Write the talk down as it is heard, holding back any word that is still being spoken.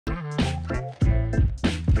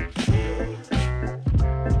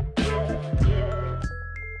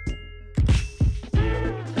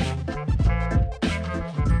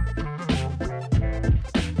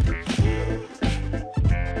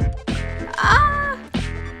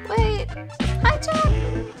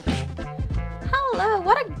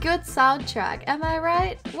good soundtrack, am I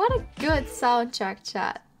right? What a good soundtrack,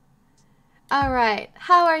 chat. Alright,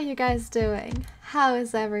 how are you guys doing? How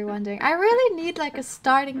is everyone doing? I really need like a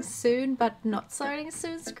starting soon but not starting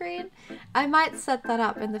soon screen. I might set that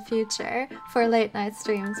up in the future for late night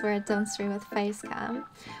streams where I don't stream with facecam.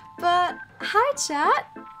 But hi chat!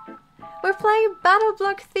 We're playing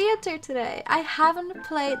BattleBlock Theater today. I haven't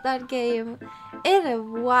played that game in a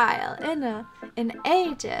while, in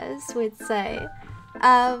ages we'd say.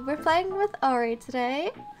 We're playing with Ori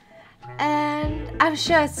today. And I'm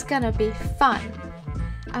sure it's gonna be fun.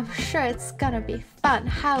 I'm sure it's gonna be fun.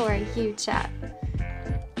 How are you, chat?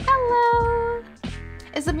 Hello!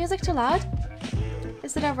 Is the music too loud?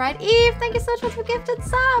 Is it alright? Eve, thank you so much for gifted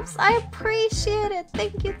subs! I appreciate it!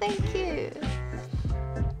 Thank you, thank you!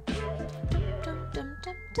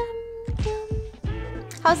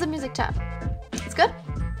 How's the music, chat? It's good?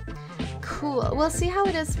 Cool. We'll see how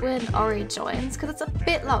it is when Ori joins, because it's a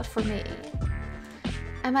bit loud for me.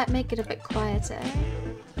 I might make it a bit quieter.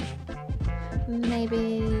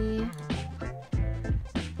 Maybe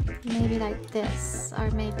like this, or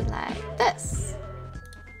maybe like this.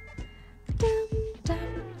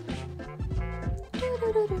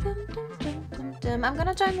 I'm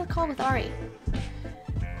gonna join the call with Ori.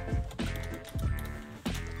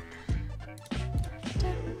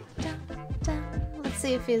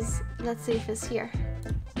 Let's see if he's here.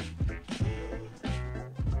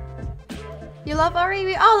 You love Ori?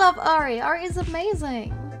 We all love Ori. Ori is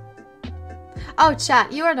amazing. Oh,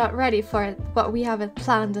 chat, you are not ready for what we have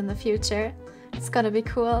planned in the future. It's gonna be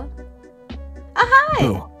cool. Hi!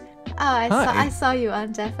 Oh, I saw you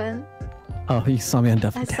on Deafin. Oh, you saw me on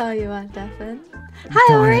Deafin. I saw you on Deafin.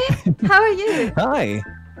 Hi, Ori! How are you? Hi!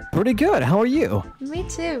 Pretty good. How are you? Me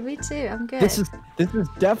too, I'm good. This is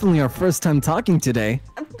definitely our first time talking today.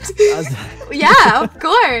 Yeah, of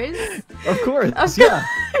course! Of course, Of yeah.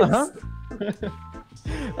 course.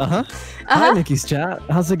 Hi, Nikki's chat.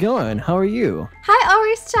 How's it going? How are you? Hi,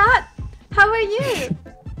 Ori's chat. How are you?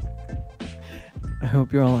 I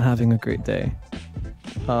hope you're all having a great day.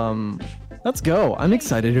 Let's go. I'm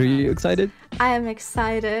excited. Are you excited? I am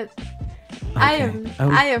excited. Okay.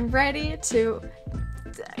 I am ready to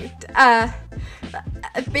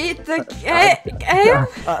beat the game.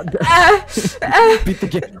 Beat the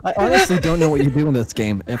game. I honestly don't know what you do in this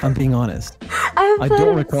game, if I'm being honest. I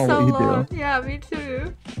don't recall what you do. Yeah, me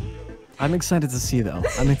too. I'm excited to see though.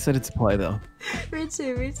 I'm excited to play though. Me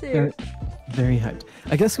too. Very hyped.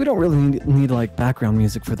 I guess we don't really need like background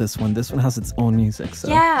music for this one. This one has its own music, so.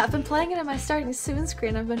 Yeah, I've been playing it on my starting soon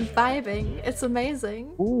screen. I've been vibing. It's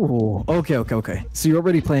amazing. Ooh. Okay. So you're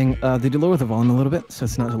already playing. Did you lower the volume a little bit so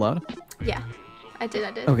it's not too loud? Yeah, I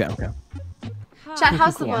did. Okay. Chat,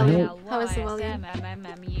 how's the Cool. volume? How is the volume?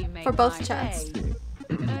 For both chats.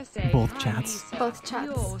 Both chats. Both chats.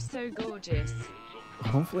 You're so gorgeous.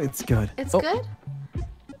 Hopefully it's good. It's good?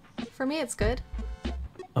 For me, it's good.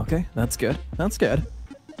 Okay, that's good.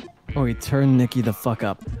 Oh, he turned Nikki the fuck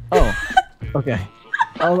up. Oh, okay.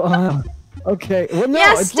 Okay. Well, no,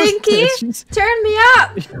 yeah, it's Stinky! Turn me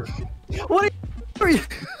up! What are you?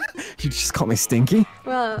 You just call me Stinky?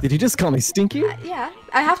 Well... Did you just call me Stinky? Yeah.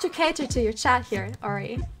 I have to cater to your chat here,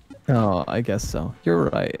 Ori. Oh, I guess so. You're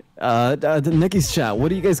right. Nikki's chat, what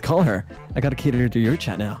do you guys call her? I gotta cater to your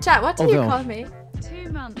chat now. Chat, what do you call me? 2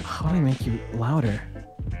 months. How do I make you louder?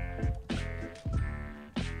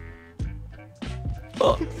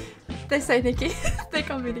 Oh. They say Nikki. They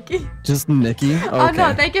call me Nikki. Just Nikki? Okay. Oh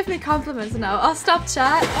no, they give me compliments now. Oh, stop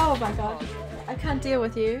chat. Oh my god. I can't deal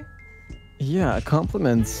with you. Yeah,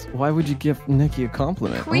 compliments. Why would you give Nikki a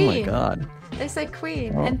compliment? Queen. Oh my god. They say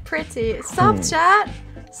queen Oh. and pretty. Stop chat.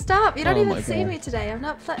 Stop. You don't Oh even my see God. me today. I'm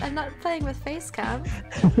not playing with facecam.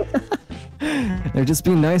 They're just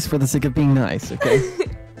being nice for the sake of being nice, okay?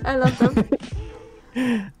 I love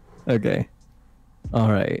them. Okay.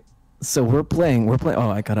 Alright. So we're playing. Oh,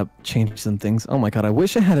 I gotta change some things. Oh my god, I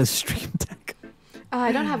wish I had a stream deck. Oh,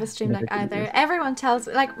 I don't have a stream deck either. Everyone tells,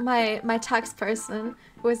 like my tax person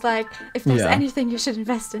was like, if there's Yeah. anything you should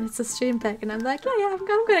invest in, it's a stream deck. And I'm like, yeah, I'm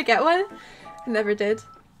gonna get one. Never did.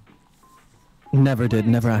 Never did.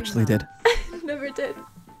 Never actually did. Never did.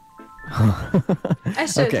 I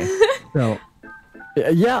should. Okay. So,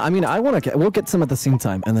 yeah, I mean, we'll get some at the same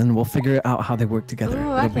time, and then we'll figure out how they work together.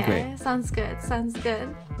 Ooh, It'll be okay. great. Sounds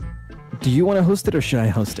good. Do you want to host it or should I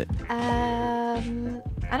host it?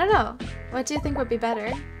 I don't know. What do you think would be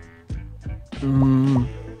better?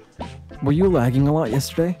 Were you lagging a lot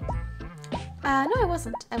yesterday? No, I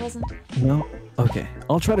wasn't. No? Okay.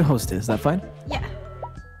 I'll try to host it. Is that fine? Yeah.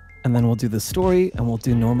 And then we'll do the story, and we'll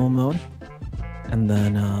do normal mode. And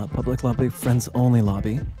then public lobby, friends only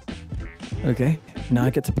lobby. Okay? Now I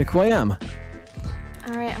get to pick who I am.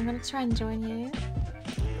 Alright, I'm gonna try and join you.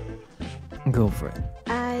 Go for it.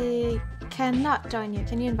 I cannot join you.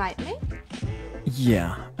 Can you invite me?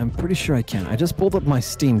 Yeah, I'm pretty sure I can. I just pulled up my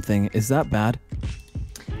Steam thing. Is that bad?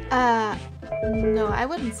 No, I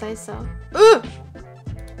wouldn't say so. Ooh!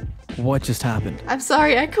 What just happened? I'm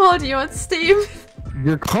sorry, I called you on Steam.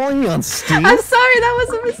 You're calling me on Steam? I'm sorry, that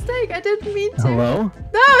was a mistake. I didn't mean to. Hello?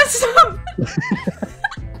 No, stop!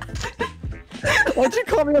 Why'd you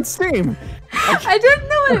call me on Steam? I didn't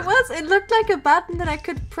know what it was. It looked like a button that I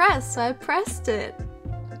could press, so I pressed it.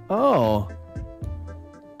 Oh.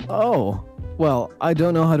 Oh. Well, I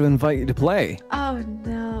don't know how to invite you to play. Oh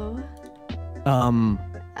no.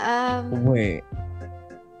 Wait.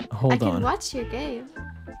 Hold I can on. watch your game.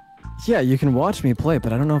 Yeah, you can watch me play,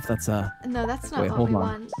 but I don't know if that's No, that's not Wait, what hold we on.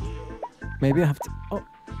 want. Maybe I have to. Oh.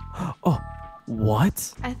 Oh.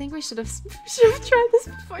 What? I think we should have tried this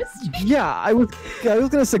before stream. Yeah, I was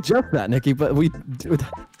gonna suggest that, Nikki, but we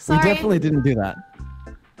Sorry. definitely didn't do that.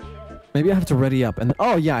 Maybe I have to ready up, and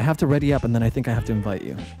oh yeah, I have to ready up, and then I think I have to invite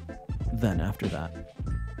you. Then after that.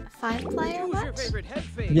 Fine player match?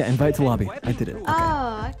 Yeah, invite to lobby. I did it. Okay.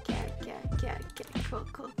 Oh, okay.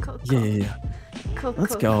 Cool. Yeah.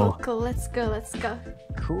 Let's go. Cool. Let's go.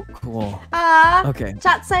 Cool. Okay.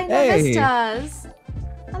 Chat saying they Hey. missed us.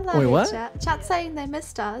 I love Wait, you, what? Chat saying they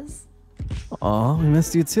missed us. Aw, we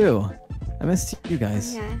missed you too. I missed you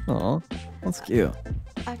guys. Okay. Aw, that's cute.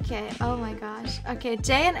 Okay, oh my gosh. Okay,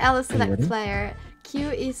 J and L is Are you select ready? player. Q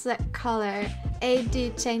is select color.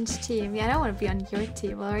 AD change team. Yeah, I don't want to be on your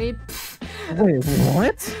team, Lori. Wait,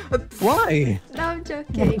 what? Why? No, I'm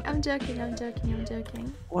joking. I'm joking.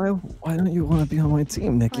 Why don't you want to be on my team,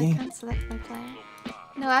 Well, I Nikki? can't select my player.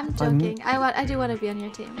 No, I'm joking. I do want to be on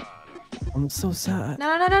your team. I'm so sad. No.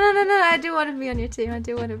 I do want to be on your team.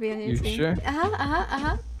 You team. sure?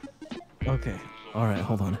 Uh-huh. Okay. All right,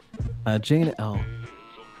 hold on. Jane L.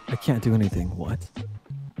 I can't do anything. What?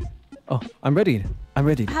 Oh, I'm ready. How do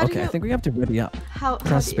Okay, I you- think we have to ready up. How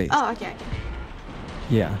Press do you- space. Oh, okay.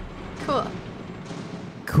 Yeah. Cool.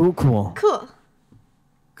 Cool.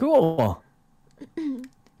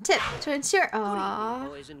 Tip to ensure. Aww.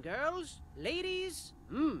 Boys and girls, ladies,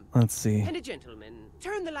 Let's see. and a gentleman,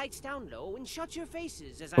 turn the lights down low and shut your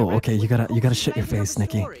faces as I Oh, rattle okay, you with gotta the cozy shut your blanket of face, a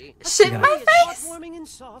Nikki. story. A Shit story my as face? heartwarming and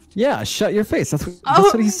soft. Yeah, shut your face. That's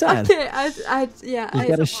what he said. Okay, You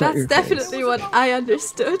gotta shut your that's face. definitely what I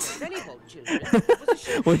understood. Any boat children, it was a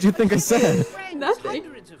ship What'd you think I said? friends, Nothing.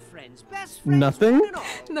 hundreds of friends, best friends, Nothing? one and all.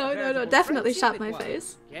 No, Veritable definitely friendship shut my it was.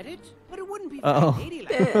 face. Get it? But it wouldn't be Uh-oh. very ladylike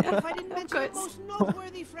Yeah, if I didn't of mention the course. most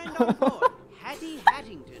noteworthy friend on board, Hattie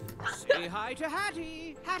Hattington. Say hi to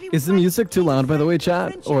Hattie. Hattie Is was the my music too loud, by the way, chat?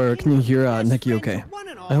 friendship Or can you hear best Nikki friends okay? one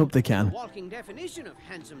and all. I hope they can. Walking definition of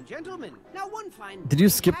handsome gentleman. Now one fine Did you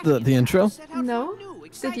skip the Hattie and intro? I set out for No. a new, Did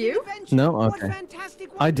exciting you? adventure. No? What Okay. fantastic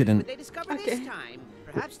I wonders didn't. would they discover Okay. this time?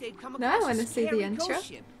 Perhaps they'd come Now I across wanna a see the scary intro. ghost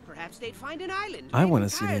ship. Perhaps they'd find an island I made wanna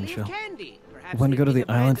see the entirely of intro. candy. Perhaps Wanna they'd go to meet the a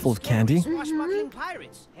band island of full of scary candy? swashbuckling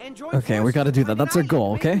pirates and join Okay, we forces gotta to do find that. an That's our goal,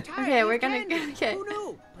 island made okay? entirely Okay, of we're gonna- candy. okay. Who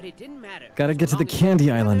knew? But it didn't matter. Gotta get to the As long as candy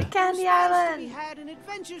there were island. smiles Candy to be island. had and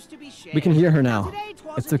adventures to be shared. We can hear her now. Today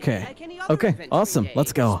 'twas It's a day okay. like any other Okay, adventuring awesome. day.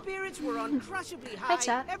 Let's go. Spirits were uncrushably Hi, high.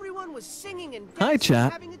 chat. Everyone was singing and Hi, dancing,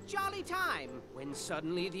 chat. having a jolly time. When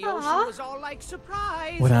suddenly the Aw. ocean was all like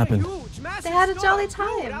surprise. What and happened? A huge, massive They had a jolly storm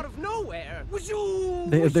brewed time. Out of nowhere.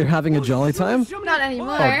 They're having a jolly time? Not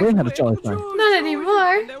anymore. Oh, they had a jolly time. Not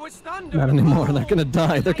anymore. There was thunder. Not anymore. They're gonna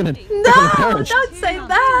die. They're gonna No, perish. don't say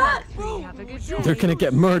that. Have a good day. They're gonna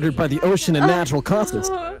get murdered by the ocean and natural causes.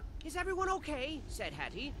 Is everyone okay? Said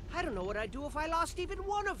Hattie. I don't know what I'd do if I lost even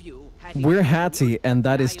one of you. Hattie We're continued. Hattie, and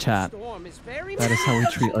that is The chat. storm is very That is how we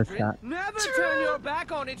mad, treat our children. chat. Never turn your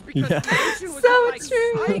back on it because Yeah. the ocean was So all like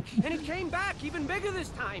true. spike, and it came back even bigger this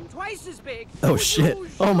time, twice as big. Oh, It was shit. huge.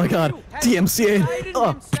 Oh my god. Hattie DMCA. excited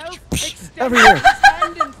Oh, himself, extended everywhere. his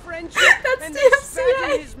hand in friendship, That's and DMCA.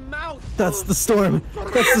 spat in his mouth. That's the storm.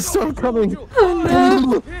 That's the storm coming.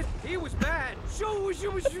 Oh no. He was bad.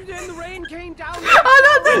 Then the rain came down. Oh,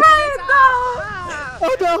 not the rain, no.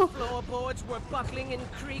 Oh no. Floorboards were buckling and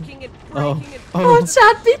creaking and Oh. breaking and Oh, Oh.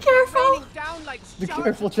 chat, be careful. raining down like Be showers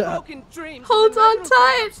careful, of chat. broken dreams. Hold And then on Reginald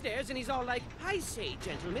comes tight. Upstairs and he's all like, I say,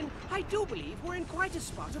 gentlemen, I do believe we're in quite a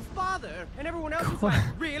spot of bother. And everyone else was like,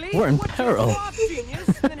 really? We're in What's peril. your off, genius?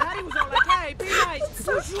 And then Hattie was all like, hey, be nice.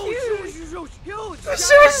 So Shoo, cute. shoo, shoo, shoo, huge, Shoo, giant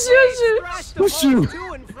shoo, waves shoo. thrashed the Shoo. boat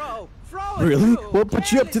to and fro. Fro and Really? fro, What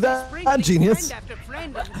put you up to that, sprinkling genius? friend after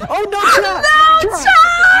friend of- Oh no, chat!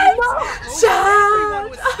 Everyone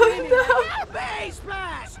was screaming, Oh "Hey,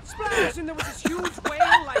 splash! Splash!" And there was this huge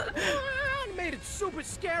whale, like, and made its super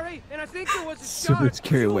scary, and I think there was a Super shark.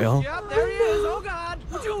 scary whale. Yep, there he is. Oh God.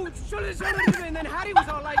 And then Hattie was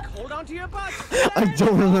all like, "Hold on to your butts." I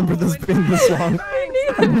don't remember this being this long.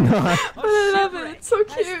 I'm not. But I love it. It's so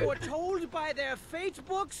As cute. foretold by their fate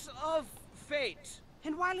books of fate.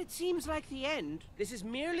 And while it seems like the end, this is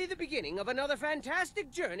merely the beginning of another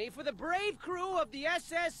fantastic journey for the brave crew of the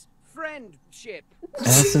SS Friendship.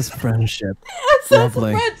 SS Friendship. It's a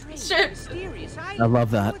Lovely. friendship. Mysterious I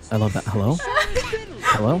love that. I love that. Hello?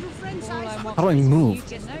 Hello? How do I move?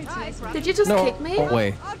 Did you just No. kick me? Oh,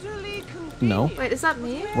 wait. No. Wait, is that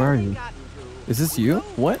me? Where are you? Is this you?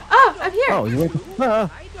 What? Oh, I'm here. Oh, you're.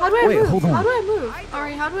 How do I Wait, move? hold on. How do I move?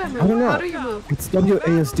 Ari, how do I move? I don't know. How do you move? It's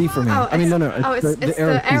WASD for me. Oh, I mean, no, no. oh, it's the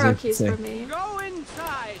arrow keys say. for me. Go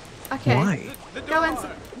inside. Okay. Why? door. Go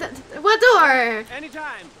inside. What door?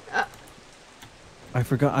 Anytime. I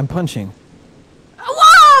forgot. I'm punching.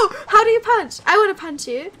 Whoa! How do you punch? I want to punch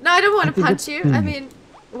you. No, I don't want to think punch it's- you. I mean,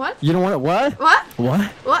 what? You don't want it? What? What? What?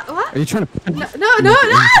 What? What? Are you trying to punch? No, no, no,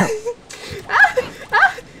 no!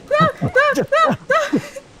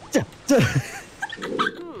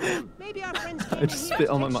 Maybe our friends I just spit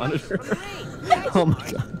on my monitor. Oh Oh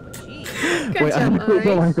my god. Good Wait, I job, don't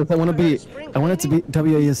Ari. like this. I want it to be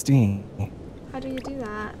WASD. How do you do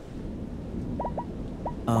that?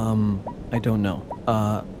 I don't know.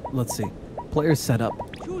 Let's see. Player setup.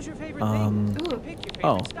 Choose your favorite Um, thing. Ooh. Pick your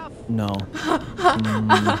Oh, favorite stuff. no.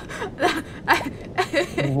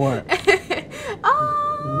 What?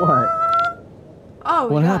 Oh. What? Oh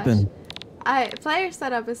my What gosh. happened? Player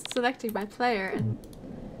setup is selecting my player, and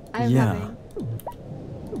I'm Yeah. having.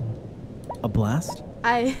 A blast?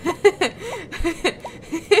 I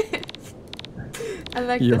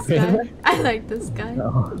like You this okay guy. there? I like this guy.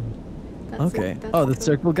 No. That's Okay. that's Oh, the cool.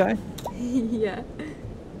 circle guy? Yeah.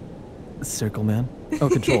 Circle man. Oh,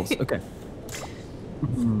 controls. Okay.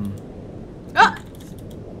 Ah!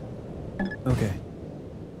 Okay.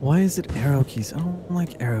 Why is it arrow keys? I don't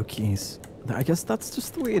like arrow keys. I guess that's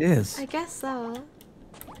just the way it is. I guess so.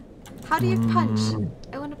 How do you punch?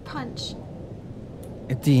 I want to punch.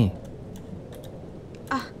 A D.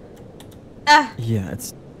 Ah. Yeah,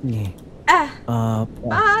 it's D. Ah.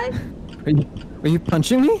 Bye. Are you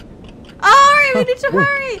punching me? Ari, we need to Where-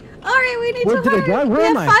 hurry. Ari, we need Where to did I hurry. go? Where we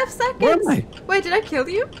am have I? 5 seconds. Where am I? Wait, did I kill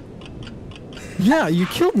you? Yeah, you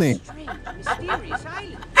killed me. Strange, mysterious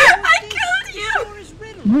island. I killed you. Door is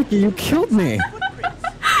riddled. Mickey, you killed me. Footprints.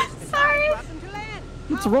 Sorry. Brought them to land.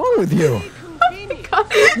 What's wrong with you? Very convenient.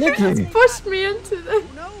 God, you Nicky. just pushed me into the.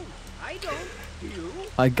 Who knows? I don't. Do you?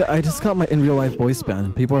 I just got my in real life voice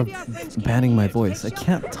ban. People are banning my voice. I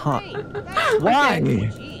can't talk. Why?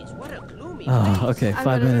 Jeez, what a gloomy Oh, place. okay, I'm 5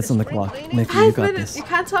 gonna- minutes on the clock. Nicky, you 5 got minutes. this. You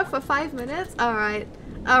can't talk for 5 minutes. All right.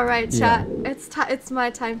 All right, Yeah. chat. It's my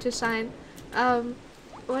time to shine.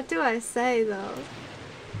 What do I say though?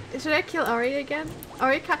 Should I kill Ari again?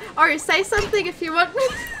 Ari, say something if you want me.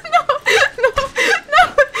 No, no, no, no.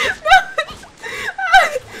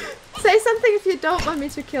 Say something if you don't want me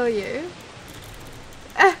to kill you.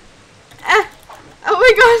 Oh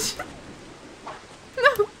my gosh.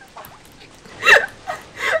 No.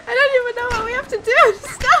 I don't even know what we have to do.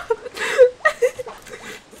 Stop.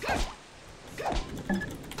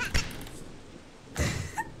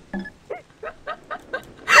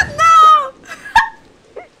 No.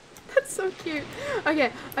 That's so cute.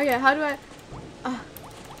 Okay, how do I?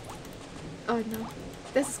 Oh no,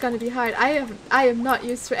 this is gonna be hard. I am not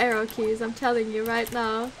used to arrow keys. I'm telling you right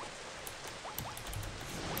now.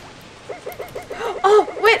 Oh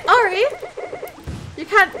wait, Ari, you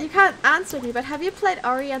can't answer me. But have you played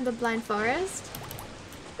Ori and the Blind Forest?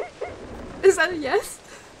 Is that a yes?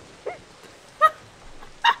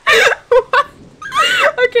 What?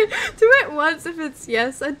 Okay, do it once if it's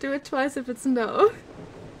yes, and do it twice if it's no.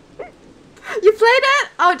 You played it?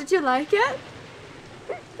 Oh, did you like it?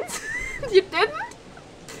 You didn't?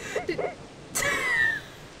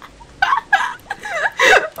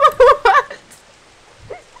 What?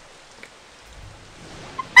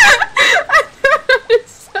 I don't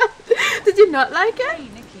understand. Did you not like it? Hey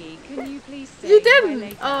Nikki, can you please say You hi didn't.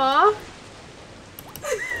 later? Aw.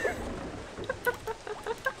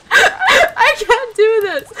 I can't do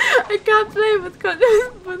this. I can't play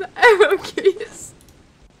with arrow keys.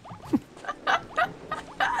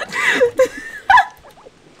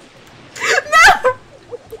 No!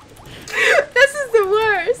 This is the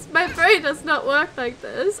worst. My brain does not work like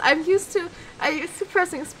this. I used to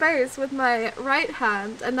pressing space with my right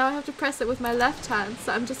hand, and now I have to press it with my left hand,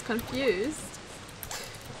 so I'm just confused.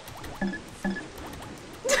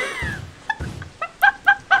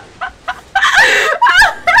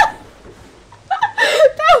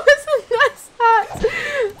 That was a nice hat.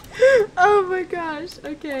 Oh my gosh.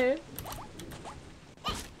 Okay.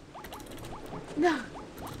 No.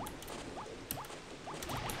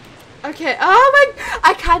 Okay. Oh my.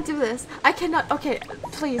 I can't do this. I cannot. Okay.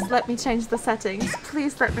 Please let me change the settings.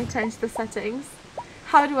 Please let me change the settings.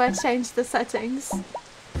 How do I change the settings?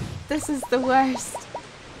 This is the worst.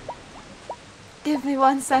 Give me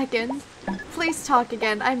 1 second. Please talk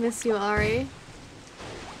again. I miss you, Ori.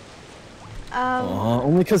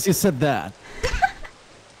 Only because you said that.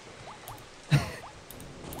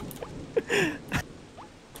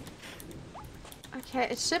 Okay,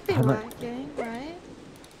 it should be working, right?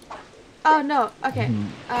 Oh no. Okay.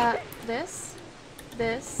 This.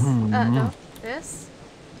 No. This.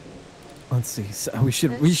 Let's see. So we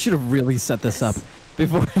should have really set this up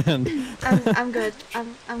beforehand. I'm good.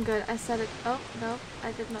 I'm good. I set it. Oh no,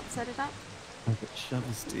 I did not set it up. Okay, shove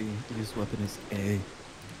is D. Use weapon is A.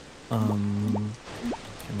 Camera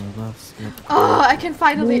left. Skip. Oh, I can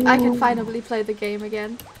finally play the game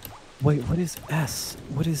again. Wait, what is S?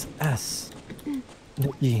 What is S?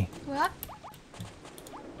 Nikki. What?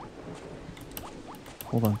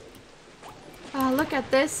 Hold on. Oh, look at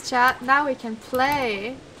this, chat. Now we can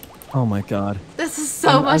play. Oh my god. This is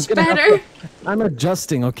so much better. I'm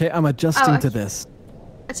adjusting, okay? I'm adjusting to this.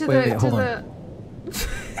 Wait, hold on.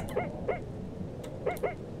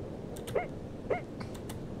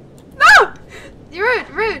 No! You're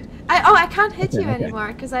rude. I can't hit you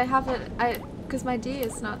anymore because I have it. Because my D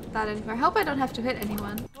is not that anymore. I hope I don't have to hit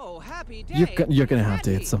anyone. Oh, happy day. You're gonna have to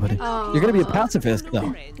hit somebody. Oh. You're gonna be a pacifist,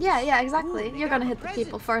 though. Yeah, exactly. You're gonna hit the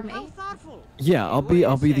people for me. Yeah, I'll be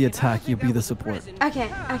the attack. You be the support. Okay.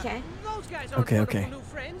 Okay.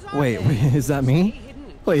 Wait, is that me?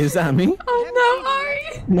 Wait, is that me?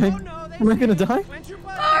 Oh no, Ari! Am I gonna die?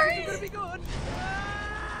 Ari!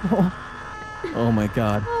 Oh my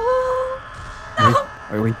god. No.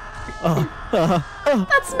 Wait.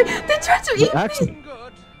 That's me. They tried to eat me.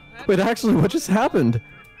 Wait, actually, what just happened?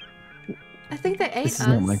 I think they ate us. This is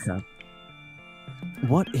not Minecraft.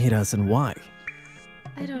 What ate us and why?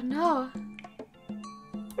 I don't know.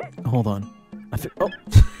 Hold on. Oh,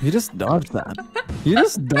 you just dodged that. You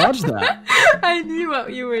just dodged that. I knew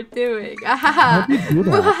what you were doing. How'd you do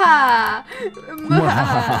that?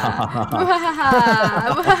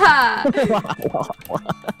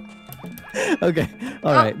 Okay,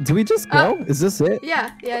 alright. Do we just go? Is this it?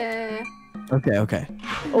 Yeah. Okay.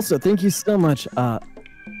 Also, thank you so much. Oh,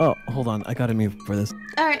 hold on. I gotta move for this.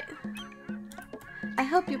 Alright. I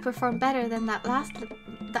hope you perform better than that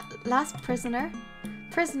last prisoner.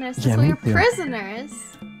 Prisoners, Yeah, we're me too. prisoners.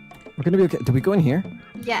 We're gonna be okay. Do we go in here?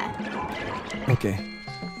 Yeah. Okay.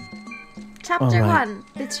 Chapter 1.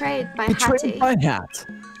 Betrayed by Betrayed Hattie. by Hat.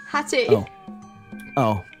 Hattie.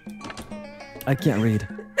 Oh. I can't read.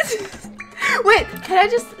 Wait, can I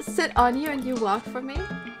just sit on you and you walk for me?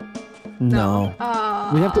 No.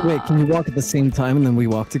 Oh. We have to wait. Can you walk at the same time and then we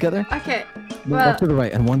walk together? Okay. Walk to the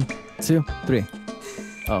right. And 1, 2, 3.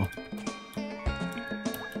 Oh.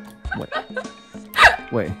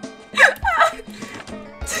 Wait.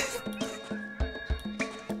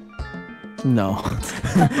 No.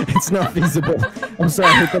 It's not feasible. I'm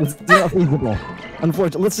sorry, but it's not feasible.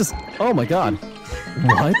 Unfortunately, let's just... Oh my god.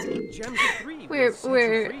 What?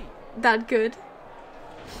 We're that good.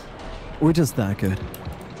 We're just that good.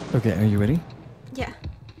 Okay, are you ready? Yeah.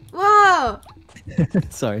 Whoa!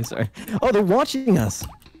 Sorry. Oh, they're watching us.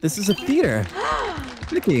 This is a theater.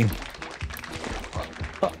 Nikki.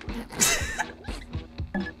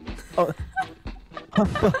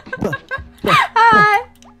 Hi!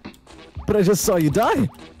 But I just saw you die.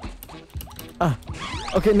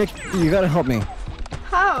 Okay, Nick, you gotta help me.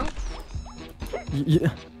 How?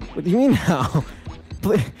 What do you mean how?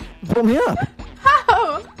 Please, pull me up.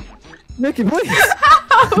 How? Nikki, please.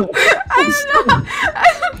 How? I don't know.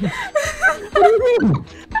 What do you mean?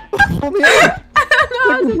 Pull me up. I don't know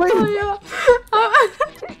how to pull you up.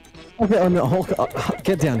 Okay, oh no,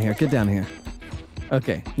 get down here, get down here.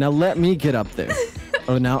 Okay, now let me get up there.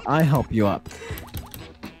 Oh, now I help you up.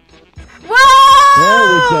 Whoa! There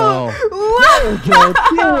we go. Whoa! There we go.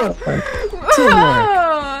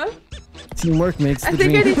 Teamwork. Teamwork makes the I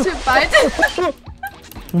think dream. I need to bite it.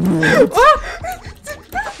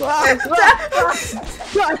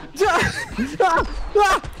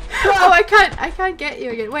 Oh, I can't get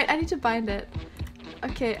you again. Wait, I need to bind it.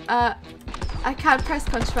 Okay, I can't press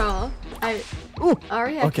control. I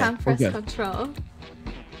can't press control.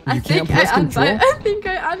 I think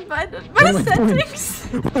I unbinded my settings.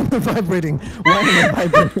 Why am I vibrating? Why am I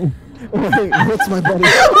vibrating? Wait, what's my buddy? Oh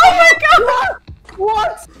my god!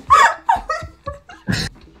 What?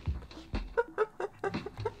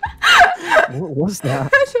 What was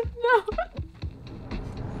that? I don't know.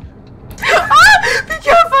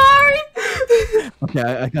 Okay,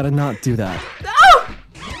 I gotta not do that. No!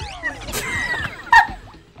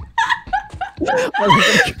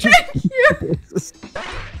 Thank you!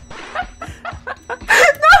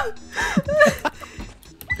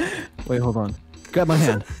 Wait, hold on. Grab my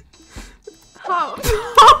hand. Oh,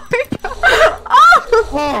 oh my god!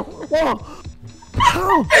 Oh! Oh!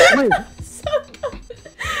 How? Wait, So good.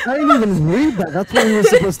 I didn't even read that. That's what we were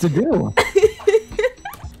supposed to do.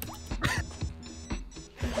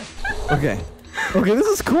 Okay. Okay, this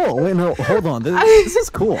is cool. Wait, no, hold on. This is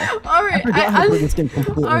cool. Ori, I forgot how to play this game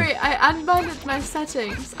completely. Ori, I unbinded my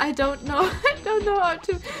settings. I don't know. I don't know how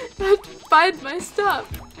to bind my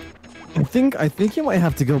stuff. I think you might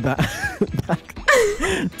have to go back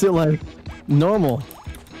to like normal.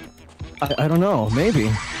 I don't know.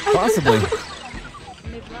 Maybe. Possibly.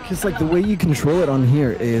 Because like the way you control it on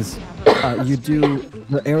here is you do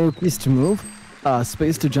the arrow keys to move,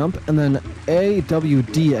 space to jump, and then A, W,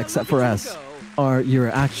 D, except for S, are your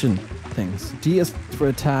action things. D is for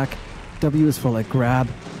attack, W is for like grab,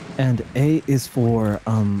 and A is for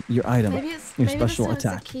your item, your special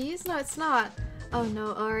attack. The keys? No, it's not. Oh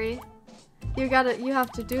no, Ori, you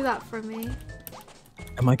have to do that for me.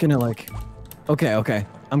 Am I gonna like? Okay.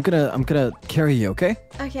 I'm gonna carry you. Okay.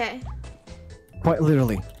 Okay. Quite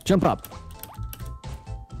literally. Jump up.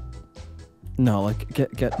 No, like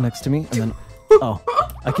get next to me and then. Oh,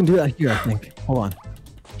 I can do that here. I think. Hold on.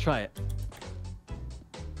 Try it.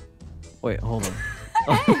 Wait, hold on.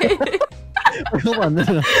 Wait, hold on. No.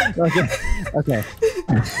 Okay.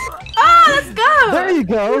 Oh, let's go! There you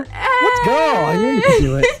go. Let's go. I knew you could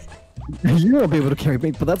do it. You won't be able to carry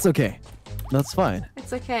me, but that's okay. That's fine.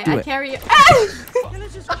 It's okay. Do I it. carry you. Yeah,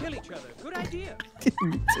 let's just kill each other. Good idea.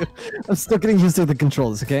 Me too. I'm still getting used to the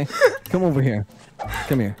controls. Okay. Come over here.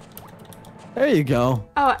 Come here. There you go.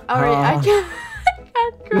 Oh, Ori, I can't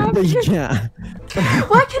grab You you. can't.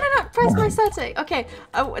 Why can I not press my setting? Okay,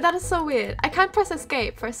 that is so weird. I can't press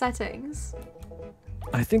escape for settings.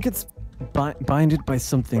 I think it's binded by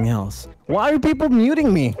something else. Why are people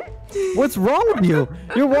muting me? What's wrong with you?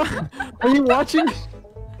 Are you watching?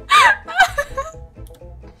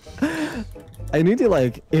 I need to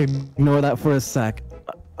like ignore that for a sec.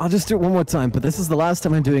 I'll just do it one more time, but this is the last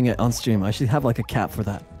time I'm doing it on stream. I should have like a cap for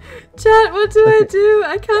that. Chat, what do I do?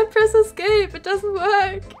 I can't press escape. It doesn't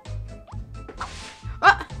work.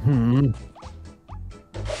 Ah.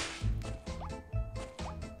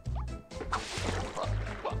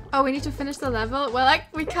 Oh, we need to finish the level? Well, like,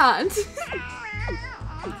 we can't.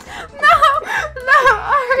 No,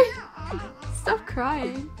 Ari. Stop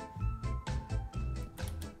crying.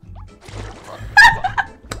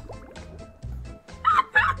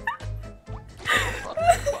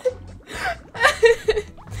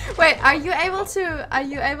 Wait, are you able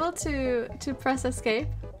to press escape?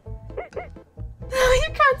 No,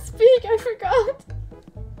 you can't speak, I forgot.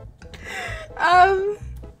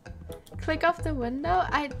 Click off the window.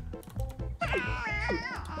 I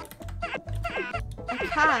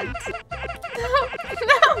can't.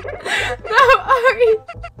 No, Ari.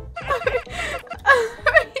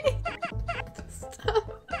 Ari. Stop.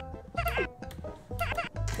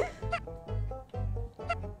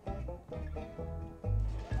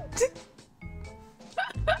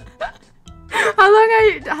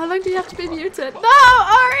 How long do you have to be muted? No,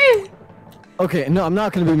 Ari! Okay, no, I'm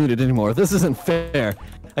not gonna be muted anymore. This isn't fair.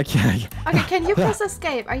 I can't. Okay, can you press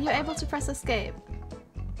escape? Are you able to press escape?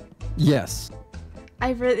 Yes.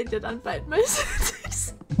 I really did unbind my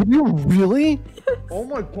settings. Did you really? Yes. Oh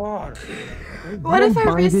my god. What if I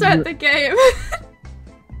restart the game?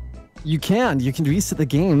 You can reset the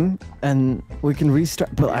game and we can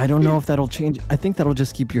restart, but I don't know if that'll change. I think that'll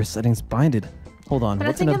just keep your settings binded. Hold on. But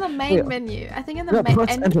I think in the main menu. I think in the main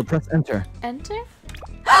press enter. Enter?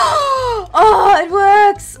 Oh, it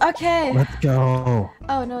works! Okay. Let's go.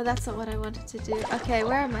 Oh no, that's not what I wanted to do. Okay,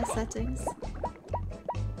 where are my settings?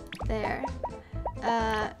 There.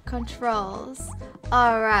 Controls.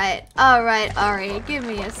 Alright, Ari, give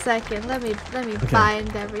me a second. Let me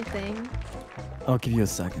bind everything. I'll give you a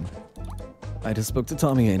second. I just spoke to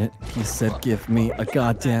Tommy, ain't it? He said give me a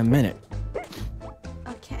goddamn minute.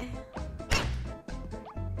 Okay.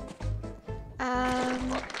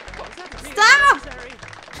 Stop!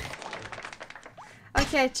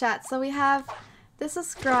 Okay, chat, so we have, this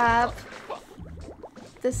is grab,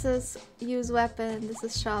 this is use weapon, this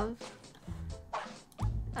is shove.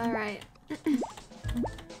 Alright.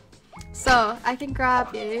 So, I can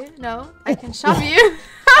grab you, no, I can shove you.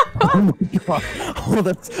 Oh my god. Oh,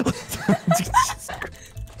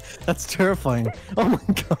 that's terrifying. Oh my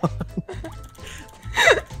god.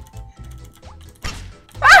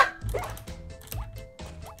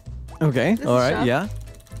 Okay, alright, yeah.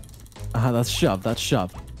 That's shove. That's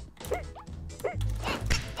shove.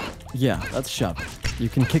 Yeah, that's shove. You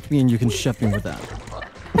can kick me and you can shove me with that.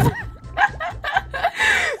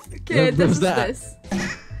 Okay, There's this is that. this.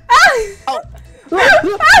 Oh.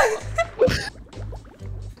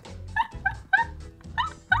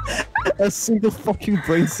 A single fucking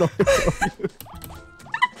brain cell.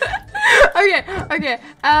 Okay.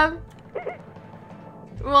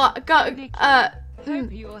 Well, got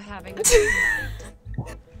Hope you're having a good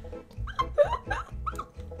night.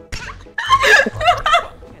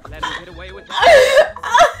 Can't let him get away with that.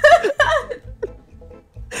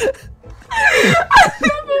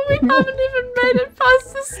 we haven't even made it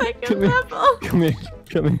past the second level. Come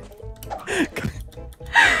here.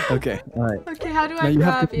 Okay, alright. Okay, how do Now I you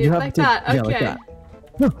have grab to- you? you have Like to- that? yeah, Okay. like that.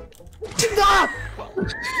 No. Stop!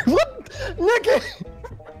 What? Nikki!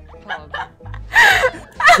 Pog.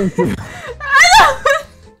 Thank you.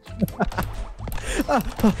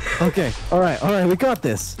 Okay, alright, we got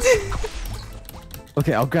this.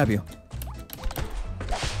 Okay, I'll grab you.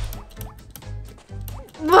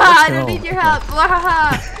 I don't go. need your help.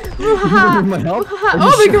 You need my help? Are you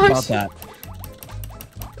Oh my sure gosh. about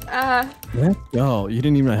that? Let's go. You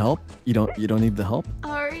didn't need my help? You don't need the help?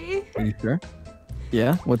 Ori, Are you sure?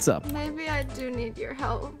 Yeah? What's up? maybe I do need your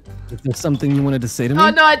help. Is there something you wanted to say to me? Oh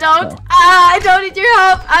no, I don't. No. I don't need your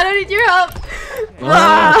help. I don't need your help.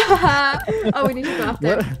 Ah. Oh, we need to go up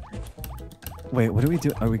there. What? Wait, what do we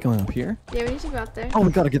do? Are we going up here? Yeah, we need to go up there. Oh,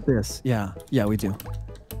 we gotta get this. Yeah, we do.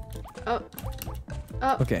 Oh.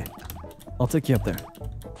 Okay, I'll take you up there.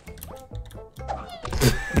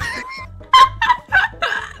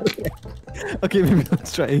 Okay, maybe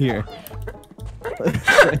let's try it here.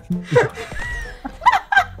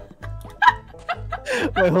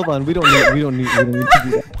 Wait, hold on. We don't need to do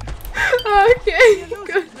that. Okay,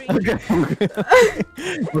 good. Okay.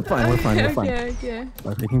 We're fine. Okay.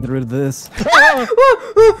 I'm taking rid of this. That's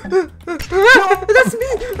me.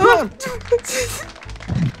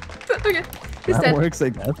 Okay, he's That dead. works, I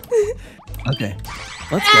guess. Okay,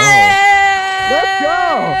 let's go. Hey! Let's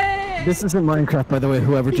go. This isn't Minecraft, by the way.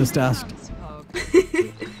 Whoever just asked. Thanks, Pog.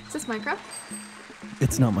 Is this Minecraft?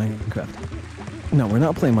 It's not Minecraft. No, we're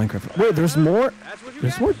not playing Minecraft. Wait, there's more. That's what you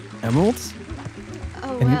There's got? more emeralds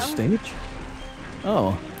Oh in well. each stage.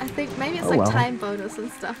 Oh, I think maybe it's Oh, like well. time bonus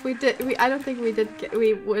and stuff. I don't think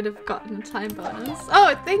we would have gotten a time bonus.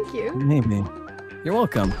 Oh, thank you. maybe. You're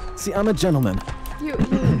welcome. See, I'm a gentleman.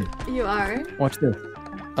 You are. Watch this.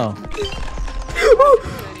 Oh.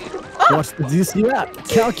 Watch. Do you see that?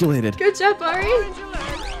 Calculated. Good job, Ari.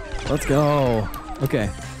 Let's go. Okay.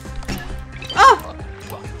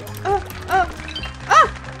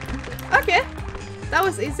 Okay, that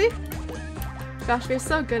was easy. Gosh, we're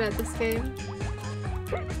so good at this game.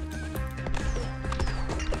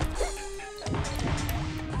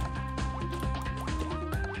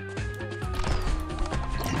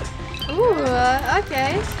 Ooh,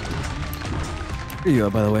 okay. Here you are,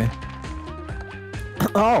 by the way.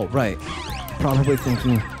 Oh, right. Probably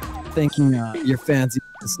thanking your fans,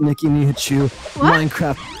 this Nikki Nihachu, What?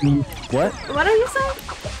 Minecraft. What? What are you saying?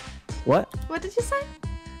 What? What did you say?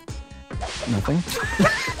 Nothing.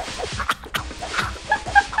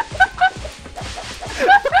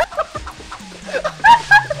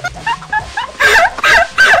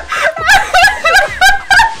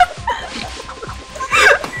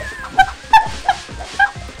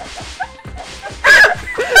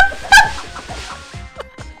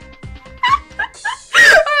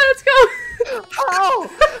 Let's go.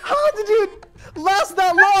 How did you last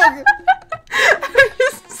that long?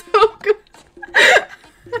 It's so good.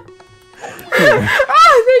 Here,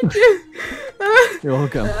 Oh, thank you. you're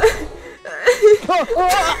welcome.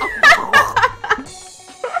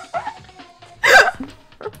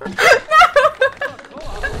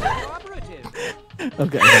 Cooperative.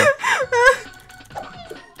 Okay.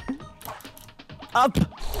 Up.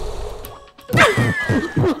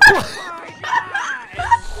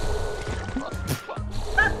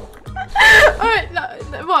 Alright,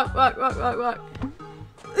 no, walk.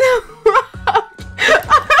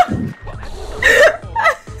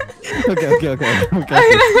 Okay. Okay.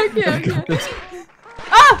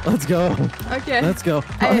 Ah! Let's go. Okay. Let's go.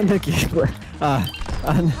 Nikki.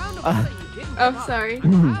 Oh, sorry.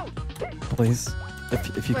 Please,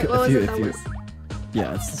 if you Wait, could, what was it if that you, was?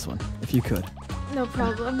 yeah, it's this one. If you could, No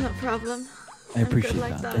problem. I I'm appreciate good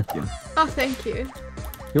like that. that. Thank you. Oh, thank you.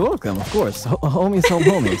 You're welcome, of course. Homies help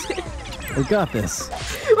homies. We got this.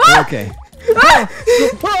 Ah! Okay.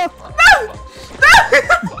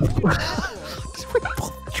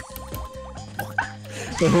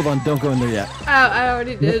 Wait, hold on, don't go in there yet. Oh, I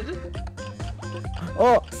already did.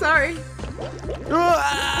 Oh, sorry.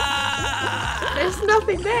 There's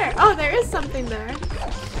nothing there. Oh, there is something there.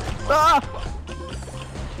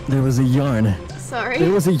 There was a yarn. Sorry. There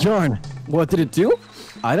was a yarn. What did it do?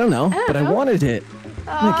 I don't know, but I wanted it.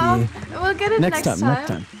 Nikki. We'll get it next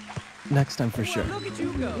time. Next time for sure. Look at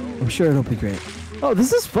you go. I'm sure it'll be great. Oh,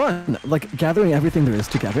 this is fun. Like gathering everything there is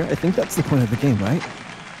together. I think that's the point of the game, right?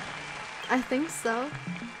 I think so.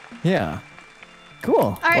 Yeah.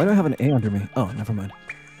 Cool. right. Why do I have an A under me? Oh, never mind.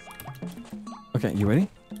 Okay, you ready?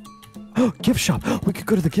 Oh, gift shop. We could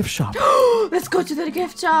go to the gift shop. Let's go to the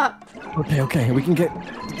gift shop. Okay. We can get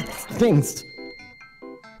things.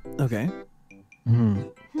 Okay.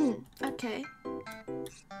 Okay.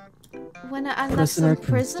 Wanna unlock some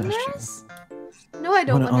prisoners? No, I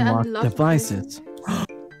don't want to unlock devices.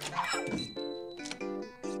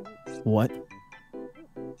 What?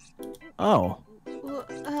 Oh.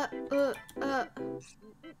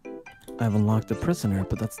 I've unlocked the prisoner,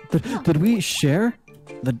 but that's... Did we share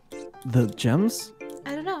the gems?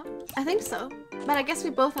 I don't know. I think so. But I guess we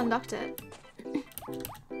both unlocked it.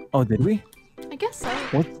 Oh, did we? I guess so.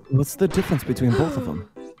 What's the difference between both of them?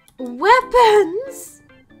 Weapons!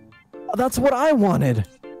 Oh, that's what I wanted!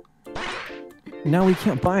 Now we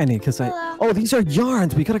can't buy any because Oh, these are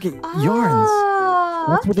yarns! We gotta get yarns!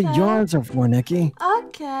 That's what the yarns are for, Nikki.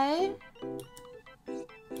 Okay.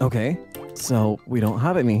 Okay, so we don't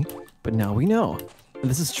have any, but now we know. And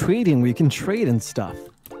this is trading, we can trade and stuff.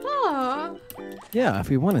 Oh. Yeah, if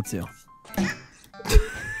we wanted to.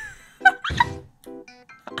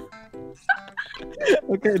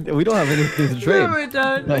 Okay, we don't have anything to trade. No, we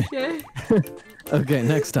don't. Okay. Okay,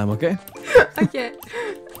 next time, okay? Okay.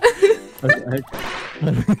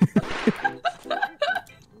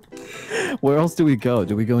 Where else do we go?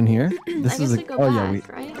 Do we go in here? This I guess we go back,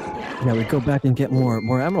 right? Yeah, we go back and get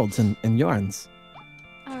more emeralds and yarns.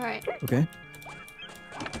 Alright. Okay.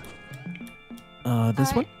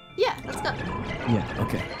 This one? Yeah, let's go. Yeah,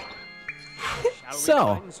 okay.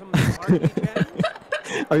 So,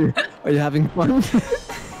 are you having fun?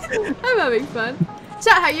 I'm having fun.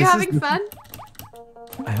 Chat, are you having fun?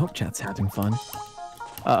 I hope chat's having fun.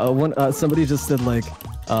 Somebody just said like,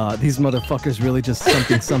 these motherfuckers really just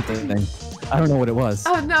something. I don't know what it was.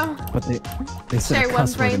 Oh no. But they said Share a one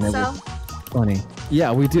cuss word brain and it cell. was funny.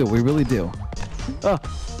 Yeah, we do. We really do. Oh.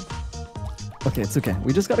 Okay, it's okay.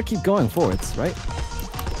 We just gotta keep going forwards, right?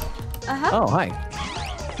 Oh, hi.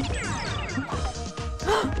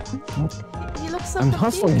 He looks so I'm confused.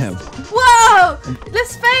 hustling him. Whoa!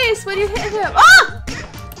 This face when you hit him. Oh!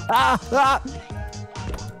 Ah!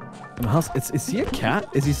 Is he a cat?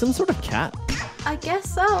 Is he some sort of cat? I guess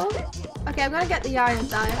so. Okay, I'm gonna get the yarn and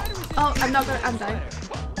die. Oh, I'm dying.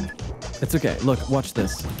 It's okay. Look, watch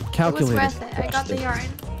this. It was Calculated. worth it. I got the yarn.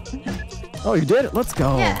 Oh, you did? Let's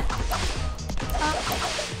go. Yeah.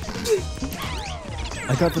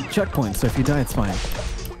 I got the checkpoint, so if you die, it's fine.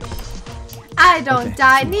 I don't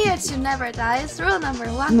die. Nihachu never dies. Rule number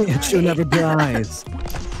 1. Nihachu never dies.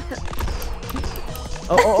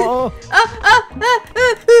 Oh.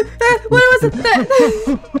 What was it then?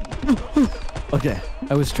 Okay,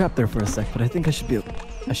 I was trapped there for a sec, but I think I should be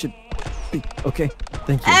okay.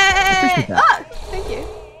 Thank you. Hey! Appreciate that. Oh, thank you.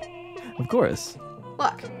 Of course.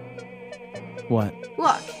 Walk. What?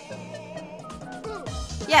 Walk.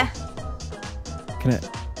 Yeah. Can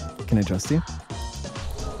I trust you?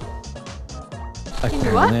 Can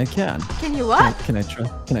you what? I can. Can you what? Can I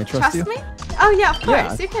trust you? Trust me? Oh yeah, of course.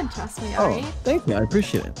 Yeah. You can trust me, Ori. Oh, thank you. I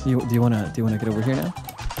appreciate it. Do you wanna get over here now?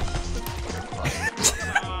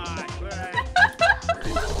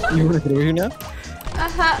 You wanna get over here now?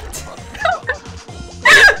 Stop!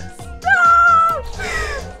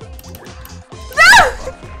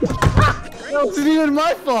 That wasn't even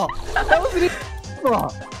my fault. That wasn't even my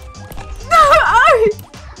fault. No, Ori!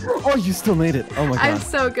 Oh, you still made it. Oh my god. I'm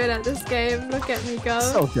so good at this game. Look at me go.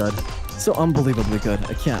 So good. So unbelievably good.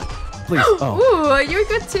 I can't. Please. Oh. Ooh, you're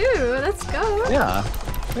good too. Let's go. Yeah.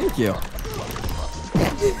 Thank you.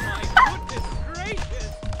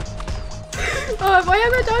 Oh, why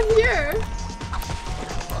am I down here?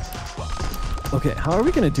 Okay, how are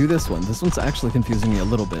we gonna do this one? This one's actually confusing me a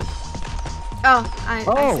little bit. Oh, I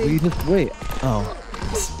see. We just wait. Oh.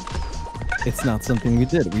 It's not something we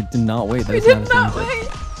did. We did not wait. We did not wait.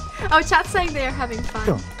 Oh, chat's saying they are having fun.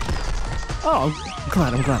 Go. Oh,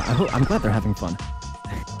 I'm glad. I'm glad they're having fun.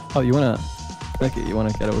 Oh, you wanna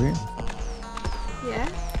get over here? Yeah.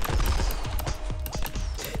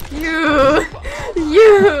 You.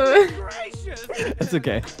 It's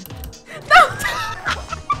okay. No.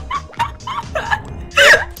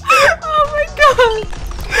 Oh my god.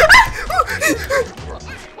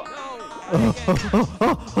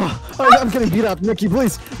 Oh, I'm getting beat up. Nikki,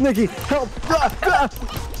 please. Nikki, help.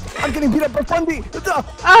 I'm getting beat up by Fundy.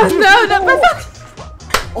 Oh no, not by Fundy.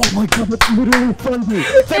 Oh my god, that's literally Fundy.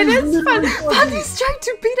 It is Fundy. Fundy's trying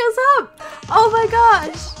to beat us up. Oh my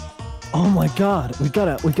gosh. Oh my god, we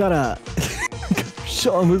gotta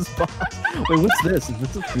show him who's boss. Wait, what's this? Is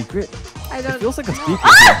this a secret? I don't. It feels like a secret.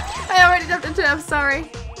 I already jumped into it. I'm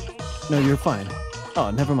sorry. No, you're fine.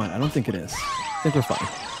 Oh, never mind. I don't think it is. I think we're fine.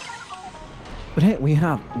 But hey, we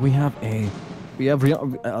have blah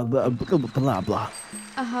blah.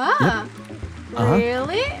 Uh-huh. Uh-huh.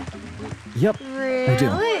 Really? Yep. I do.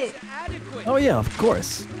 Really? Oh yeah, of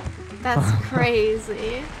course. That's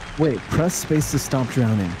crazy. Wait, press space to stop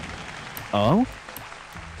drowning. Oh?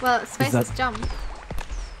 Well, space is jump.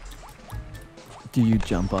 Do you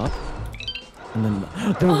jump up? And then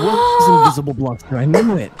there was invisible blocks there. I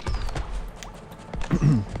knew it.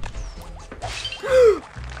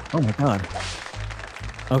 Oh my god.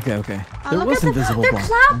 Okay, okay. Oh, There look was at invisible They're blocks.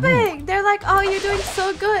 clapping. They're like, "Oh, you're doing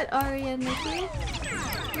so good, Ori and Nikki.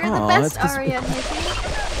 You're the best, that's 'cause Ori and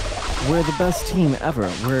Nikki." We're the best team ever.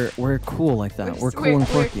 We're cool like that. We're cool and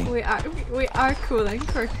quirky. We are cool and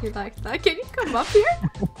quirky like that. Can you come up here?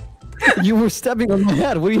 You were stepping on my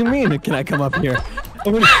head. What do you mean? Can I come up here?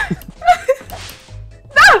 No!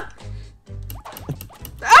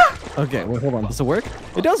 Okay, wait, hold on. Does it work?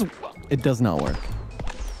 It does. It does not work.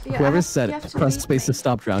 Yeah, Whoever said you it, have to press leave space to me.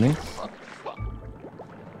 stop drowning.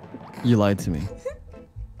 You lied to me.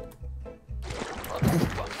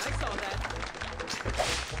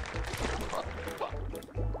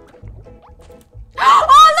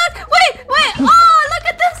 Oh look! Wait! Oh look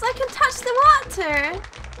at this! I can touch the water.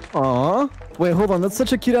 Aw. Wait, hold on. That's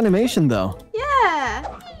such a cute animation, though.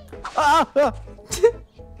 Yeah. Ah! Ah!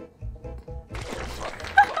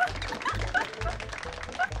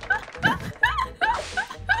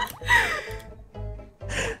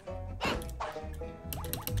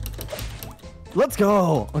 Let's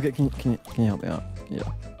go. Okay, can you help me out? Can you?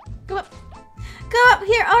 Go up. Go up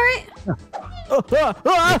here, Ori. Oh, ah,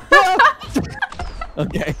 ah, ah.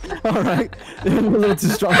 Okay, all right. You're a little too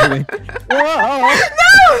strong for me. No!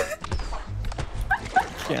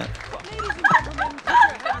 Can't.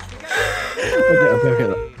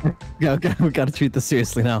 Okay. We gotta treat this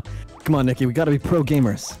seriously now. Come on, Nikki. We gotta be pro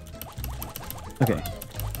gamers. Okay.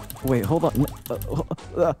 Wait, hold on.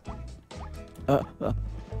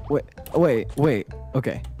 Wait.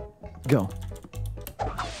 Okay. Go.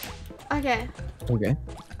 Okay. Okay.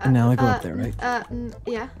 And now I go up there, right?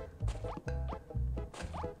 Yeah.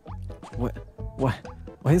 What?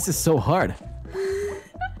 Why is this so hard?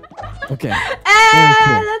 Okay.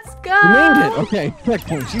 Hey, let's go! We made it! Okay,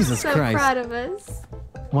 checkpoint. Jesus So Christ. proud of us.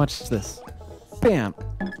 Watch this. Bam!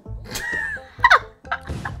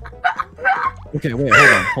 Okay, wait,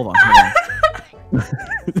 hold on.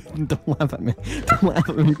 Don't laugh at me. Don't laugh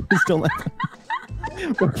at me. Please don't laugh at me.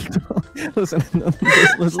 Listen.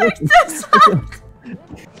 Listen.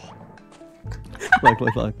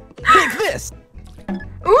 Look. Take this!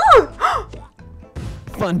 Ooh!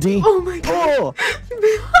 Fundy! Oh my god! Oh!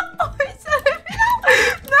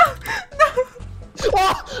 No!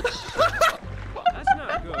 That's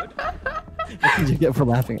not good. That's what you get for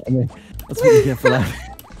laughing. I mean, that's what you get for laughing.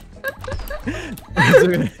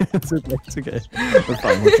 It's okay. We're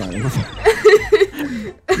fine.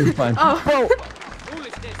 We're fine. Oh. Whoa!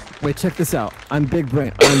 Wait, check this out. I'm big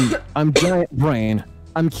brain. I'm giant brain.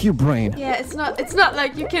 I'm cube brain. Yeah, it's not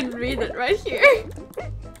like you can read it right here.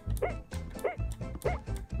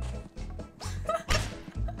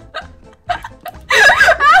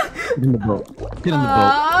 Get in the boat.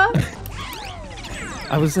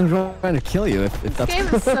 I wasn't trying to kill you if This that's game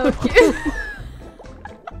is so cute.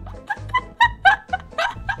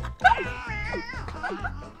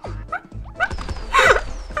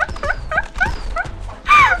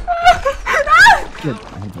 Good.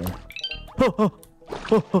 Okay,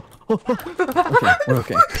 we're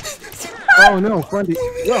okay. Oh no, Fundy.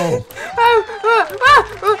 No.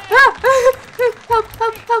 Help.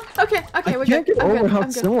 Okay, I we're can't good. get over how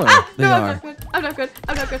similar they no, are. I'm not good.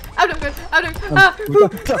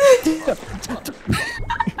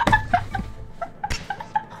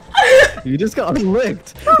 You just got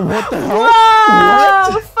licked. What the hell?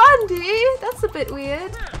 Whoa, What? Fundy. That's a bit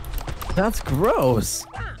weird. That's gross.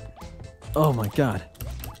 Oh my god.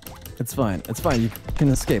 It's fine. You can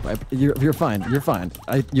escape. You're fine.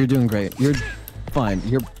 You're doing great. You're fine.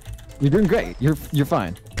 You're doing great. You're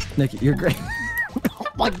fine. Nikki, you're great. Oh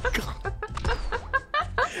my god.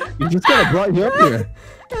 You just kind of brought you up here.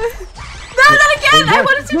 No, not again! I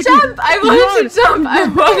wanted to jump! I wanted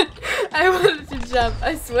to jump!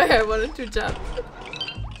 I swear I wanted to jump.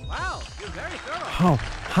 Wow, you're very thorough.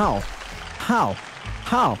 How? How?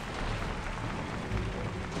 How?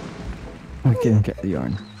 We didn't get the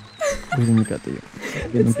yarn. We didn't get the yarn.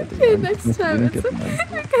 It's okay, next time. It's okay. I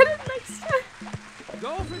get it next time.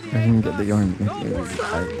 Go for the I didn't egg get the bus. yarn. Go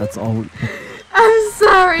for it. That's all. I'm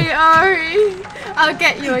sorry, Ari. I'll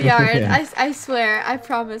get you a yarn. okay. I swear. I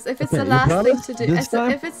promise. If it's Okay, the you last thing promise? to do, This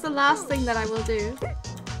time? if it's the last thing that I will do.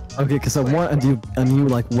 Okay, because I want a new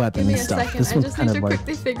like weapon Give me and a stuff. second. This I one's just kind need of to like.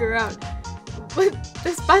 quickly figure out. But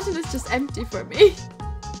this button is just empty for me.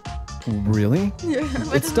 Really? Yeah.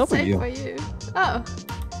 What It's does it say W. for you? Oh,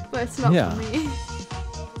 but it's not Yeah. for me.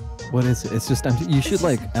 What is it? It's just empty. You should just-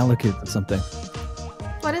 like allocate something.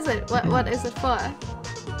 What is it? What is it for?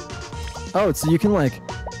 Oh, so you can like,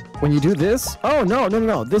 when you do this. Oh no.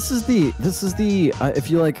 This is the if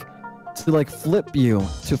you like to like flip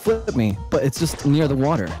me, but it's just near the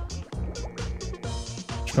water.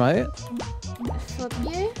 Try it. Flip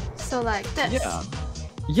you? So like this.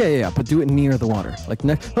 Yeah. But do it near the water, like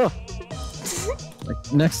next. Oh,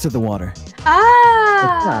 like next to the water.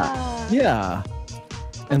 Ah. Yeah.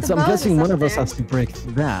 And the so I'm boat guessing is one up of us there. has to break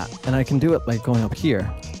that, and I can do it like going up here.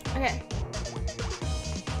 Okay.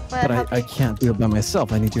 But I can't do it by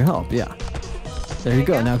myself. I need your help. Yeah. There you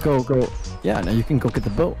go. Now go. Yeah. Now you can go get the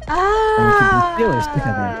boat. Ah. can be sailors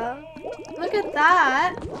together. Look at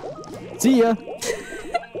that. See ya.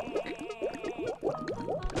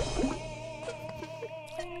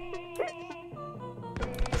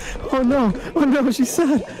 Oh no, she's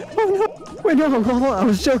sad. Oh no. Wait, no, hold on. I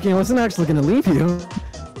was joking. I wasn't actually gonna leave you.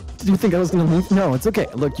 Did you think I was gonna leave? No, it's okay.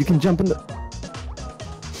 Look, you can jump in the.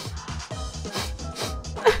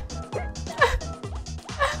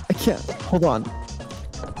 I can't. Hold on.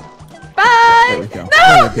 Bye. There we go. No.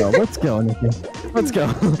 There we go. Let's go, Nikki. Let's go.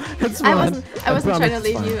 It's I fine. wasn't trying to promise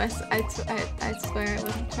leave it's you. fine. I swear I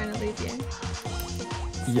wasn't trying to leave you.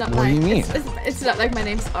 It's Yeah, not what do you like- mean? It's not like my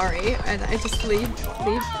name's Ari and I just leave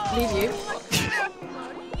you.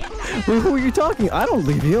 Who are you talking? I don't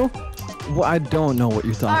leave you. Well, I don't know what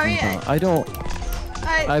you're talking Ari, about. I don't.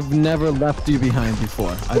 I've never left you behind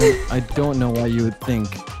before. I don't know why you would think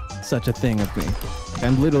such a thing of me.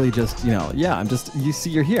 I'm literally just, yeah, I'm just, you see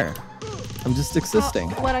you're here. I'm just existing.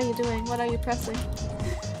 What are you doing? What are you pressing?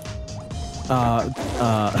 Oh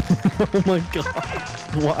my god.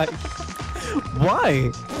 Why? Why?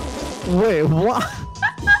 Wait, what?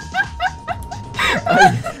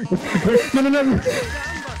 No.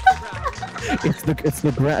 It's the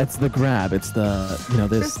grab. It's the,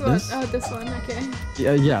 This one. Oh, this one. Okay.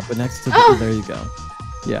 Yeah, but next to the, Oh. there you go.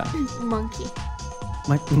 Yeah. Monkey.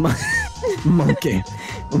 My monkey.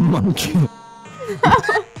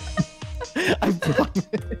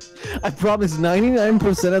 I promise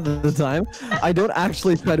 99% of the time, I don't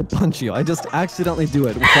actually try to punch you. I just accidentally do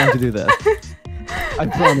it. We're trying to do this. I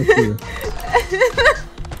promise you.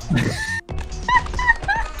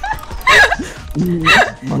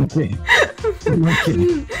 Monkey.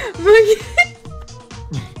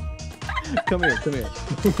 Come here. How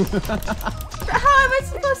am I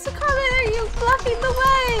supposed to come in? Are you blocking the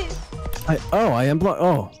way? I am block.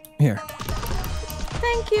 Oh, here.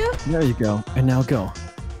 Thank you. There you go. And now go.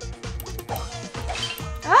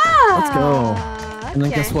 Ah. Let's go. And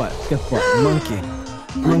then guess what?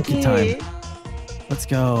 Monkey time. Let's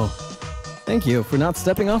go. Thank you for not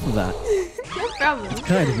stepping off of that. No problem.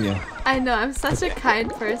 Kind of you. I know, I'm such a kind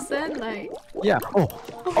person, like... Yeah. Oh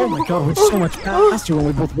my god, we're so much faster when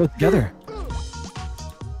we both work together.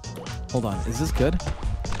 Hold on, is this good?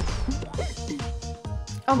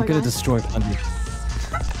 Oh my I'm gonna god. destroy Bundy.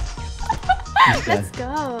 Let's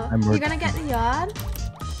go. You're gonna get the yard?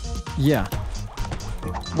 Yeah.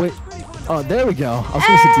 Wait. Oh, there we go. I was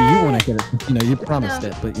gonna say, do you want to get it? You promised No.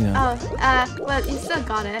 it, but Oh, well, you still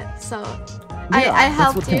got it, so... Yeah, I that's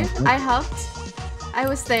helped what's you. important. I helped. I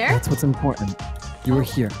was there. That's what's important. You were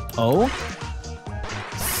here. Oh?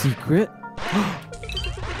 Secret?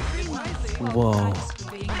 Whoa.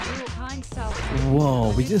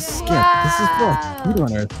 Whoa, we just skipped. This is for like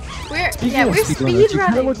speedrunners. Speaking of we're speedrunners, you kind of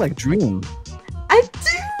speedrunning. look like Dream. I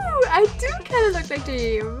do kind of look like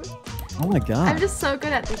Dream. Oh my god. I'm just so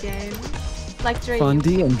good at the game. Like Dream.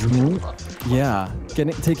 Fundy and Dream? Yeah.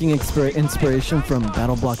 Taking inspiration from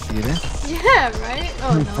BattleBlock Theater. Yeah, right?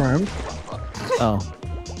 Oh no. Confirmed. Oh.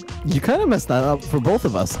 You kind of messed that up for both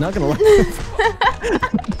of us, not gonna lie.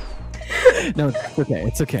 No, it's okay.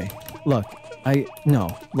 It's okay. Look, I've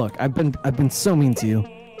been so mean to you,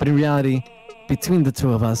 but in reality, between the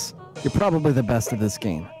two of us, you're probably the best at this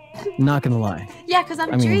game. Not gonna lie. Yeah, because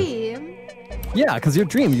I'm I mean- Dream. Yeah, because you're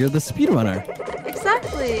Dream, you're the speedrunner.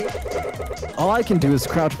 Exactly. All I can do is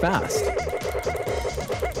crouch fast.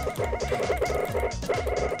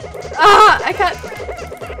 Ah, I can't.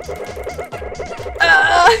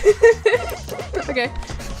 Okay.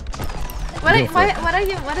 What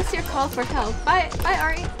is your call for help? Bye,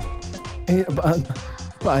 Ari. Hey,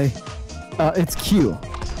 bye. It's Q.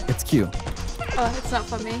 It's Q. Oh, it's not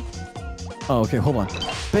for me. Oh, okay, hold on.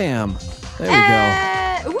 Bam.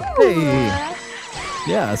 There we go. Hey.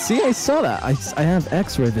 Yeah, see, I saw that. I have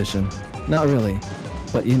X-ray vision. Not really,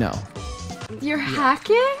 but you know. You're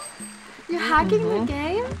hacking? You're hacking the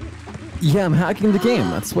game? Yeah, I'm hacking the game.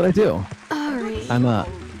 That's what I do. Alright.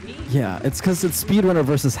 Yeah, it's because it's speedrunner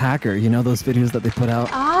versus hacker. You know those videos that they put out?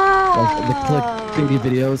 Oh. Like the clickbaity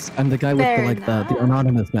videos. I'm the guy with the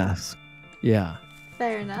anonymous mask. Yeah.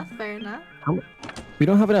 Fair enough, fair enough. We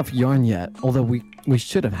don't have enough yarn yet, although we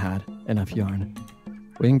should have had enough yarn.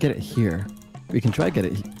 We can get it here. We can try get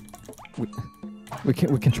it. We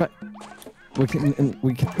can try. We can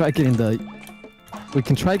try getting the. We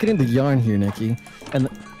can try getting the yarn here, Nikki, and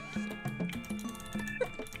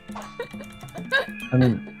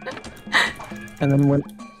then when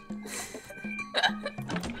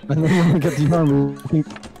we get the yarn, we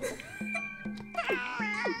can.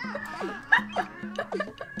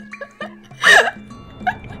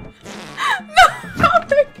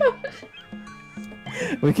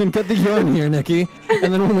 We can get the yarn here, Nikki,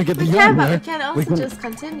 and then when we get the yarn here, we can also just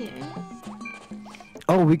continue.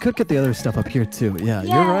 Oh, we could get the other stuff up here too. Yeah,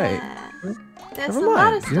 you're right. There's Never a lot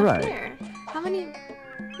mind, of stuff you're right. here. How many?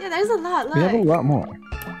 Yeah, there's a lot. Look. We have a lot more.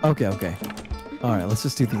 Okay. All right, let's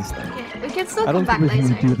just do these things. Okay, we can still I don't come back think we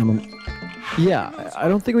later. can redo them. Yeah, I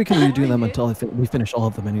don't think we can redo them until we finish all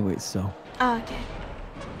of them anyways. So. Oh, okay.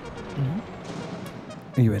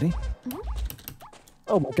 Are you ready?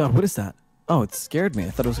 Oh my God, what is that? Oh, it scared me. I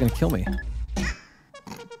thought it was gonna kill me.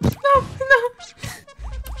 No.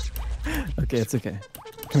 Okay, it's okay.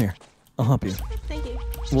 Come here. I'll help you. Thank you.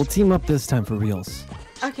 We'll team up this time for reals.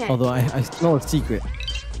 Okay. Although I smell a secret.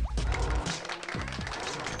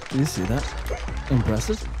 Do you see that?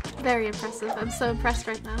 Impressive? Very impressive. I'm so impressed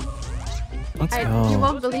right now. Let's You go.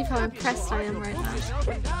 won't believe how impressed I am right now.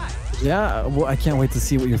 Yeah, well, I can't wait to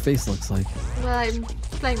see what your face looks like. Well, I'm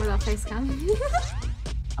playing without face cam.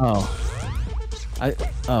 Oh.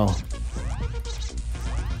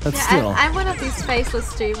 But Yeah, still. I'm one of these faceless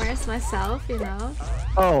streamers myself, you know.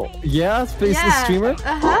 Oh, yeah? Faceless Yeah, streamer?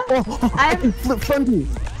 uh-huh. I can flip Fundy.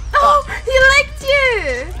 Oh, he licked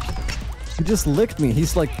you! He just licked me.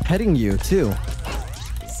 He's like petting you, too.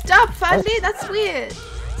 Stop, Fundy, that's weird.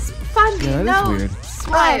 Fundy, Yeah, that no. is weird.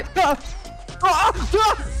 Swipe.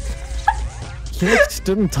 He like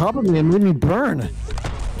stood on top of me and made me burn.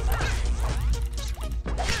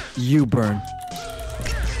 You burn.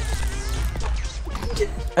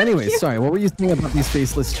 Anyway, sorry, what were you saying about these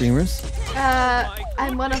faceless streamers?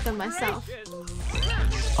 I'm one of them myself.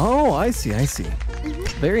 Oh, I see.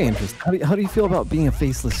 Very interesting. How do you feel about being a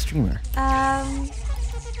faceless streamer?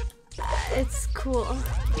 It's cool.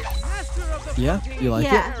 Yeah? You like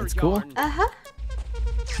Yeah. it? It's cool? Uh-huh.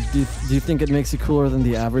 Do you think it makes you cooler than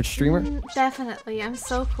the average streamer? Definitely, I'm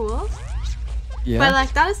so cool. Yeah? But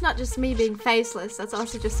like, that is not just me being faceless, that's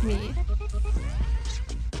also just me.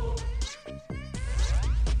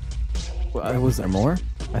 Well, was there more?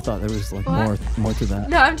 I thought there was like What? more to that.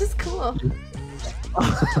 No, I'm just cool.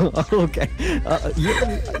 Okay.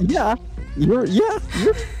 Yeah. You're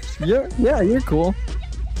cool.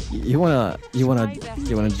 You wanna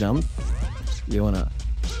jump? You wanna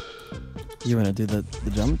do the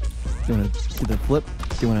jump? You wanna do the flip?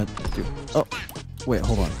 You wanna do? Oh, wait,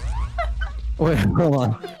 hold on. Wait, hold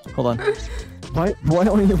on. Why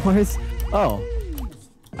is? Oh,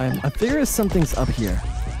 I figure something's up here.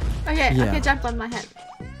 Okay, Yeah. okay, jump on my head.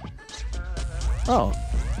 Oh.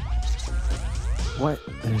 What?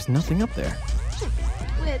 There's nothing up there.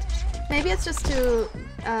 Weird. Maybe it's just to,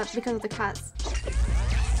 because of the cats.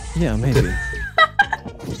 Yeah, maybe.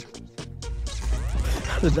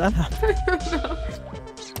 How did that happen? I don't know.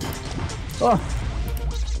 Oh.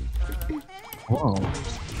 Whoa.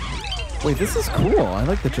 Wait, this is cool. I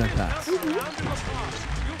like the jetpacks.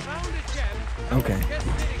 Okay.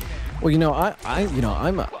 Well, you know, I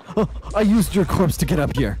used your corpse to get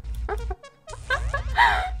up here. How am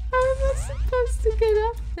I supposed to get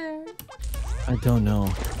up there? I don't know.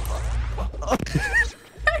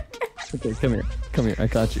 Okay, come here. I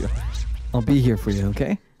got you. I'll be here for you,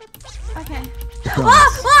 okay? Okay. I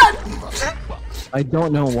promise. What? I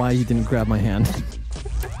don't know why you didn't grab my hand.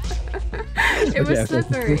 It was Okay.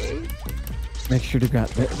 slippery. Make sure to grab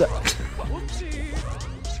it.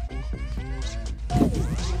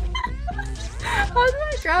 How do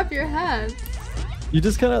I grab your hand? You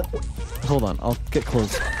just gotta... Hold on, I'll get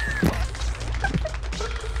close.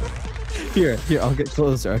 Here, I'll get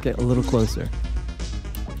closer. I'll get a little closer.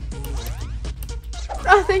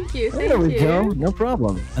 Oh, thank you. Thank There we you. go. No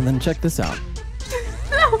problem. And then check this out.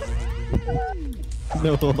 No.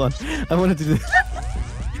 No, hold on. I wanted to do this.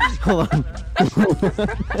 Hold on.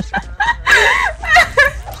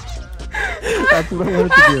 That's what I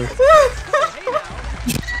wanted to do.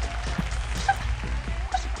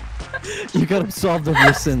 You got absolved of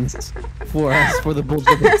your sins for us, for the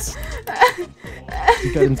bullshits.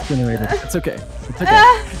 You got incinerated. It's okay. It's okay.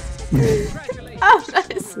 Oh,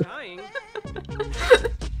 nice.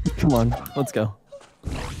 Come on, let's go.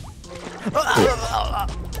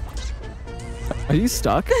 Are you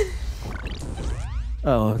stuck?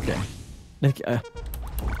 Oh, okay. Nick,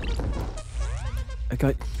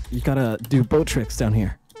 you gotta do boat tricks down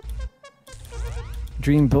here.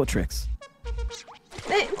 Dream boat tricks.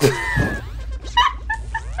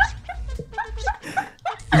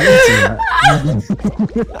 You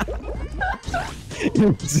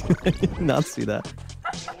didn't see that. You did not see that.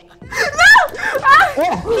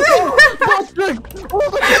 Boat trick!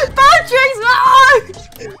 Boat tricks!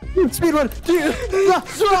 Speedrun!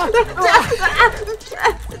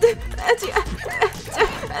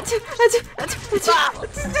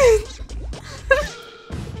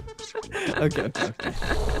 Okay.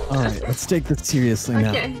 Alright, let's take this seriously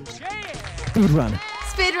now. Okay. Speedrun.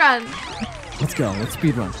 Speedrun. Let's go, let's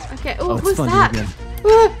speedrun. Okay, Oh, oh, it's who's Fundy that? again.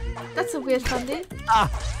 That's a weird Fundy.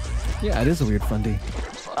 Yeah, it is a weird Fundy.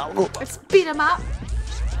 Let's beat him up.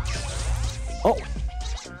 Oh,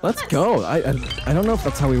 let's go. I don't know if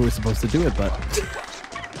that's how we were supposed to do it, but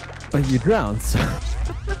you drowned. So.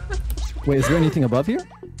 Wait, is there anything above here?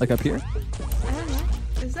 Like up here? I don't know.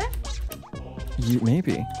 Is there?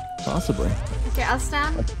 Maybe, possibly. Okay, I'll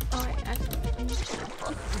stand. Oh, wait, That's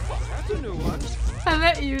a new one. I'll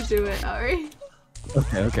let you do it, Ori.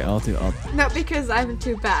 Okay, I'll do. Not because I'm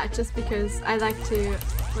too bad, just because I like to.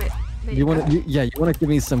 Wait. There You go. want to? You want to give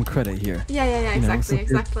me some credit here. Yeah, You know, exactly, since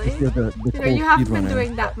you're- exactly. since you're the You know, cool you haven't been speedrunner.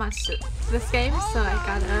 doing that much this game, so I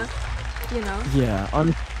gotta, you know. Yeah,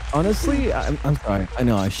 honestly, I'm sorry. I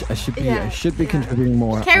know I should be Yeah, be yeah. contributing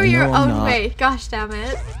more. Carry I know your I'm own not. weight. Gosh damn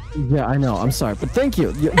it. Yeah, I know. I'm sorry, but thank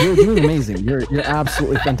you. You're doing amazing. You're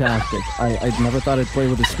absolutely fantastic. I never thought I'd play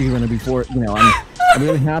with a speedrunner before. You know, I'm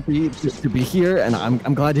really happy to be here, and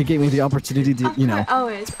I'm glad you gave me the opportunity to, you know.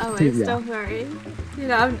 Always, Yeah. don't worry. You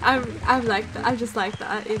know, I'm like that. I'm just like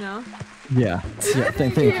that, you know. Yeah.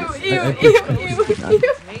 Thank you. I appreciate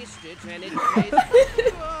that. Taste it and it tastes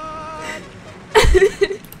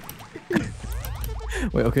good.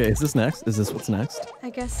 Wait, okay, is this next? Is this what's next? I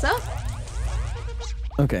guess so.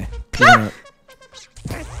 Okay.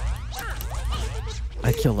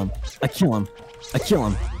 I kill him.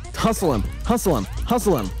 Hustle him.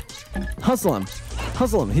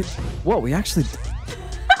 Whoa, we actually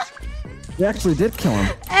did kill him.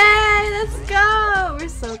 Hey, let's go. We're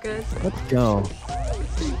so good. Let's go.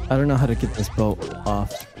 I don't know how to get this boat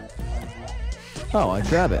off. Oh, I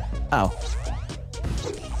grab it. Ow.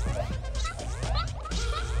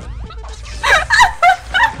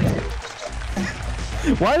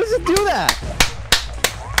 Why does it do that?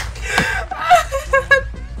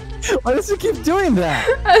 Why does it keep doing that?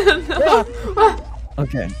 I don't know.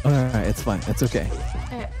 Okay, alright, it's fine. It's okay.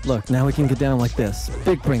 Okay. Look, now we can get down like this.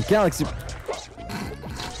 Big brain, galaxy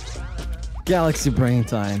brain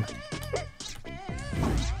time.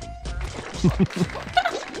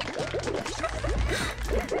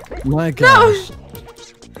 My gosh.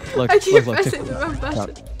 Look, I keep look, pressing check the wrong this out.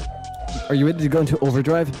 button. Are you ready to go into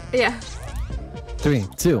overdrive? Yeah. 3,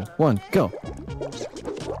 2, 1, go.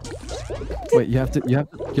 Wait, you have to push.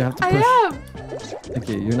 I am.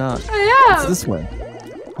 Okay, you're not. I am. It's this way.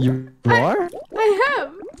 You are? I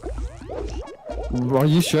am. Are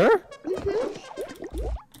you sure?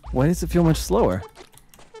 Why does it feel much slower?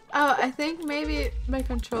 Oh, I think maybe my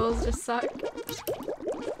controls just suck.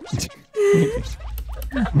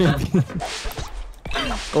 Maybe.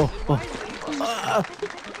 Oh.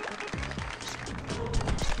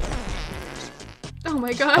 Oh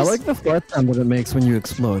my gosh. I like the fart sound that it makes when you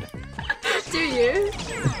explode. Do you?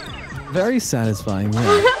 Very satisfying,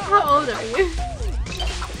 yeah. How old are you?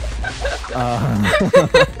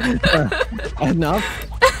 Enough.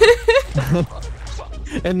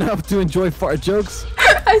 Enough to enjoy fart jokes.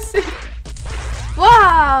 I see.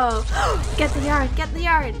 Wow! Get the yard, get the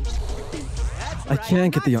yard. I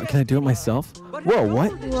can't get the. Can I do it myself? Whoa,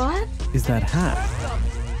 what What? is that hat?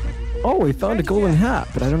 Oh, we found a golden hat,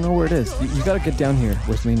 but I don't know where it is. You gotta get down here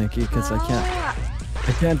with me, Nikki, because I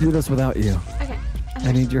can't do this without you. Okay.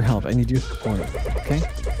 I need your help. I need your support. Okay?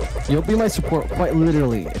 You'll be my support quite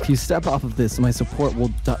literally. If you step off of this, my support will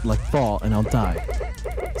fall and I'll die.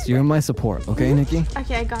 So you're my support, okay, Nikki?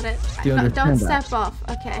 Okay, I got it. Do you Don't understand that? step off.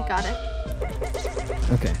 Okay, I got it.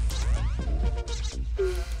 Okay.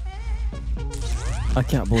 I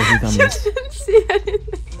can't believe you've done You this. didn't see anything.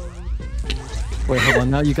 Wait, hold on.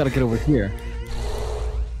 Now you gotta get over here.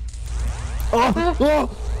 Oh! Oh!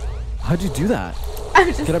 How'd you do that? I'm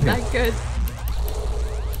just Get up here. not good.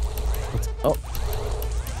 Oh.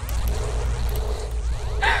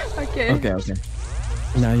 Okay. Okay, okay.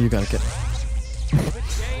 Now you gotta get.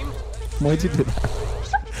 Why'd you do that?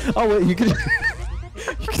 Oh wait, you could. You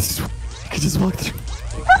could just walk through.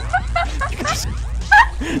 You could just.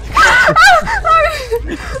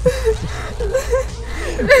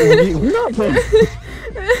 We're not playing.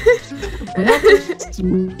 We're not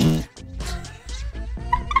playing.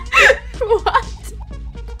 What?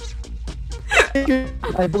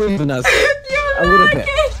 I believe in us. You're A little bit.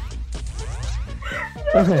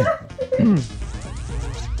 lucky. Okay.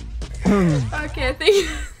 Okay, I think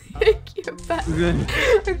you're back. Good. I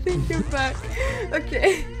think you're back.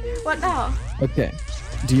 Okay. What now? Okay.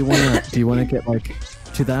 Do you wanna get like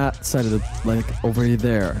to that side of the like over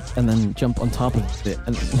there and then jump on top of it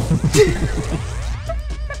and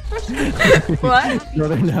What?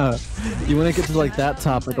 no. You wanna get to like that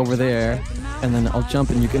top like over there and then I'll jump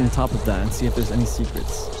and you get on top of that and see if there's any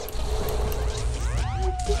secrets.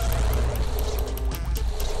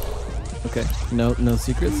 Okay. No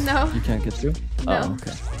secrets? No. You can't get through? No. Oh,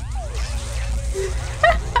 okay.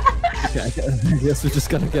 Okay, I guess we just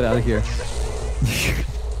gotta get out of here.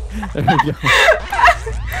 There we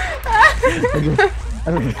go.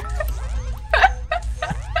 Okay.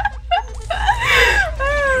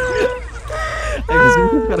 I guess we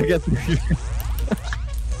just gotta get through here.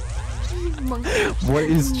 What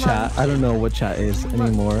is chat? I don't know what chat is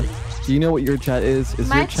anymore. Do you know what your chat is? Is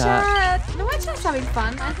My your chat? No, my chat's having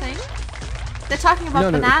fun, I think. They're talking about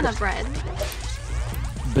No, banana bread.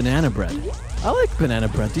 Banana bread. I like banana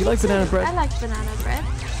bread. Do you like banana bread? I like banana bread.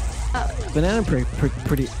 Oh. Banana bread,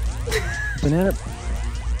 pretty. Banana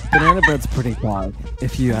bread's pretty dog,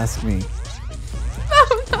 if you ask me.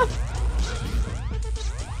 No.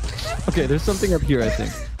 Okay, there's something up here, I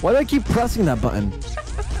think. Why do I keep pressing that button?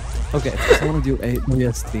 Okay, I want to do a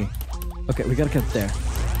OriLovesTea. Okay, we gotta get there.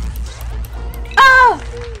 Oh!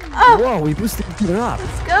 Oh! Whoa, we boosted each other up.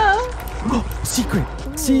 Let's go! Secret!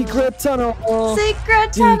 Secret tunnel!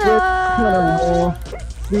 Secret Secret tunnel!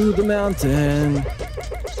 through the mountain.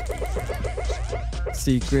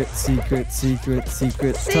 Secret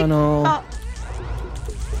tunnel. Oh.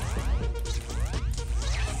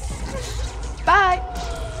 Bye!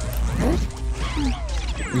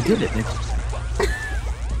 We did it, Nick.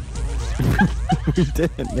 We did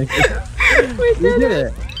it, Nick. We did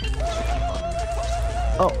it.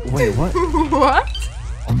 Oh, wait, what? What?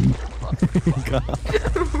 God.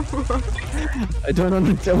 I don't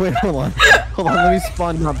understand. Wait, hold on. Hold on, let me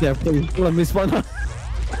spawn up there, please. Let me spawn up.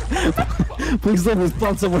 Please let me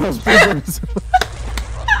spawn somewhere else. Please let me spawn.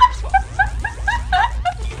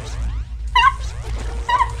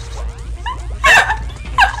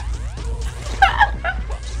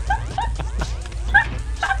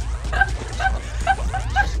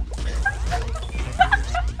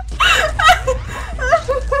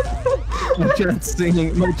 My chat's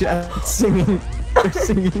singing. My chat's singing. They're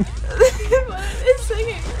singing. It's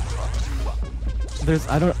singing.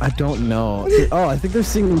 I don't know. Oh, I think they're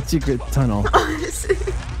singing Secret Tunnel.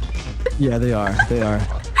 Yeah, they are. They are.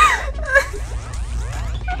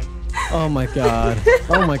 Oh my god.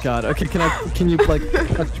 Oh my god. Okay, can you like,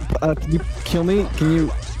 can you kill me? Can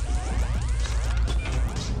you?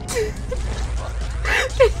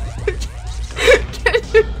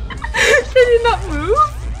 Can you not move?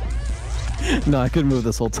 No, I couldn't move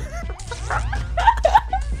this whole time.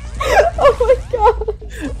 Oh my god.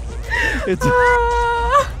 It's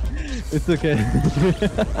it's okay.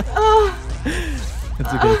 Oh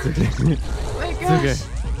It's okay. It's okay. my It's gosh.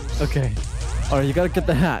 okay. Okay. Alright, you gotta get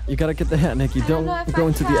the hat. You gotta get the hat, Nikki. I don't know Don't if go I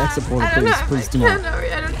into can. the exit portal, I don't please. know if Please I do can, not.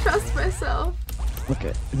 Ori. I don't trust myself.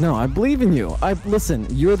 Okay. No, I believe in you. Listen.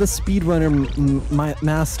 You're the speedrunner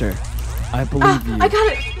master. I believe you. I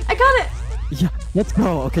got it. I got it. Yeah. Let's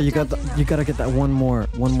go. Okay, you gotta get that one more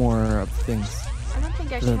things. I don't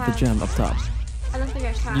think I The can. gem up top. I don't think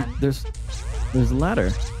I can. There's a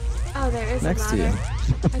ladder Oh, there is next a to you. ladder.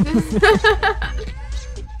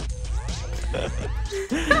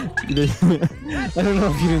 I don't know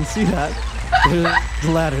if you didn't see that. There's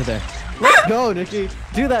a ladder there. Let's go, Nikki.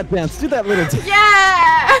 Do that dance. Do that little dance.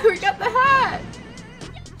 Yeah! We got the hat!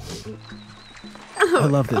 I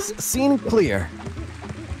love this. Scene clear.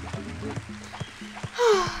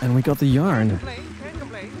 And we got the yarn.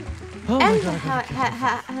 Oh my And god.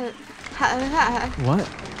 What?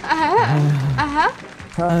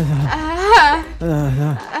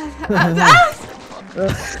 How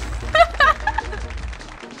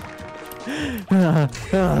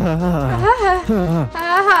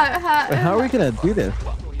are we gonna do this?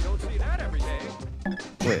 Well, you don't see that every day.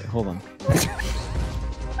 Wait, hold on.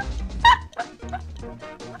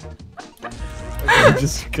 Okay,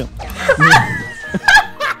 just come.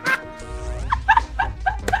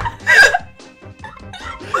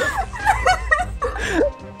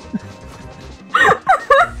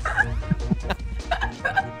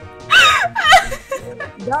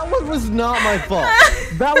 That one was not my fault.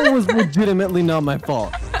 That one was legitimately not my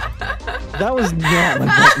fault. That was not my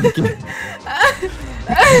fault. Nikki.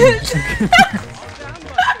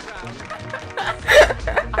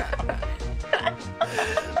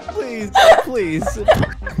 Please, please.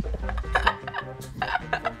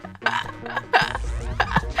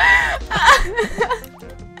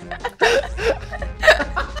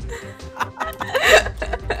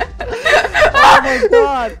 Oh my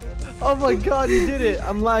god! Oh my god, you did it!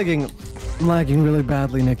 I'm lagging. I'm lagging really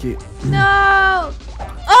badly, Nikki. No! Oh,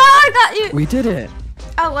 I got you! We did it!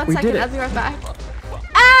 Oh, one We second, did it. I'll be right back.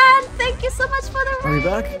 And thank you so much for the Are raid! we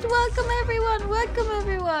back? Welcome everyone, welcome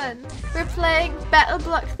everyone! We're playing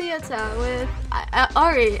BattleBlock Theater with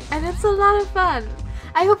Ori, and it's a lot of fun.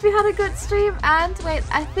 I hope you had a good stream, and wait,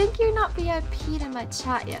 I think you're not VIP'd in my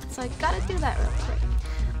chat yet, so I gotta do that real quick.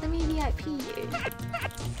 Let me VIP you.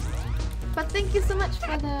 But thank you so much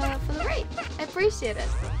for the raid. I appreciate it.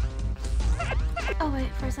 Oh wait,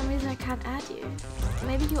 for some reason I can't add you.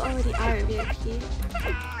 Maybe you already are a VIP.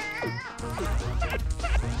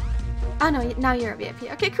 Oh no, now you're a VIP.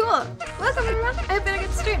 Okay, cool. Welcome everyone. I hope you had a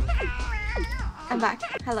good stream. I'm back.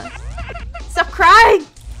 Hello. Stop crying!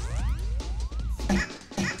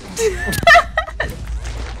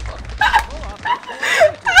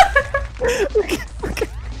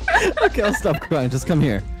 Okay, I'll stop crying. Just come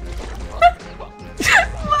here.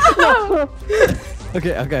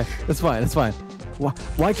 Okay, that's fine, that's fine.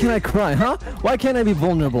 Why can't I cry, huh? Why can't I be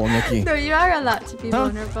vulnerable, Nikki? No, you are allowed to be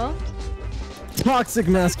vulnerable. Toxic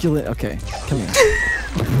masculine. Okay, come here.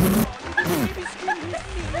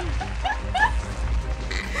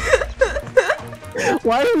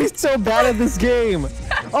 Why are we so bad at this game?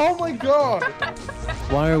 Oh my god!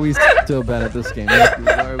 Why are we so bad at this game? Nikki,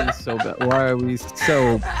 why are we so bad? Why are we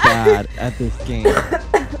so bad at this game?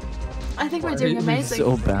 I think we're doing amazing.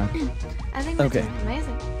 So bad. I think we're doing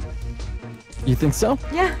amazing. You think so?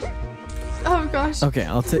 Yeah. Oh gosh. Okay,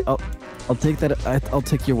 I'll take that. I'll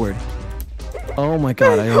take your word. Oh my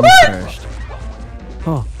god, I almost perished.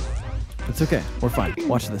 Oh, it's okay. We're fine.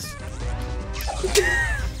 Watch this.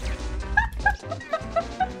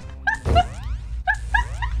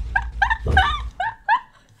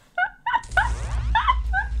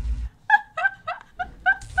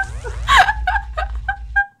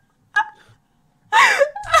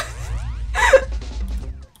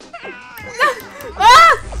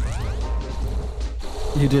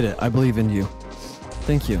 You did it. I believe in you.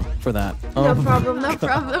 Thank you for that. No problem, no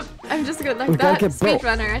problem. I'm just good like that.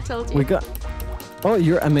 Speedrunner, I told you. We got. Oh,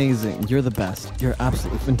 you're amazing. You're the best. You're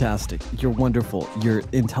absolutely fantastic. You're wonderful. You're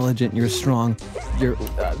intelligent. You're strong. You're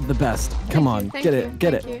the best. Come on, get it,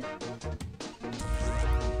 get it.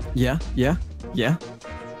 Yeah,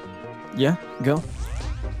 go.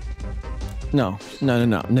 No,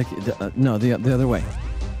 Nikki, no, the other way.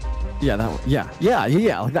 Yeah, that one. Yeah,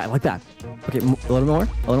 like that. Okay, a little more.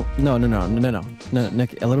 No,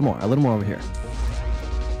 Nikki, a little more over here.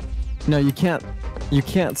 No, you can't,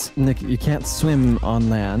 Nikki, you can't swim on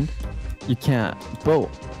land. You can't boat.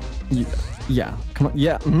 Yeah, come on.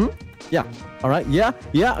 Yeah, yeah. All right. Yeah.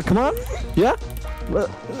 Come on. Yeah.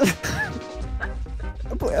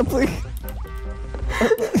 Please.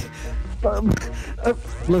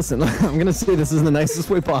 Listen, I'm gonna say this in the nicest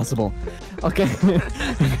way possible. Okay?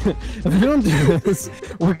 If you don't do this,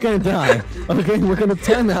 we're gonna die. Okay? We're gonna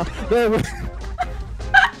time out.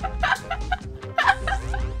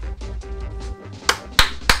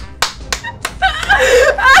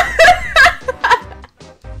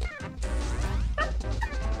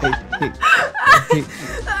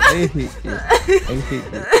 I hate you.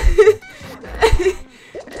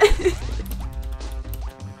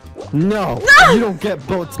 No, you don't get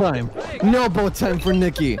boat time. No boat time for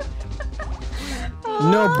Nikki.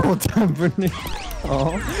 No boat time for Nikki.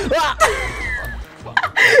 Oh. Ah!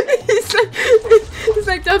 he's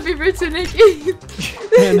like, don't be rude to Nikki.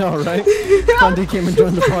 I know, right? Fundy came and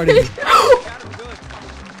joined the party.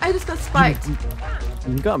 I just got spiked.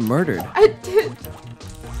 You got murdered. I did.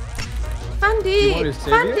 Fundy!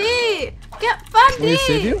 Fundy! Get Fundy! Want me to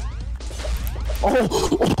save you?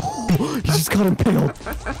 Oh, he just got impaled.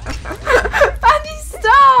 Fundy,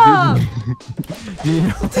 stop!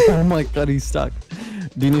 Oh my god, he's stuck.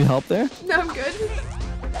 Do you need help there? No, I'm good.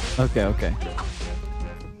 Okay, okay.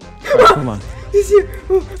 Alright, come on. He's here.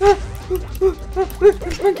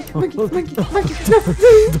 Monkey. No.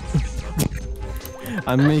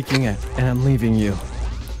 I'm making it, and I'm leaving you.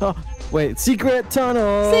 Oh, wait, secret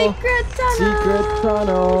tunnel! Secret tunnel. Secret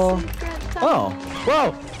tunnel! Secret tunnel. Oh,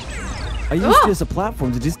 whoa! I used it as a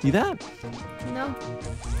platform. Did you see that? No.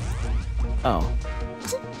 Oh.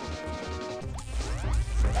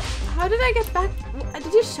 How did I get back?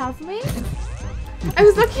 Did you shove me? I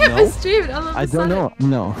was looking at my No. stream and all of a I don't sudden- know.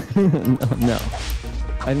 No. No.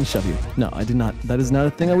 I didn't shove you. No, I did not. That is not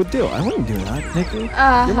a thing I would do. I wouldn't do that, Nikki.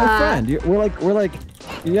 You're my friend.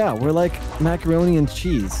 We're like macaroni and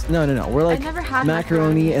cheese. No. We're like never had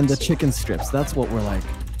macaroni and the cheese. chicken strips. That's what we're like.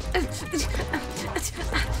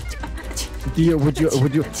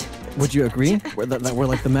 Would you agree? That we're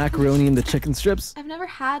like the macaroni and the chicken strips? I've never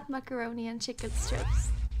had macaroni and chicken strips.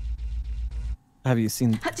 Have you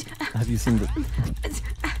seen the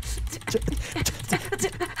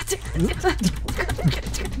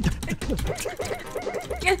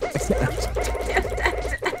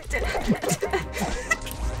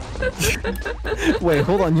Wait,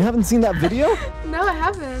 hold on. You haven't seen that video? No, I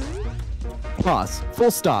haven't. Pause.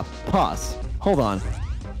 Full stop. Pause. Hold on.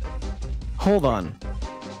 Hold on.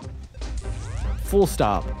 Full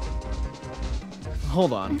stop.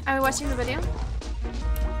 Hold on. Are we watching the video?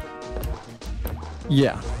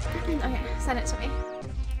 Yeah. Okay, send it to me.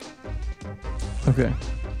 Okay.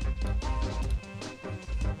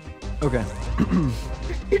 Okay.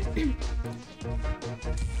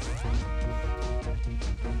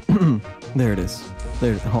 There it is.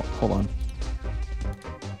 There. Hold on.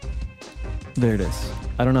 There it is.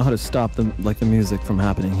 I don't know how to stop the music from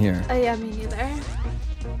happening here. Yeah, me neither.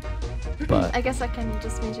 But I guess I can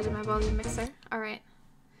just change it in my volume mixer. Alright.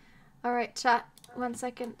 Alright, chat. 1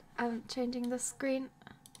 second. I'm changing the screen.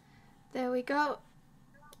 There we go.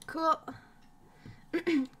 Cool.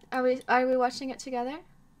 Are we watching it together?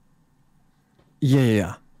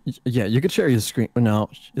 yeah. Yeah, you could share your screen. No,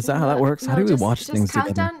 is that how that works? How do we watch things count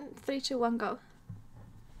together? down 3, 2, 1, go.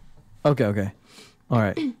 Okay. All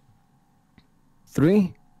right.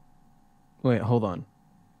 3. Wait, hold on.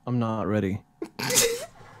 I'm not ready.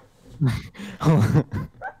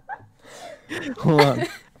 Hold on.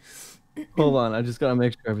 Hold on. I just gotta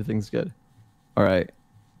make sure everything's good. All right.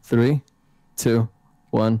 3, 2,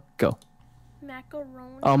 1, go.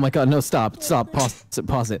 Macaroni. Oh my God! No, stop!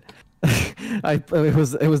 Pause it! It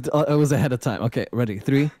was ahead of time. Okay, ready?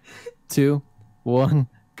 3, 2, 1,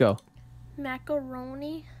 go.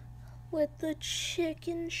 Macaroni with the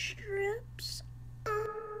chicken strips.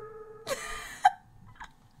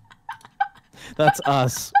 That's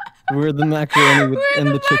us. We're the macaroni and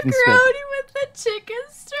the chicken strips. Macaroni with the chicken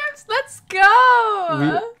strips. Let's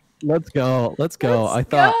go. Let's go. Let's I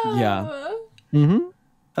thought, go. yeah. Mm-hmm.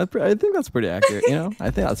 I think that's pretty accurate. You know, I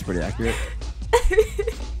think that's pretty accurate.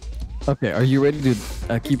 Okay, are you ready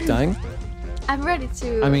to keep dying? I'm ready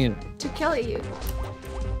to. I mean, to kill you.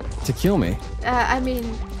 to kill me. I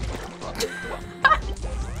mean.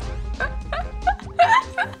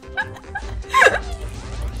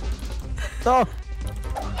 Oh.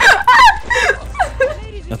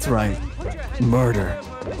 That's right. Murder.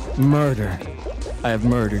 I have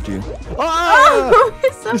murdered you. Oh,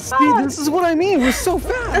 it's so See, fast. this is what I mean. We're so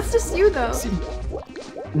fast. That's just you, though.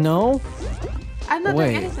 No, I'm not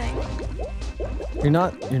Wait. doing anything. you're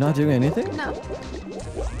not doing anything. No.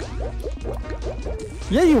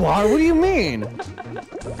 Yeah, you are. What do you mean?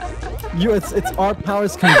 It's our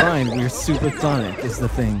powers combined. We're supersonic. Is the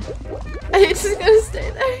thing. Are you just gonna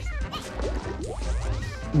stay there?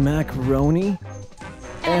 Macaroni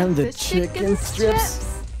and the chicken strips.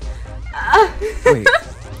 Wait.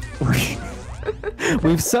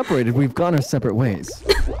 We've separated. We've gone our separate ways.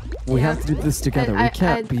 We Yeah. have to do this together. We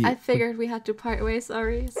can't be. I figured we had to part ways,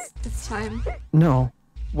 Ori. It's time. No.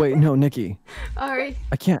 Wait, no, Nikki. Ori.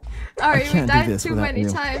 I can't. Ori, I we can't do died this too without many you.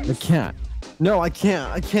 times. I can't. No, I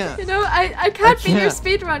can't. You know, I can't be your can't.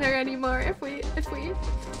 speedrunner anymore if we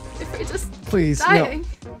just Please, dying.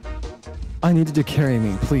 no. I need you to carry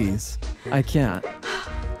me, please. I can't.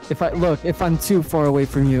 If I'm too far away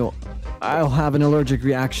from you, I'll have an allergic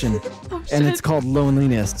reaction, Oh, and shit. it's called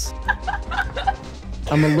loneliness.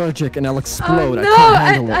 I'm allergic and I'll Oh explode. no, I can't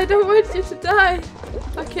handle I it. don't want you to die.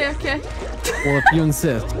 Okay. Well, if you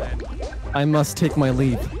insist, I must take my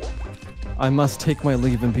leave. I must take my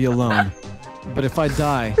leave and be alone. But if I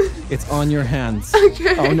die, it's on your hands.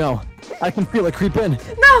 Okay. Oh no, I can feel it creep in.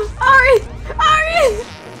 No, Ori!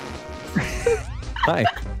 Hi.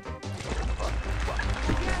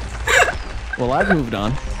 Well, I've moved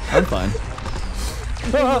on. I'm fine.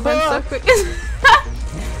 Move on so quick.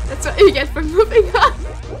 That's what you get for moving on.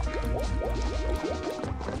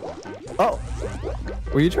 Oh!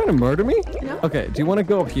 Were you trying to murder me? No. Okay, do you want to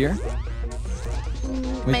go up here?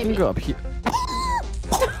 We Maybe. can go up here.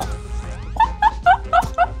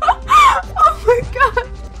 Oh my god!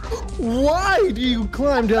 Why do you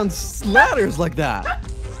climb down ladders like that?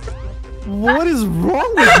 What is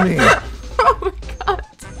wrong with me? Oh my god!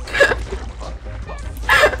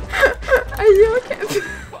 Are you okay?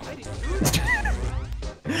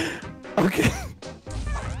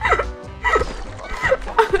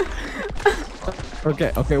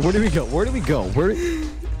 Okay. Okay, where do we go? Where do we go?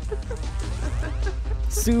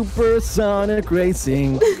 Supersonic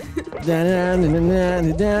racing.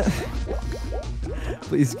 Da-da-da-da-da-da.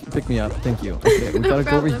 Please pick me up. Thank you. Okay, we gotta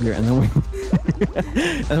go over here and then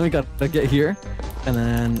we gotta get here. And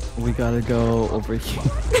then we gotta go over here.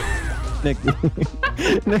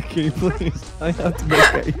 Nikki, please. I have to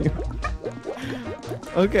look at you.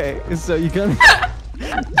 Okay, so you come.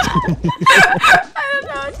 I don't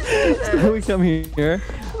know what to do. So we come here,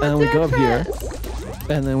 and then we go up here,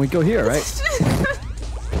 and then we go here, right?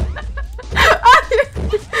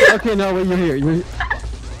 Okay, no, wait, you're here.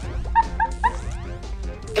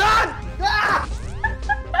 God! Ah!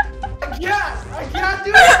 I can't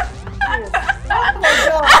do it! Oh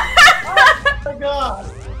my god!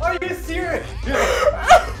 Are you serious?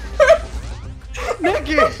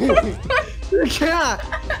 Nikki! You can't!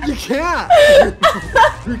 You can't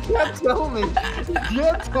tell me! You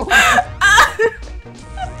can't tell me!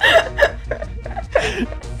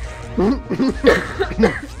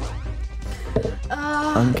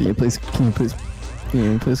 Can you please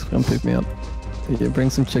come pick me up? Can you bring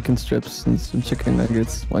some chicken strips and some chicken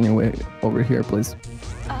nuggets on your way over here, please?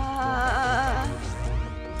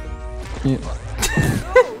 Yeah.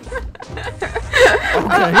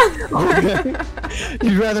 Okay.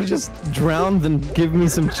 You'd rather just drown than give me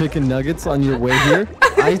some chicken nuggets on your way here?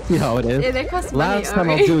 I see how it is. Yeah, they cost money, Last time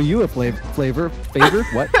I'll do you a favor. What? Flavor.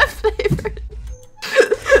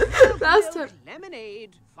 Last time.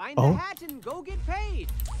 Lemonade. Find Oh. the hat and go get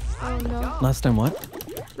paid. Oh no. Last time what?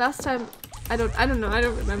 Last time. I don't know. I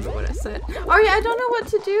don't remember what I said. Oh yeah, I don't know what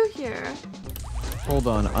to do here. Hold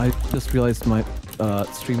on. I just realized my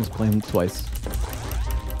stream is playing twice.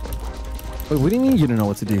 Wait, what do you mean you don't know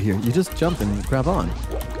what to do here? You just jump and grab on.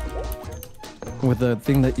 With the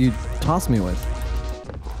thing that you toss me with.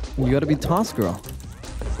 You gotta be toss girl.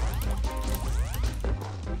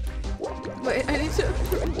 Wait, I need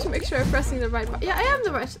to make sure I'm pressing the right button. Yeah, I am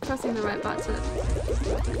pressing the right button.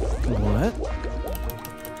 What?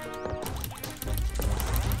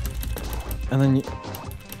 And then you...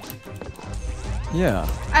 Yeah.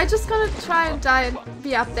 I just gonna try and die and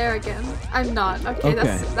be up there again. I'm not. Okay,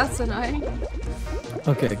 Okay. that's annoying.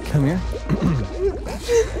 Okay, come here.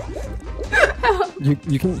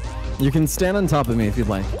 You can stand on top of me if you'd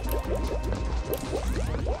like.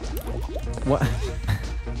 What?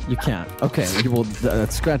 You can't. Okay, you will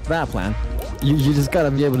scratch that plan. You just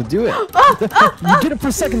gotta be able to do it. You did it for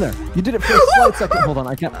a second there. You did it for a slight second. Hold on,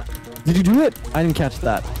 I can't. Did you do it? I didn't catch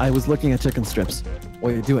that. I was looking at chicken strips.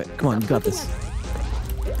 Wait, do it. Come on, you got this.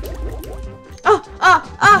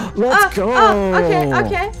 Let's go.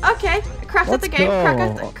 Okay. Crack at the game.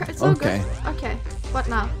 Go. It's so Okay. good. Okay. What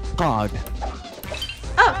now? Hog.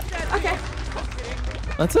 Oh. Okay.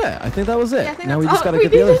 That's it. I think that was it. Yeah, I think Now we that's just all gotta we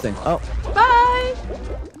get the other needed. thing. Oh. Bye.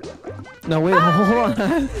 No, wait, hold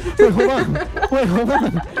on. Wait, hold on. Wait, hold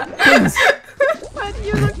on. Please. Why do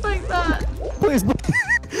you look like that? Please.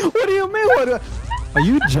 What do you mean? Are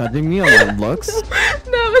you judging me on my looks?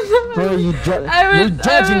 No. Or are you you're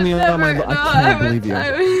judging me on my looks? I can't believe you.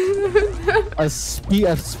 A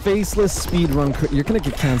faceless speedrun. You're gonna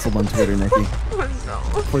get canceled on Twitter, Nikki. Oh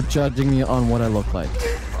no. For judging me on what I look like.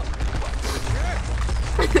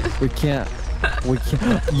 We can't.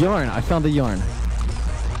 Yarn. I found the yarn.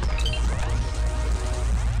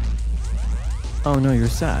 Oh no, you're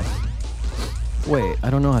sad. Wait, I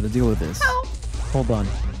don't know how to deal with this. Help. Hold on.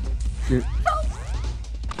 You're...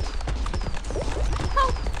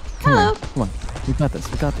 Hello. Here. Come on. We got this.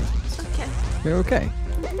 We got this. Okay. You're okay.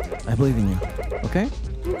 I believe in you. Okay?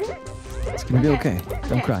 It's gonna be okay.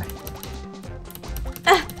 Don't cry.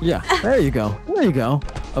 Yeah. There you go. There you go.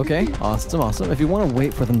 Okay. Awesome. Awesome. If you want to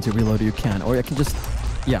wait for them to reload, you can. Or I can just...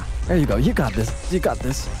 Yeah. There you go. You got this. You got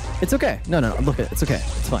this. It's okay. No. Look at it. It's okay.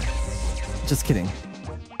 It's fine. Just kidding.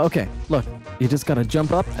 Okay. Look. You just gotta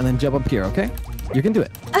jump up and then jump up here. Okay? You can do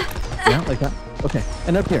it. Yeah, like that. Okay.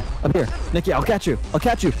 And up here. Up here. Nikki, I'll catch you. I'll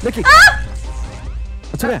catch you. Nikki.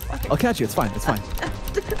 It's okay. I'll catch you. It's fine. It's fine.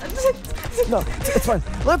 No, it's fine.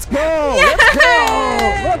 Let's go. Let's go.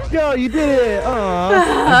 Let's go. You did it.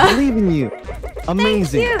 Aw. I believe in you.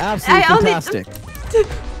 Amazing. you. Absolutely I only- fantastic.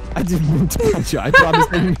 I didn't mean to punch you. I promise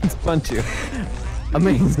I didn't mean to punch you.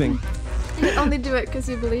 Amazing. You only do it because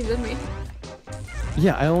you believed in me.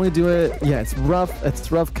 Yeah, I only do it. Yeah, it's rough.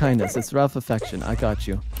 It's rough kindness. It's rough affection. I got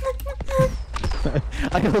you.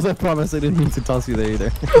 I also promise I didn't mean to toss you there either.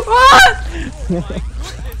 What?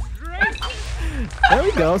 There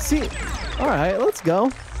we go. See. All right, let's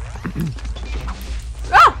go.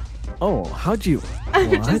 Ah! Oh, how'd you? I'm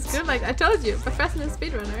What? just good, like I told you, professional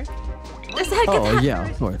speedrunner. The second Oh hat. yeah,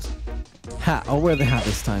 of course. Hat. I'll wear the hat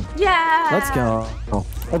this time. Yeah. Let's go. Oh,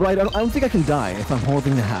 right. I don't think I can die if I'm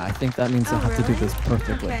holding the hat. I think that means I Oh, have to do really? this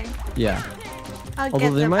perfectly. Okay. Yeah. I'll Although get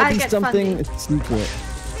there them. might I'll be get something Fundy. secret.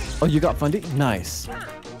 Oh, you got Fundy? Nice.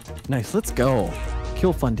 Nice. Let's go.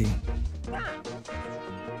 Kill Fundy.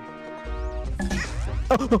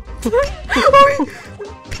 Oh.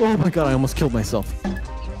 Oh my god! I almost killed myself.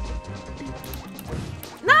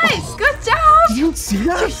 Nice. Good job. Did you see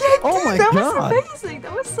that? Oh my that god! was amazing.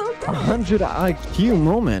 That was so good. 100 IQ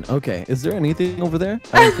moment. Okay, is there anything over there?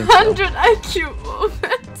 I don't think so. 100 IQ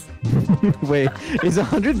moment. Wait, is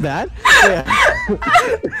 100 bad? Wait.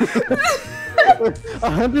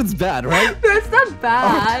 100's bad, right? That's not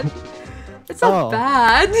bad. It's not Oh.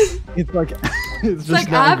 bad. It's like it's It's just like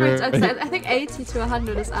not average. great. I'd say, I think 80 to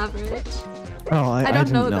 100 is average. Oh, I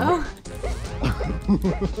don't know didn't though.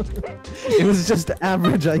 It was just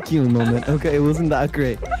average IQ moment. Okay, it wasn't that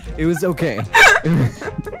great. It was okay.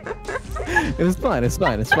 It was fine. It's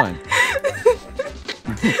fine. It's fine.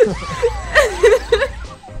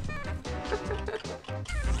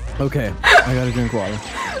 Okay, I gotta drink water.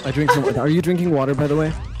 I drink some. Are you drinking water, by the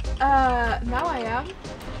way? Now I am.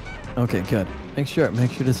 Okay, good. Make sure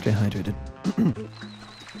to stay hydrated.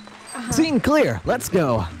 Scene clear. Let's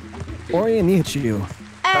go. Ori and Nihachu.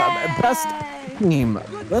 Best team.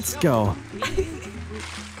 Let's go.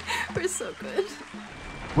 We're so good.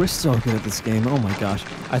 We're so good at this game. Oh my gosh.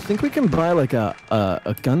 I think we can buy like a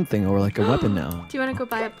gun thing or like a weapon now. Do you want to go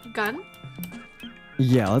buy a gun?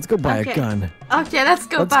 Yeah, let's go buy Okay. a gun. Okay, let's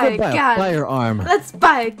go Let's buy go a buy gun. a firearm. Let's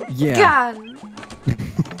buy a Yeah. gun.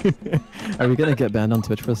 Are we gonna get banned on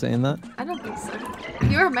Twitch for saying that? I don't think so.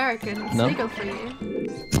 You're American. It's No? legal for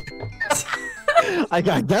you. I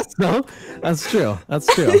guess so. That's true. That's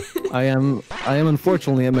true. I am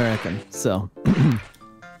unfortunately American. So,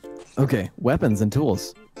 okay, weapons and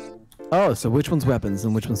tools. Oh, so which one's weapons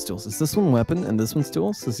and which one's tools? Is this one weapon and this one's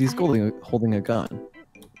tools? Because he's holding a gun.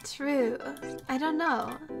 True. I don't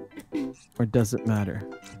know. Or does it matter?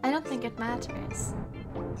 I don't think it matters.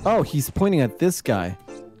 Oh, he's pointing at this guy.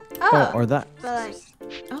 Oh, Or that. but like,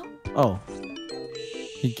 oh, Oh.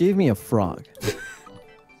 He gave me a frog.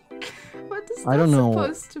 what is I don't that know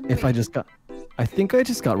supposed to mean? if I just got... I think I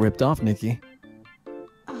just got ripped off, Nikki.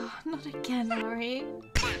 Oh, not again, Ori.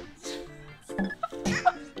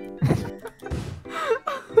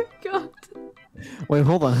 Oh my god. Wait,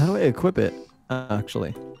 hold on. How do I equip it?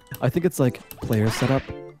 Actually, I think it's like player setup,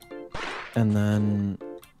 and then.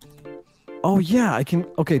 Oh yeah, I can.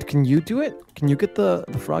 Okay, can you do it? Can you get the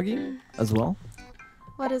froggy as well?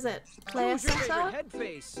 What is it? Player Choose your favorite setup? head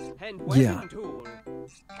face and Yeah. weapon tool.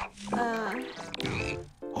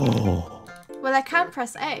 Oh. Well, I can't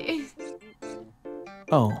press A.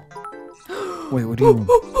 Oh. Wait, what do you mean?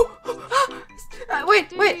 Wait,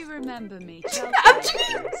 Do wait. you remember me? I'm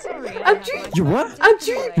dreaming. Sorry, I I'm had dreaming. my You what? I'm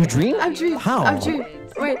dreaming. You dream? I'm dreaming. How? I'm dreaming.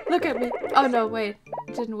 Wait, look at me. Oh no, wait.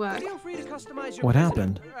 It didn't work. Feel free to customize your What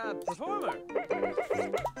present, happened? Performer.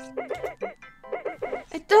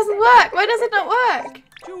 It doesn't work. Why does it not work?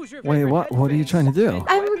 Choose your Wait, favorite what? head What are you face trying to do? and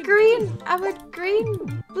I'm a weapon green. tool. I'm a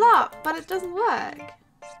green blob, but it doesn't work.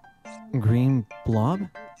 Green blob?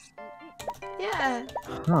 Yeah.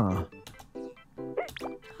 Huh.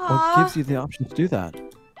 What Aw. gives you the option to do that?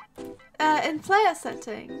 In player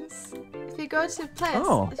settings, if you go to player,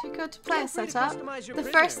 Oh. if you go to player Feel free to setup, customize your the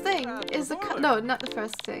printer, first thing is the performer. no, not the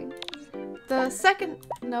first thing. The second,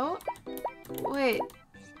 no, wait,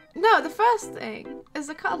 no, the first thing is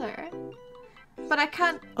the color, but I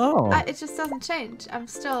can't. Oh. It just doesn't change. I'm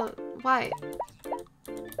still white.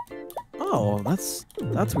 Oh, that's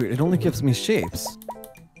weird. It only gives me shapes.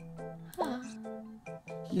 Huh.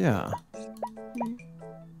 Yeah.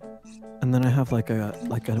 And then I have like a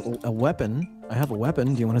weapon. I have a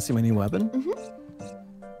weapon. Do you want to see my new weapon?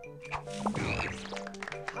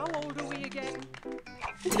 How old are we again?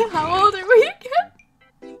 How old are we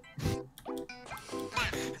again?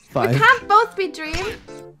 5. We can't both be Dream.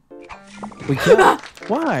 We can't.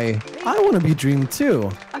 Why? I want to be Dream too.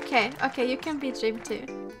 Okay, okay, you can be Dream too.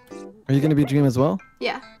 Are you gonna be Dream as well?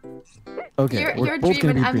 Yeah. Okay, You're we're both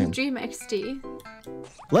Dream gonna and be I'm Dream. Dream XD.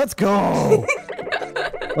 Let's go.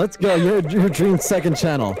 Let's go. You're Dream's second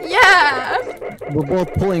channel. Yeah. We're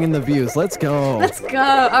both pulling in the views. Let's go. Let's go.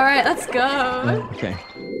 All right, let's go. Okay.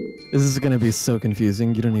 This is gonna be so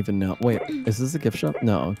confusing. You don't even know. Wait, is this a gift shop?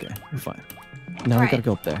 No. Okay, we're fine. Now we Right. gotta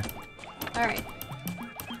go up there. All right.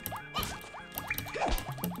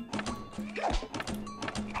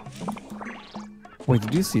 Wait,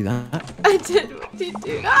 did you see that? I did. What did you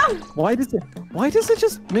do? Ah! Why does it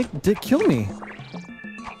just make Dick kill me?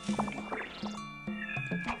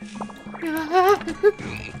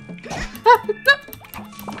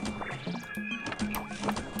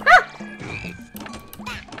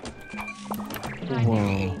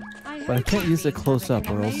 Whoa. But I can't use it close up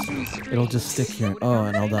or else it'll just stick here. Oh,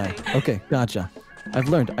 and I'll die. Okay, gotcha. I've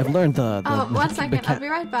learned the Oh, one second. I'll cat. be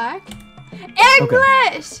right back.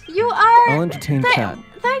 English! You are... I'll entertain chat.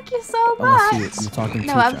 Thank you so Unless much. you're talking to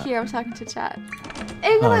No, I'm chat. here. I'm talking to chat.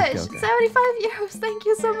 English! okay. 75 euros. Thank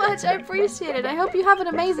you so much. I appreciate it. I hope you have an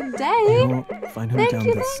amazing I day. won't find him Thank down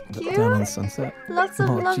you, this thank you. down on Sunset. Lots of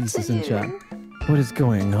Oh, love Jesus to in you. chat. What is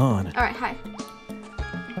going on? Alright, hi.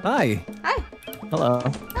 Hi. Hi. Hello.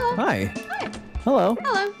 Hello. Hi. Hi. Hello.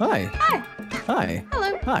 Hello. Hi. Hi. Hi.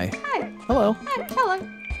 Hello. Hi. Hi. Hello. Hi. Hello.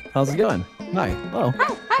 How's it going? Hi. Hello.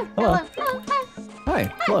 Hi. Hi. Hello. Hello. Hello. Hi.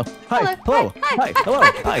 Hi. Hello. Hi. Hello. Hello. Hi. Hi. Hello.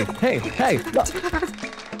 Hi. Hey. Hey. No.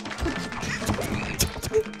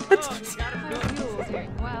 Hope you're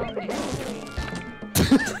doing well, Nick.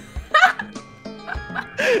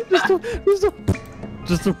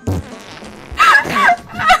 Just a.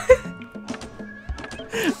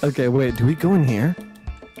 Okay, wait. Do we go in here?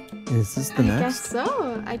 Is this the I guess next?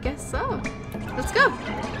 so. I guess so. Let's go.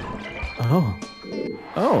 Oh.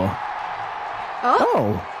 Oh. Oh.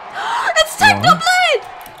 Oh. It's Technoblade!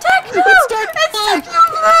 Techno! It's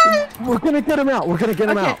Technoblade! We're gonna get him out. We're gonna get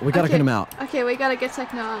him out. We gotta get him out. Okay, we gotta get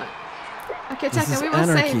Techno out. Okay, This Techno, is we will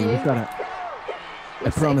anarchy. save you. We gotta. I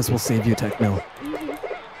We'll promise save we'll save you, Techno.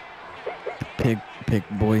 Pig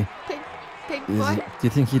boy. Pig Is boy. he- do you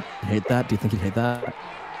think he'd hate that? Do you think he'd hate that?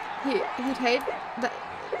 He'd hate that.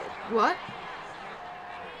 What?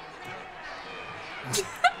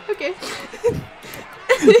 Okay.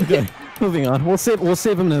 Okay, moving on. We'll save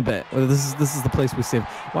him in a bit. This is the place we save.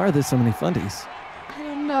 Why are there so many fundies? I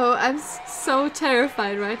don't know. I'm so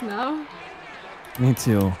terrified right now. Me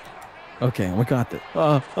too. Okay, we got this.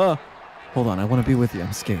 Hold on. I want to be with you.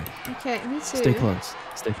 I'm scared. Okay, me too. Stay close.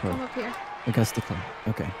 Stay close. Come up here. I gotta stay close.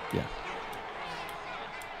 Okay. Yeah.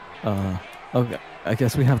 Okay. I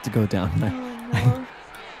guess we have to go down. Oh no.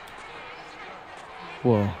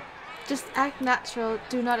 Whoa. Just act natural.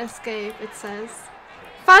 Do not escape, it says.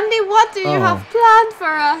 Fundy, what do you Oh. have planned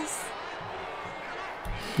for us?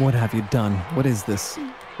 What have you done? What is this?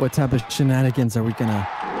 What type of shenanigans are we gonna?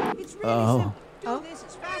 It's really Oh. simple. Oh. Do this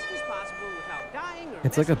as fast as possible without dying or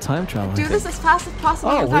It's like a time travel. I Do this think. as fast as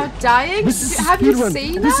possible Oh, without wait. dying? This is the Have you speed run.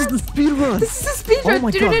 seen This that? is the speed run. This is a speed Oh run.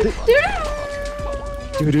 my God,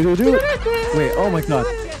 Do-do-do-do. Wait. Oh my God.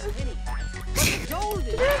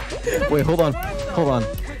 Wait. Hold on. Hold on.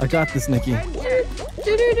 I got this, Nikki. Come here.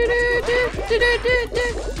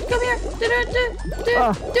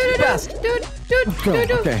 Ah, fast. Go,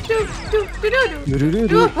 okay.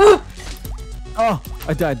 Do-do-do-do. Oh,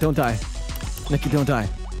 I died. Don't die. Nikki, don't die.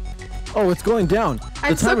 Oh, it's going down. The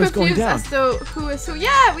I'm so timer's going confused down. as to who is who.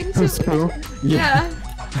 Yeah, we need Who's to. who? Yeah.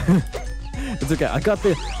 It's okay. I got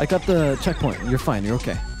the checkpoint. You're fine. You're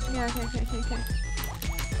okay. Yeah. Okay.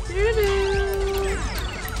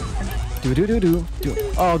 Do.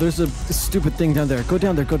 Oh, there's a stupid thing down there. Go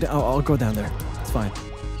down there. Go down. Oh, I'll go down there. It's fine.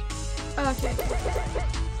 Okay.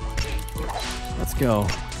 Let's go.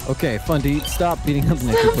 Okay, Fundy, stop beating up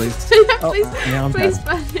Nikki, please. Yeah, Oh, please, now I'm please, dead.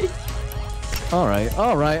 buddy. All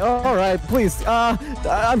right. Please.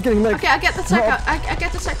 I'm getting licked. Okay, I get the checkpoint. I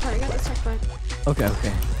get the checkpoint. Okay.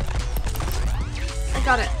 I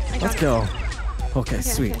got it. Let's go. Okay, Okay,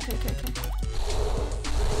 sweet. Okay.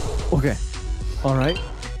 Okay. All right.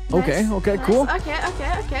 Okay. Nice, Okay. nice. Cool. Okay.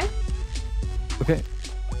 Okay.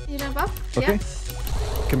 You jump up? Okay.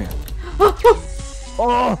 Yeah. Come here.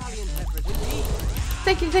 Oh.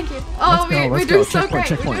 Thank you. Oh, Let's go, we're let's doing go. so Checkpoint, great.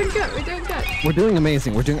 checkpoint. We're doing good. We're doing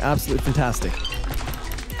amazing. We're doing absolutely fantastic.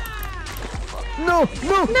 No, Nikki!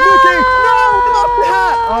 No, not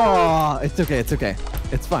that! Oh, it's okay.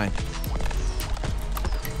 It's fine.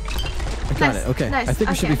 I got Nice, it. Okay. nice, I think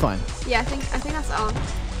we should be okay. fine. Yeah, I think that's all.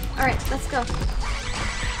 All right, let's go.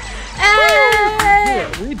 Hey!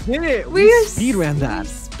 Yeah, we did it. We We speed ran that.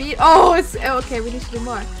 Oh, it's okay. We need to do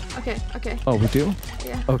more. Okay. Oh, we do?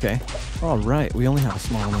 Yeah. Okay. All right. We only have a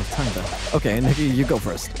small amount of time though. Okay, Nikki, you go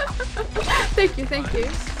first. Thank you.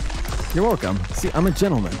 You're welcome. See, I'm a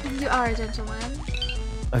gentleman. You are a gentleman.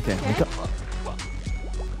 Okay. Okay.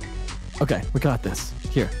 Okay, we got this.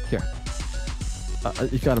 Here.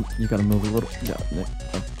 You gotta move a little. Yeah.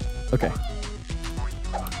 Okay.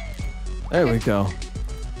 There we go.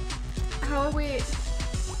 How are we?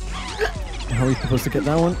 How are we supposed to get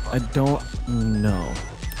that one? I don't know.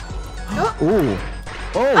 Oh. Ooh.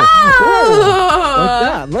 Oh. Like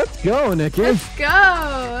that. Let's go, Nikki. Let's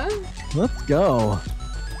go. Let's go.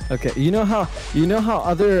 Okay, you know how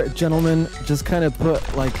other gentlemen just kind of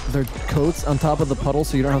put like their coats on top of the puddle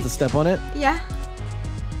so you don't have to step on it? Yeah.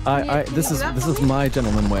 This is my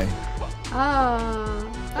gentleman way.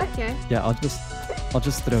 Oh. Okay. Yeah, I'll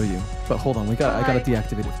just throw you. But hold on, I gotta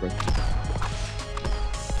deactivate it first.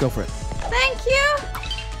 Go for it. Thank you.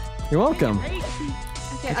 You're welcome. Okay,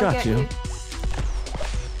 I I'll got get you.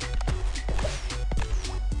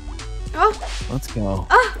 Oh. Let's go.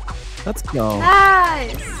 Oh. Let's go.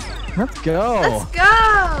 Nice. Let's go. Let's go.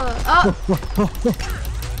 Oh.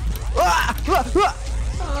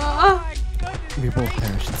 Oh. We both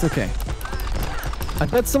perished. It's okay. I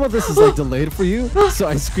bet some of this is like delayed for you, so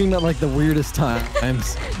I scream at like the weirdest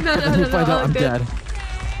times. No, and then you find out I'm good. dead.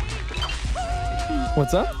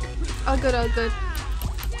 What's up? All good, all good.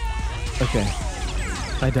 Okay.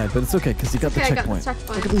 I died, but it's okay because you got the Okay, I got the checkpoint.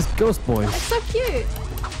 checkpoint. Look at these ghost boys. It's so cute.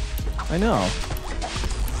 I know.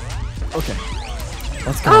 Okay.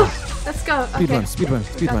 Let's go. Oh, let's go. Okay. Speed run.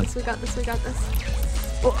 We got this.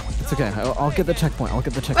 Oh, it's okay. I'll get the checkpoint.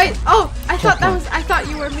 Wait. Oh, I thought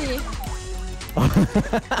you were me.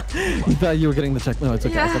 You thought you were getting the checkpoint. No, it's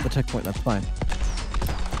okay. I Yeah. got the checkpoint. That's fine.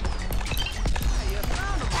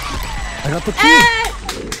 I got the key.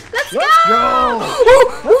 Let's Let's go.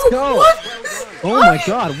 Let's go. Oh my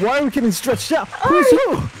God! Why are we getting stretched out? Who's who?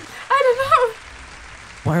 I don't know.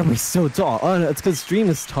 Why are we so tall? Oh no, it's because stream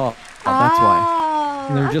is tall. Oh, that's why.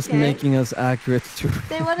 Oh, They're just okay. making us accurate to.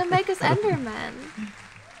 They want to make us Endermen.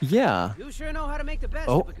 Yeah. You sure know how to make the best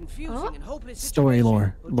Oh. of a confusing and hopeless Story situation.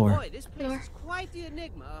 lore. But boy, this place is quite the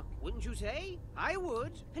enigma, wouldn't you say? I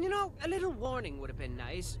would. And you know, a little warning would have been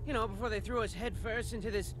nice. You know, before they threw us headfirst into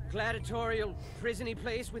this gladiatorial, prisony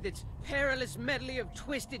place with its perilous medley of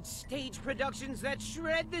twisted stage productions that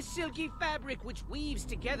shred the silky fabric which weaves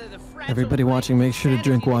together the fragile Everybody watching, make sure to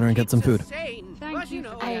drink water and get some food. Thank But, you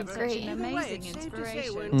know, for I such agree. an either way, amazing it's safe to say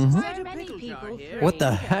inspiration. we're in Mhm. quite a So many pickle jar people here. What the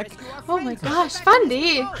We heck? can't rescue our Oh my friends. gosh,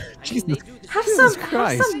 Fundy. Jesus. Have Jesus some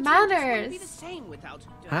Christ. manners.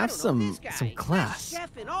 Have some class.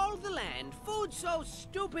 Chef in all the land. Food so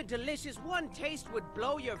stupid delicious, one taste would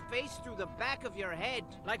blow your face through the back of your head.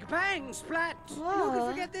 Like bang, splat. Who Whoa.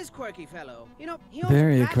 could forget this quirky fellow? You know, he owns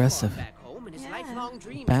Very a bat aggressive. farm back home, and his Yeah. lifelong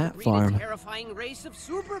dream Bat is to breed farm. a terrifying race of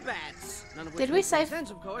super bats. None of which Did we makes save sense,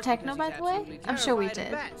 of course, Techno, because by he's the way? absolutely I'm sure we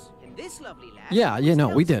terrified of did. bats. And this lovely lad Yeah, no,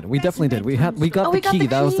 we did. We definitely did. We got Oh, the we got key. the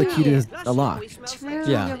That was the key to key. the lock. True,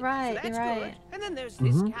 Yeah. you're right, So that's you're right. good. And then there's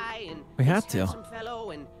this Mhm. guy and We this had to. handsome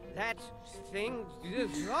fellow and that thing.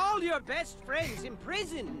 All your best friends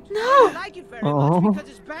imprisoned. No. I don't like it very Aw, much because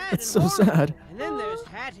it's bad it's and so horrible. sad. And then there's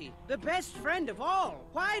Hattie, the best friend of all.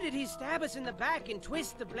 Why did he stab us in the back and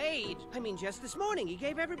twist the blade? I mean, just this morning he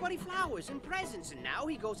gave everybody flowers and presents, and now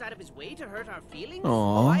he goes out of his way to hurt our feelings? Aw.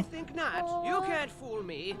 Oh, I think not. You can't fool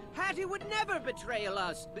me. Hattie would never betray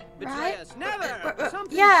us. Betray Right? us, never.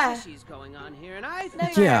 Something yeah. fishy's going on here, and I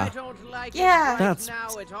think Yeah. I don't like Yeah. it right That's-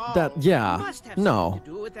 now at all. that- yeah. It must have No. something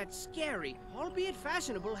to do with that scary, albeit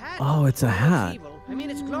fashionable hat. Oh, it's a Well, hat. evil. I mean,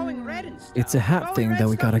 it's glowing red and stuff. It's a hat Glowing thing red that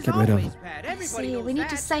we stuff gotta is get rid of. always bad. Everybody See, knows we need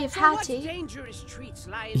to that. save So what Hattie. dangerous treats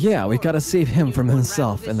lie in Yeah, we store? gotta save him You from unravel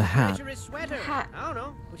himself this and the hat. treacherous sweater. Hat. I don't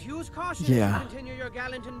know, but use caution Yeah. as you continue your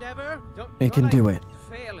gallant endeavor. We can do it.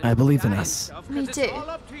 fail I believe in dying us. stuff, Me 'cause too. It's all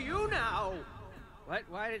up to you now.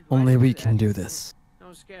 Why Only did we you can that? do this.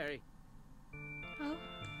 So scary.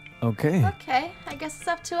 Oh, Okay. okay. I guess it's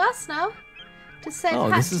up to us now to save Oh,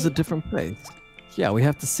 this is a Hattie. different place. Yeah, we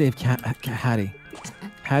have to save Hattie.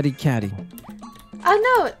 Hattie Catty.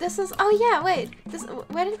 Oh no, this is. Oh yeah, wait. This.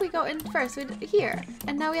 Where did we go in first? Here,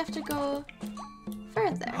 and now we have to go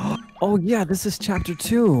further. Oh yeah, this is chapter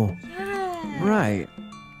 2. Yeah. Right.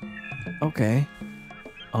 Okay.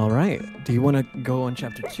 All right. Do you want to go on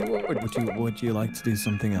chapter 2, or would you like to do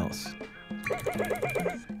something else?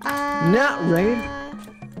 Not raid.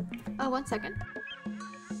 Oh, 1 second.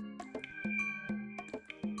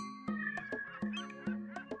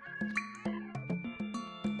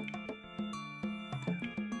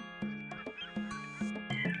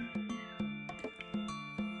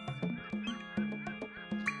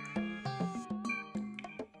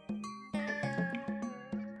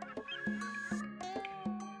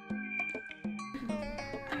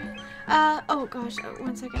 Oh gosh,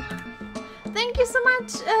 1 second. Thank you so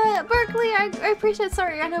much, Berkeley. I appreciate it.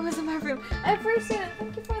 Sorry, I know it was in my room. I appreciate it.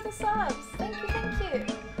 Thank you for the subs. Thank you, thank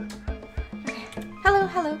you. Okay. Hello,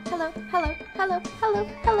 hello, hello, hello, hello, hello,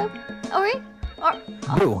 hello. Ori?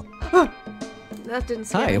 Boo. That didn't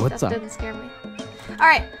scare Hi, me. what's that up? didn't scare me.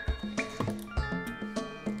 Alright.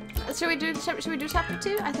 Should we do chapter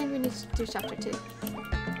 2? I think we need to do chapter 2.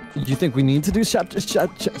 You think we need to do chapter 2?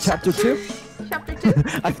 Chapter 2?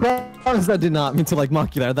 I promise I did not mean to like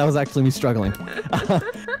mock you there. That was actually me struggling.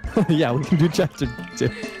 Yeah, we can do chapter 2.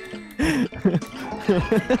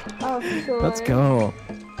 Oh, sure. Let's go.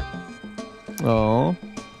 Oh.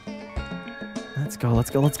 Let's go, let's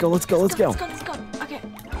go, let's go, let's go, let's go. Let's go. Okay.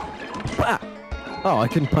 Ah! Oh, I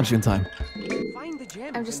couldn't punch you in time. Find the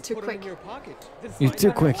gems I'm just and too put 'em quick. in your pocket. Then You're find too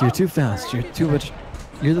out quick, how you're too to fast, find you're too much.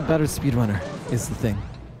 You're the better speedrunner, is the thing.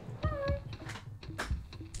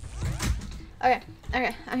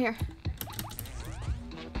 Okay, I'm here.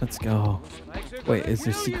 Let's go. Wait, is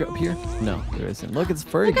there secret up here? No, there isn't. Look, it's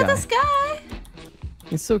furry Look guy. at this guy!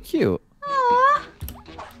 He's so cute. Aww.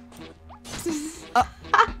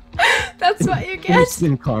 That's what you get.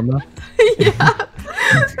 Instant karma. Yeah.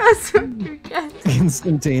 That's what you get.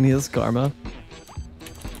 Instantaneous karma.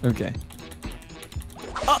 Okay.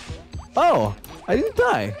 Oh! I didn't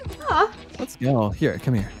die. Aw, Let's go. Here,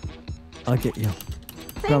 come here. I'll get you.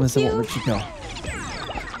 thank Promise I you. won't let you go.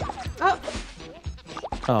 Oh,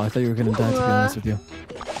 Oh, I thought you were gonna die, to be honest with you.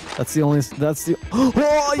 That's the only. That's the. Oh,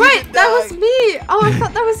 you wait, did that die! was me! Oh, I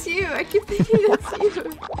thought that was you. I keep thinking that's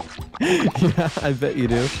you. Yeah, I bet you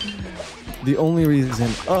do. The only reason.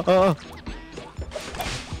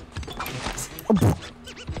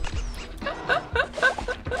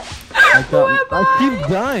 I keep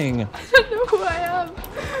dying. I don't know who I am.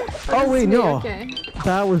 But Oh it's wait, me, no. Okay.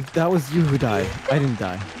 That was you who died. I didn't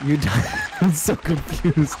die. You died. I'm so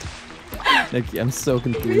confused. Nikki, I'm so Me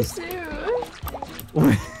confused. too.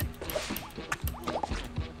 Wait.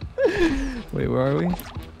 Wait, where are we?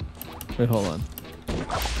 Wait, hold on.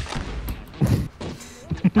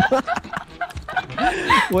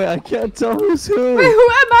 Wait, I can't tell who's who. Wait, who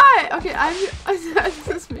am I? Okay, this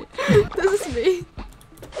is me. This is me.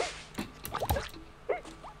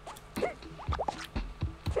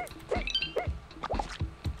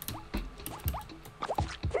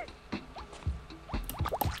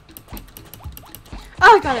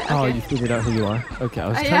 Oh, I got it. Okay. Oh, you figured out who you are. Okay, I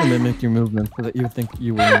was trying yeah. to mimic your movement so that you would think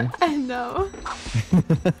you were I know.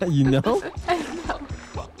 me. You know? I know.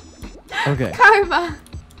 Okay. Karma.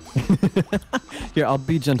 Here, I'll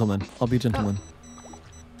be gentleman. I'll be gentleman.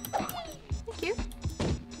 Thank you.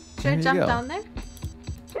 Should There I you jump go. down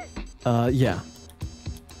there? Yeah.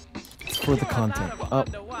 It's for the content. Oh,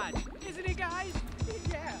 Isn't it, guys?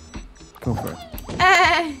 Yeah. go for it. Hey!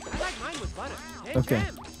 I like mine with butter. And Okay.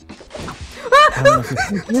 jam.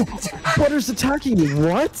 Butter's attacking me.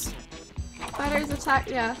 What? Butter's attack.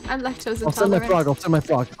 Yeah, I'm lactose I'll send my intolerant. frog. I'll send my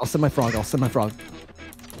frog. I'll send my frog. I'll send my frog.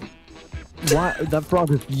 Why? That frog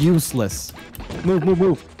is useless. Move, move,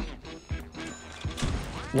 move.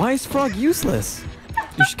 Why is frog useless?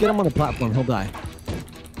 You should get him on the platform. He'll die.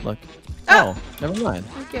 Look. Oh, never mind.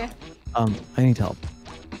 Okay. I need help.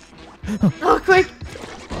 Oh, quick!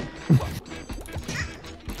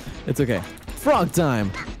 It's okay. Frog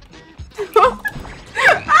time.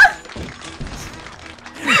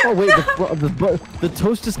 Oh wait, the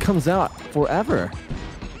toast just comes out forever.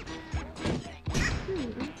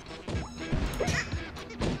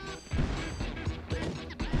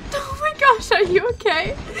 Oh my gosh, are you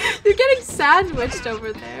okay? You're getting sandwiched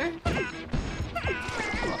over there.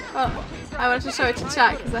 Oh, I wanted to show it to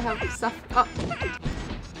chat because I have stuff. Oh.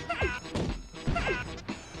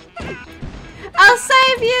 I'll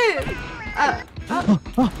save you!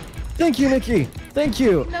 Oh, thank you, Nikki. Thank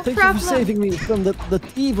you. No Thank problem. you for saving me from the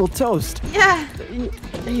evil toast. Yeah!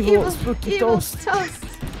 Evil spooky evil toast. toast.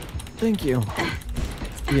 Thank you.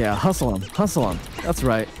 Yeah, hustle him. Hustle him. That's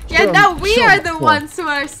right. Yeah, Show now him- we show are him the what. ones who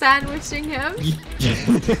are sandwiching him.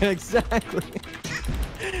 Exactly.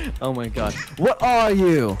 Oh my god. What are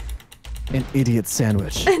you? An idiot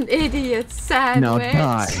sandwich. An idiot sandwich. Now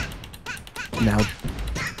die. Now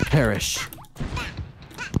perish.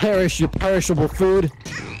 Perish, you perishable food.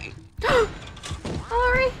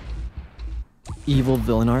 Ori. Evil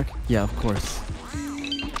villain arc? Yeah, of course.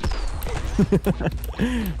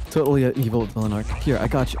 Totally an evil villain arc. Here, I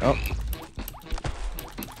got you. Oh.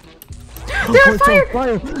 They're on It's on fire!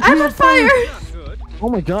 fire! I'm You're on fire! Not good. Oh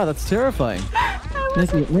my god, that's terrifying.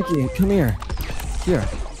 Nikki, come here. Here.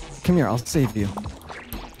 Come here, I'll save you.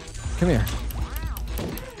 Come here.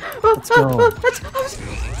 Let's go.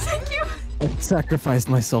 Thank you. I sacrificed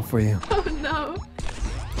myself for you. Oh no.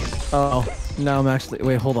 Oh, now I'm actually.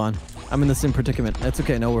 Wait, hold on. I'm in the same predicament. It's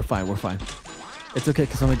okay. No, we're fine. We're fine. It's okay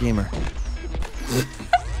because I'm a gamer.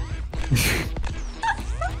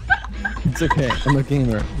 It's okay. I'm a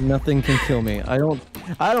gamer. Nothing can kill me. I don't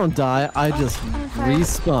die. I just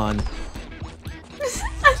respawn.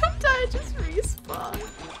 I don't die, I just respawn.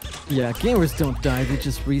 Yeah, gamers don't die. They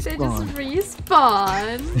just They respawn. just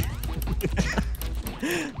respawn.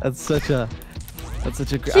 That's such a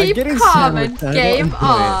great. Keep calm and game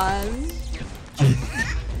on.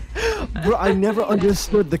 Bro, I never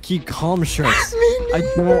understood the keep calm shirts. I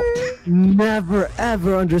never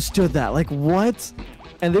ever understood that. Like what?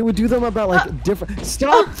 And they would do them about like different.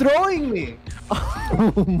 Stop throwing me!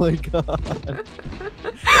 Oh my god.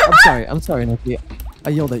 I'm sorry, Nikki.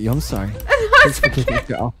 I yelled at you. I'm sorry. Please forgive me,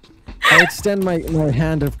 girl. I extend my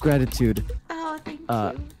hand of gratitude. Oh, thank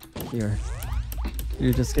you. Here.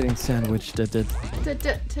 You're just getting sandwiched.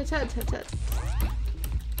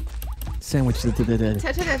 Sandwiched.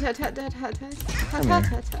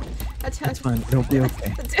 It's fine. It'll be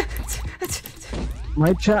okay.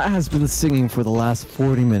 My chat has been singing for the last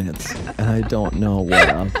 40 minutes, and I don't know what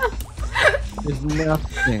of.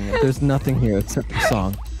 There's nothing here except the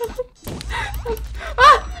song.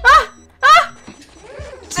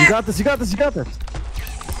 You got this, you got this, you got this!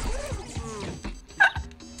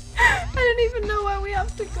 I don't even know where we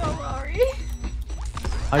have to go, Ori.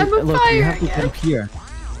 Look, you have to jump here.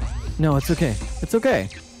 No, it's okay. It's okay.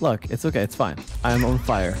 Look, it's okay. It's fine. I'm on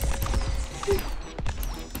fire.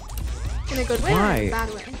 In a good way Why? or in a bad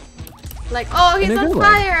way? Like, oh, he's on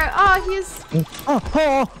fire! Oh, he's...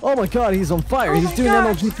 Oh my god, he's on fire! Oh He's my doing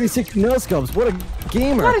gosh. MLG 360 no scopes! What a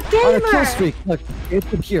gamer! What a gamer! On a kill streak! Look, it's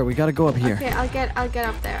up here. We gotta go up here. Okay, I'll get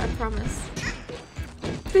up there, I promise.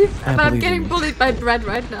 But I'm getting bullied by bread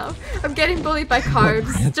right now. I'm getting bullied by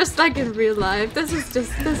carbs, just like in real life. This is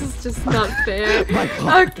just not fair.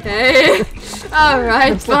 Okay.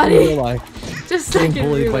 Alright, buddy. Just like in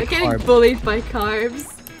real life. Getting bullied by carbs.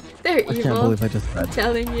 They're evil. I can't believe I just read. I'm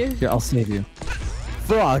telling you. Here, I'll save you.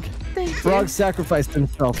 Frog! Thank you. Frog sacrificed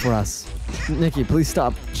himself for us. Nikki, please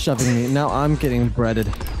stop shoving me. Now I'm getting breaded.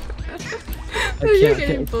 You're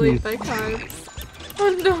getting bullied by carbs.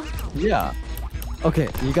 Oh no. Yeah. Okay,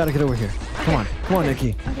 you gotta get over here. Come on,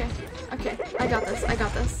 Nikki. Okay, I got this.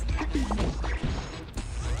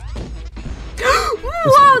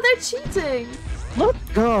 Wow, they're cheating. Let's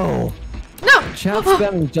go. No. Chat's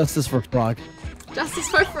spamming justice for Frog. Justice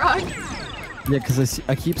for Frog. Yeah, because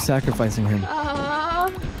I keep sacrificing him.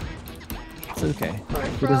 It's okay.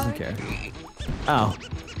 He doesn't care. Ow.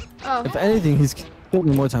 Oh. If anything, he's killed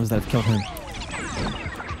me more times than I've killed him.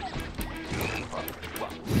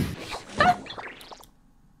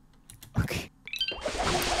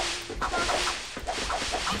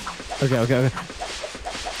 Okay.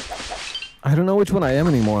 I don't know which one I am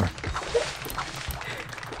anymore.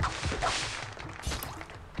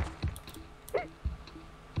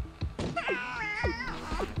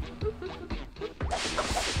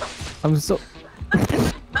 I'm so...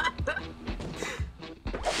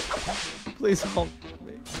 Please help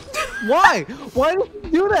me. Why? Why did you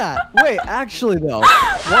do that? Wait, actually though,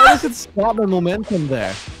 why does it stop my momentum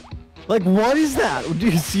there? Like, what is that? Do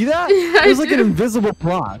you see that? Yeah, There's like an invisible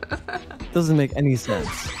block. Doesn't make any sense.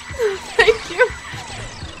 Thank you.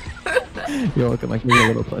 You're welcome. I give you a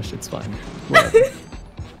little push. It's fine. Whatever.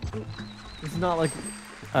 It's not like...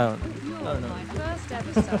 I don't know.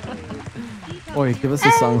 Oi, give us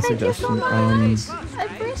a song suggestion. What's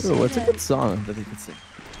a good song that you could sing?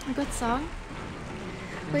 A good song?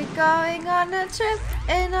 We're going on a trip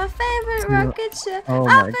in our favorite rocket ship oh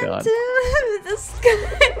up my God. into the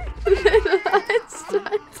sky. Little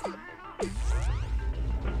Einstein.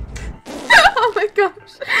 Oh my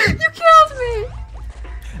gosh! You killed me!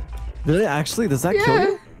 Did it actually? Does that kill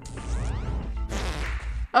you?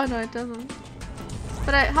 Oh no, it doesn't.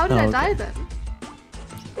 But how did I die then?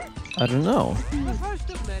 I don't know. The first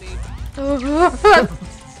of many. Oh my god!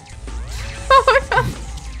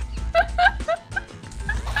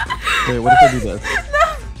 Wait, what if I do this? No.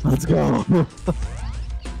 Let's go.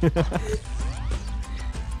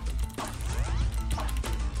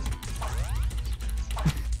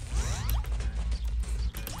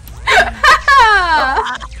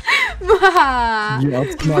 You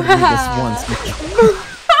outsmarted me this once.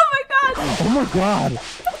 Oh my god! Oh my god!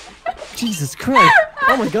 Jesus Christ!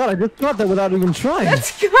 Oh my god, I just got that without even trying!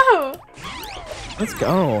 Let's go! Let's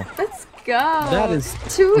go! Let's go! That is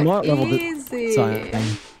too smart level easy!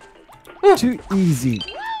 design. Too easy.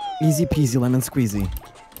 Easy peasy lemon squeezy.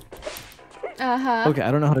 Uh-huh. Okay,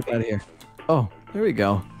 I don't know how to get out of here. Oh, there we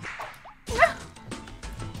go.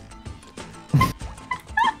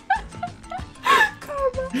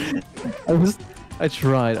 I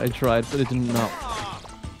tried, but it did not.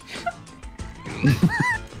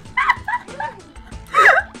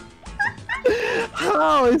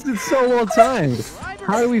 It's so well timed.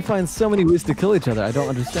 How do we find so many ways to kill each other? I don't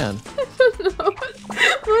understand. I don't know.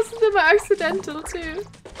 Most of them are accidental too.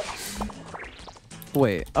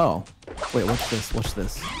 Wait, oh. Wait, watch this, watch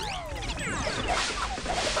this.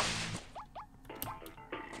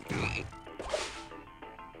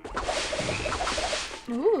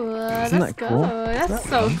 Ooh, Isn't let's that go. cool? That's Isn't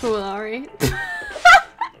so that cool, Ori.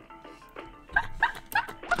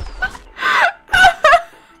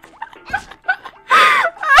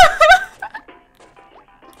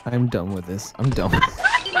 I'm done with this. I'm done. Let's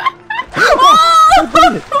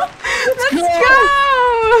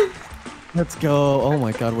go! Let's go. Oh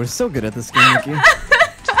my god, we're so good at this game, Nikki.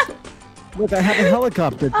 Look, I have a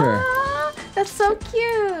helicopter here. Aw, that's so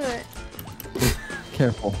cute.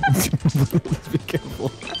 Careful. Please be careful.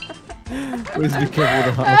 Please be careful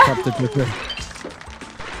with the helicopter picture.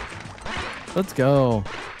 Let's go.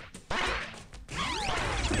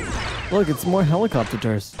 Look, it's more helicopter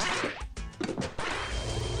tours.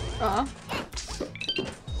 Aw.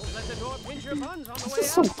 This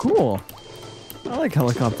is so cool. I like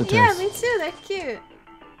helicopter tours. Yeah, me too. They're cute.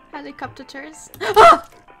 Helicopter tours. Ah!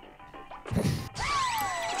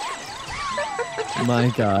 My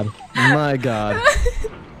god. My god.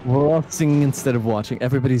 We're all singing instead of watching.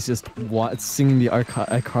 Everybody's just singing the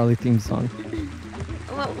iCarly theme song.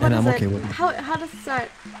 What And is I'm it? okay with it. How does it start?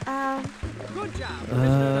 Good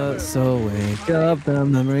job. So wake up the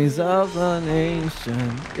memories of the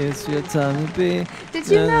nation. It's your time to be. Did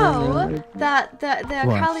you know that the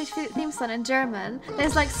What? iCarly theme song in German?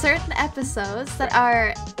 There's like certain episodes that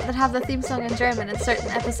have the theme song in German and certain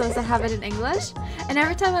episodes that have it in English. And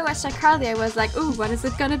every time I watched iCarly, I was like, "Ooh, what is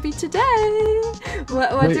it gonna be today?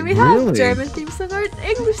 What Wait, do we have? really? German theme song or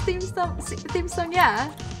English theme song? Theme song?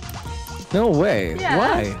 Yeah, No way. Yeah.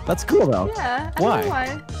 Why? That's cool though. yeah. I Why? don't know why. I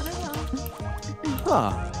don't know.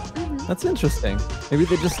 Huh. That's interesting. Maybe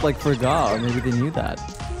they just like forgot, or maybe they knew that.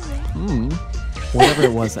 Hmm. Whatever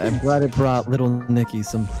it was, I'm glad it brought little Nikki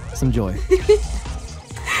some joy.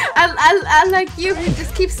 I like you. He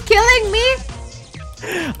just keeps killing me.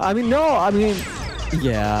 I mean, no. I mean,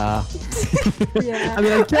 yeah. Yeah. I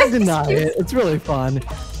mean, I can't deny it. It's really fun.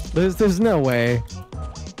 There's no way.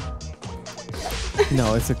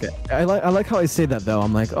 No, it's okay. I like how I say that though.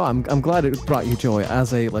 I'm like, oh, I'm glad it brought you joy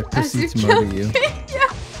as I like As proceed you to kill murder you me. Yeah.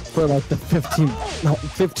 for like the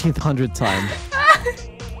 1500th time.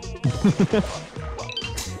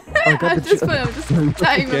 I'm just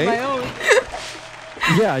dying okay? with my own.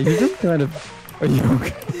 Yeah, you just kind of. Are you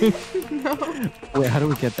okay? No. Wait, how do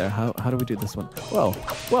we get there? How do we do this one? Whoa,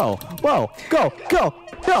 whoa, whoa! Go, go,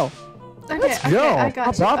 go! Okay, Let's okay, go. I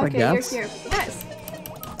got Hop you. up, I Okay, guess. you're here. Nice.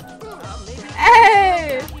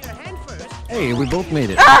 Hey! Your hand first. Hey, we both made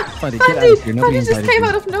it. Ah! Funny, get out of here. Nobody Funny just invited came you.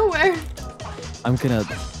 out of nowhere. I'm gonna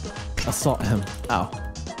assault him. Ow.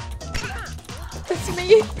 That's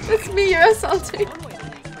me. That's me you're assaulting.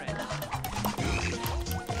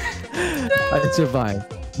 I survived.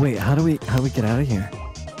 Wait, how do we get out of here?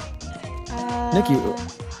 Nikki,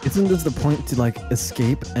 isn't this the point to like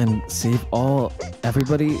escape and save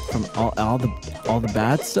everybody from all the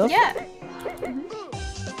bad stuff? Yeah.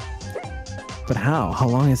 But how? How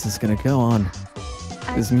long is this gonna go on?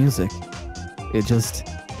 This music, it just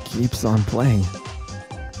keeps on playing.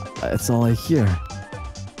 That's all I hear.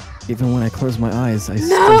 Even when I close my eyes, I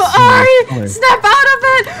still No, see the Ari! color. Snap out of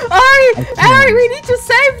it! Ari! Ari, we need to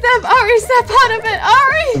save them! Ari, snap out of it!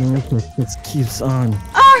 Ari! The music just keeps on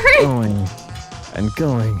Ari! going and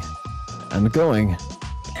going and going.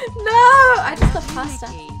 No! I just got pasta.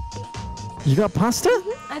 You got pasta?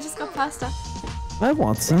 I just got pasta. I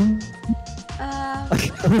want some.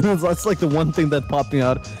 That's like the one thing that popped me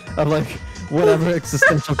out of like whatever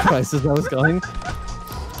existential crisis I was going.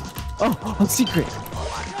 Oh, a secret.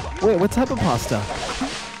 Wait, what type of pasta?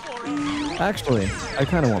 Actually, I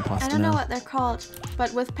kind of want pasta I don't know now. what they're called,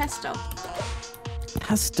 but with pesto.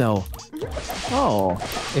 Pesto. Oh,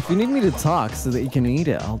 if you need me to talk so that you can eat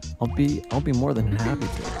it, I'll be more than happy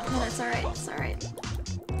to. No, it's alright. It's alright.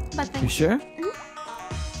 But thank You sure?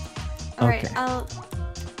 Alright, Okay. I'll.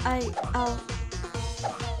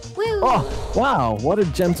 Woo! Oh, wow, what a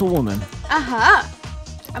gentle woman. Aha!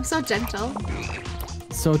 I'm so gentle.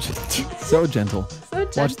 So so gentle. So gentle.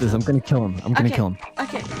 Watch this. I'm gonna kill him. I'm gonna Okay, kill him.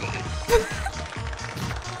 Okay.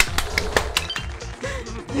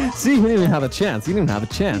 See, he didn't even have a chance. He didn't have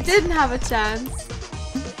a chance. Didn't have a chance.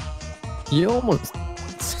 You almost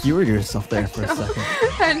skewered yourself there for a second.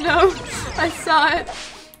 I know. I saw it.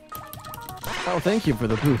 Oh, thank you for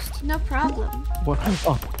the boost. No problem. What?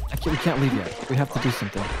 Oh, we can't leave yet. We have to do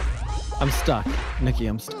something. I'm stuck. Nikki,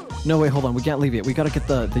 I'm stuck. No, wait, hold on. We can't leave yet. We gotta get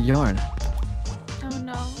the yarn. Oh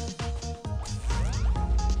no.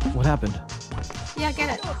 What happened? Yeah,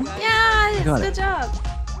 get it. Yeah, got good it. job.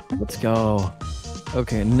 Let's go.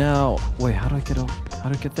 Okay, now wait. How do I get over? How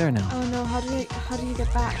do I get there now? Oh no, how do you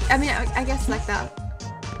get back? I mean, I guess like that.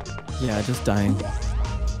 Yeah, just dying.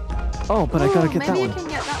 Oh, but I gotta get that maybe one. you can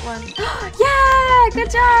get that one. Yeah,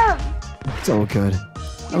 good job. So good.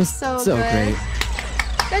 That was so so good. great.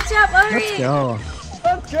 Good job, Ori. Let's go.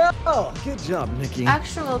 Let's go. Good job, Nikki.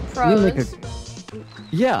 Actual We pros. make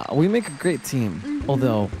we make a great team.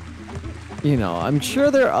 Although, you know, I'm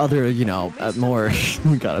sure there are other, you know, more.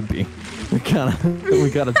 we gotta be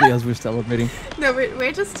as we're celebrating. No,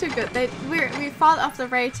 we're just too good. We fall off the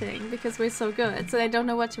rating because we're so good, so they don't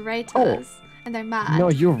know what to rate us, and they're mad. No,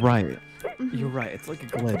 you're right. You're right. It's like a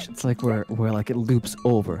glitch. It's like where like it loops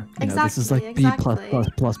over. You know, this is like Exactly.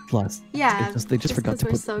 B++++. Yeah. They just forgot to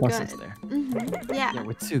we're put so pluses good. there. Yeah. Yeah,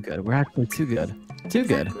 we're too good. We're actually too good. Too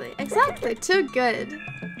good. Exactly. Too good.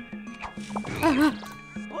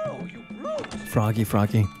 Oh, you brute! Froggy frog.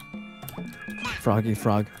 Froggy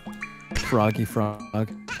frog. Froggy frog.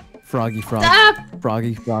 Froggy frog. Stop!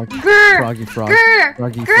 Froggy frog. Grr! Froggy frog. Grr!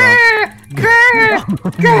 Froggy Grr!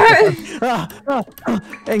 frog.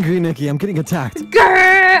 Grr! Angry Nikki, I'm getting attacked.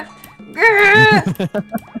 Grr! Grr!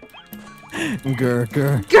 Grr,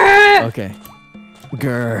 grr. Grr! Okay.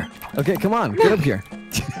 Grr. Okay, come on, get up here.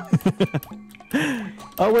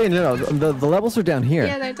 Oh wait, no, the levels are down here.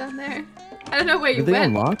 Yeah, they're down there. I don't know where you Did they went.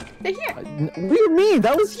 unlock? They're here. What do you mean?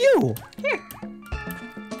 That was you. Here.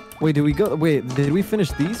 Wait, did we go? Wait, did we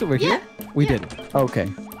finish these over here? We Yeah. did. Okay,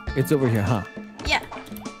 it's over here, huh? Yeah.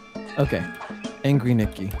 Okay. Angry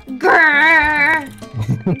Nikki. Grr!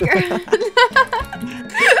 Grr!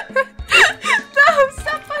 No,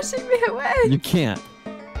 stop pushing me away. You can't.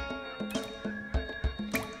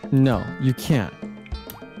 No, you can't.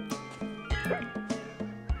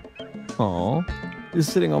 Oh, you're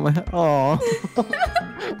sitting on my head. Oh,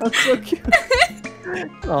 that's so cute.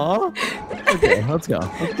 Oh, okay, let's go.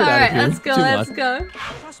 Let's get All out right, of here. let's go. Too Let's much. go.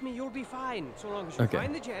 Trust me, you'll be fine. So long as you Okay.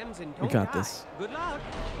 find the gems and We don't got die. this. Good luck.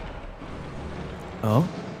 Oh.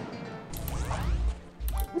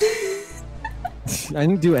 I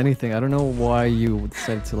didn't do anything. I don't know why you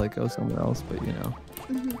decided to like go somewhere else, but you know.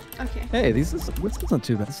 Okay. Hey, this isn't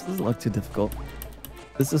too bad. This doesn't look too difficult.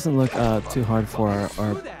 This doesn't look too hard for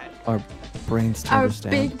our brains to Our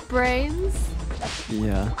understand. big brains.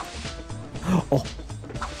 Yeah. Oh.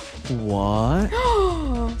 What?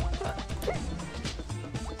 Oh.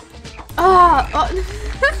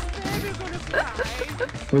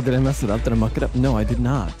 Wait, did I mess it up? Did I muck it up? No, I did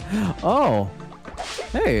not. Oh.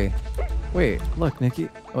 Hey. Wait, look, Nikki.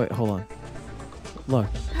 Oh, wait, hold on. Look.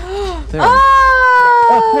 There.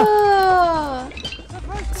 Oh.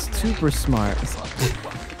 Super smart.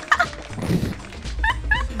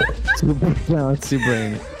 Super bouncy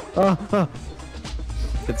brain. Oh.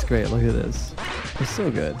 It's great. Look at this. It's so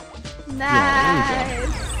good. Nice.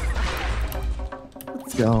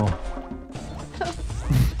 Let's go.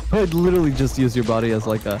 I'd literally just use your body as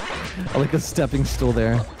like a stepping stool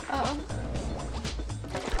there. Oh.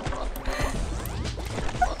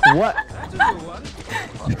 What? That's a good one.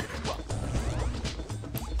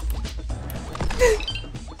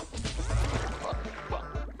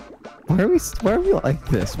 Why are we like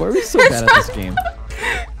this? Why are we so bad at this game?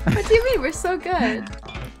 What do you mean? We're so good.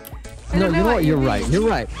 I No, don't you know what? You're mean. right. You're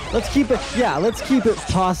right. Let's keep it. Yeah, let's keep it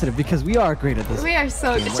positive because we are great at this. We are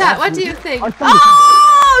so good. We're Chat, what do actually- you think? our fun is-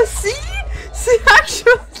 Oh, see? See,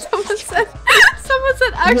 actually, someone said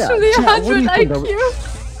actually chat, what do 100 you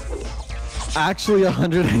think? IQ. Actually,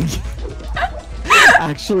 100 IQ.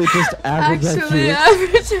 Actually, just average Actually, IQ.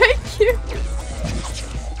 average IQ.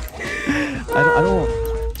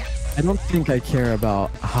 I don't think I care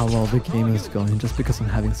about how well the game is going just because I'm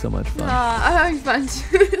having so much fun. I'm having fun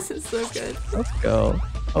too. This is so good. Let's go.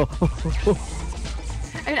 Oh.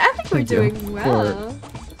 I mean, I think we're Thank you doing well.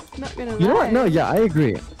 Not gonna lie. You know what? No, yeah, I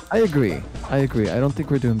agree. I don't think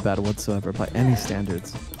we're doing bad whatsoever by any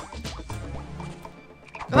standards.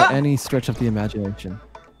 By Ah! any stretch of the imagination.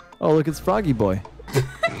 Oh, look, it's Froggy Boy. How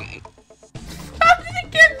did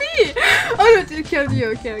it get me? Oh no, it killed you.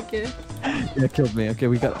 Okay. Yeah, it killed me. Okay,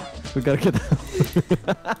 we gotta get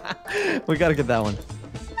that. We gotta get that one.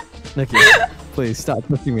 Nikki, please stop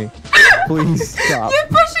pushing me. Please stop. You're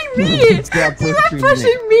pushing me. Stop You are pushing me.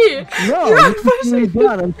 pushing me. No, You are you're pushing me pushing me.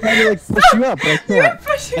 down. I'm trying to like push you up, but I can't. You're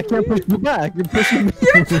pushing I can't me. push you back. You're pushing me.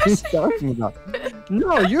 You're What are you pushing talking about?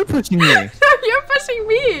 No, you're pushing me. No, you're pushing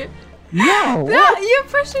me. No. No, What? you're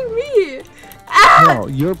pushing me. Ah! No,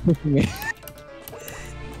 you're pushing me.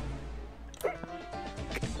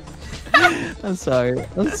 I'm sorry.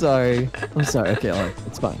 Okay, alright.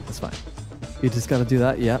 It's fine. You just gotta do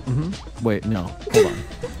that. Yeah. Wait, no. Hold on.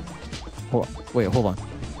 hold on. Wait, hold on.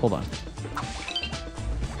 Hold on.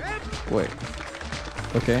 Wait.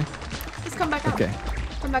 Okay. Just come back up. Okay.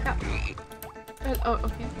 Come back up. Oh,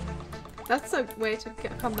 okay. That's a way to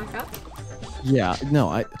come back up. Yeah. No,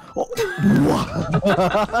 I. Oh.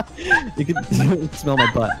 You can smell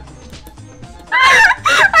my butt.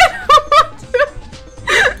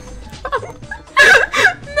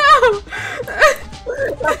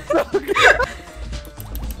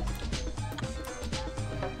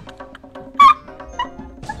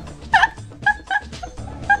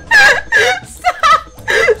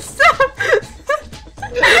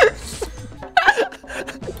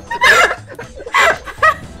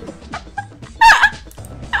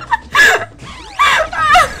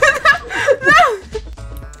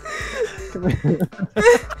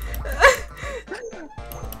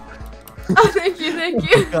 Oh, thank you, thank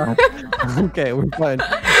you. God. Okay, we're fine.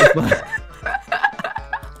 We're fine.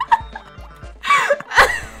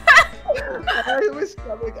 My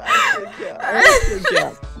stomach, I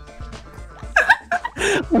can't.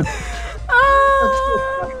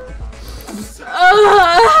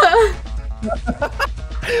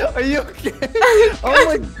 Are you okay? Oh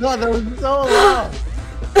my god, that was so loud.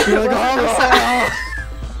 You're like, oh.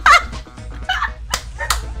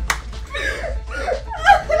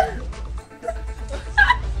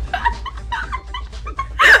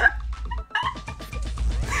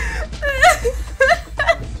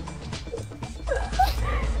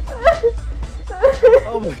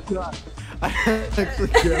 Oh my god. I actually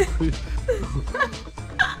can't breathe.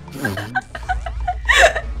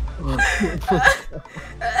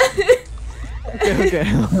 Okay.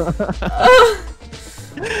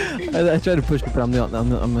 I tried to push it, but I'm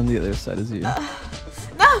on the other side as you. No!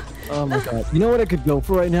 Oh my god. You know what I could go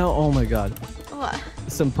for right now? Oh my god. What?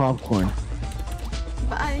 Some popcorn.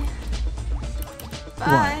 Bye.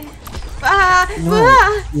 Why? Bye.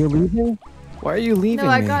 No. You're leaving? Why are you leaving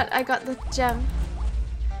No, me? I got the gem.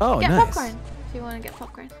 Oh, Get nice. popcorn if you want to get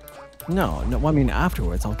popcorn. No, I mean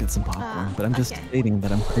afterwards I'll get some popcorn, but I'm just okay. stating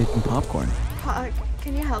that I'm craving popcorn.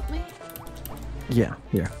 Can you help me? Yeah,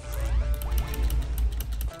 here.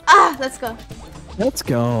 Ah, let's go. Let's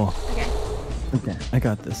go. Okay. Okay, I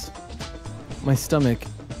got this. My stomach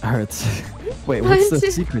hurts. Wait, One, what's the two-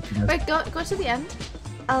 secret to this? Wait, go to the end.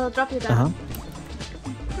 I'll drop you down.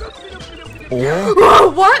 Or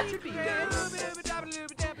What?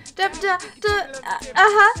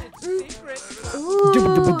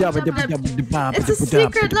 It's a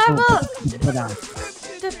secret level.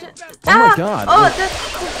 Oh my god. Oh, Like,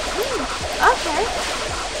 okay.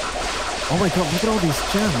 oh my god, look at all these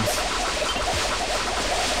gems.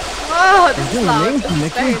 Whoa, this is doing loud. amazing, This is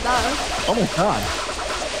Nikki. very loud. Oh my god.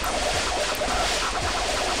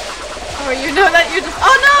 Oh, you know that you just.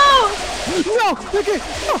 Oh No! Okay!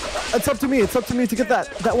 No! It's up to me. It's up to me to get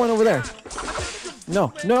that one over there. No.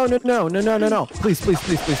 Please.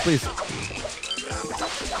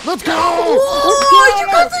 Let's go! Oh, you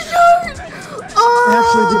got the shard!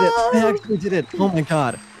 Oh! I actually did it. Oh my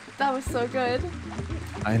god. That was so good.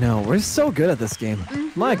 I know. We're so good at this game.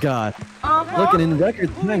 My god. Uh-huh. Looking in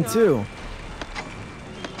record time too.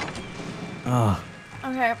 Ah.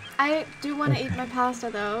 Okay, I do want to eat my pasta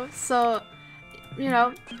though, so you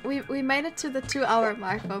know, we made it to the 2-hour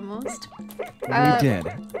mark almost. We did.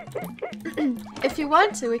 If you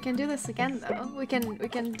want to, we can do this again though. We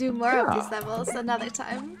can do more of these levels another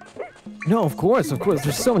time. No, of course.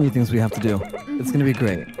 There's so many things we have to do. It's gonna be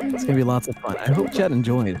great. It's gonna be lots of fun. I hope Chad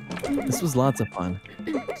enjoyed. This was lots of fun.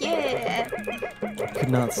 Yeah. I could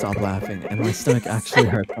not stop laughing, and my stomach actually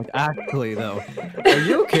hurt. Like, actually, though. Are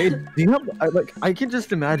you okay? Do you have, I can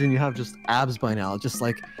just imagine you have just abs by now. Just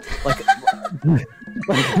like Of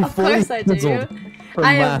course I do. From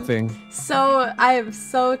laughing. I am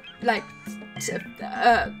so like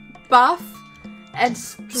buff and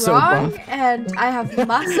strong, and I have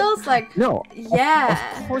muscles like. No. Yeah.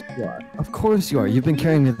 Of course you are. Of course you are. You've been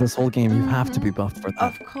carrying it this whole game. You have to be buffed for that.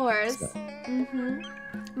 Of course. So.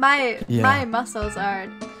 My muscles are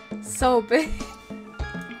so big.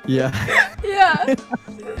 Yeah. Yeah.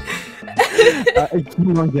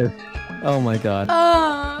 Humongous. Oh my god.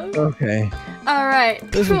 Oh. Okay. All right.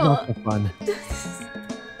 This cool. was lots of fun.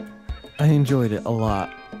 I enjoyed it a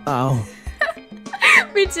lot. Ow.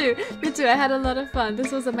 Me too. I had a lot of fun.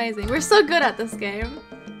 This was amazing. We're so good at this game.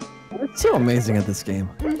 We're so amazing at this game.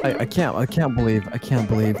 I can't believe.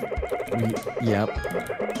 Yep.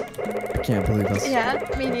 I can't believe this. Yeah,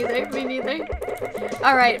 me neither.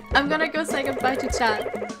 All right, I'm gonna go say goodbye to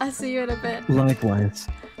chat. I'll see you in a bit. Likewise.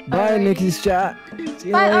 Bye, Alright. Nikki's chat. See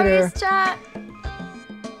you Bye, later. Ori's chat.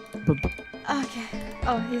 B- Okay.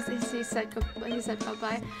 Oh, he said bye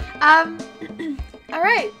bye. All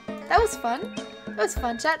right. That was fun. That was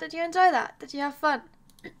fun, chat. Did you enjoy that? Did you have fun?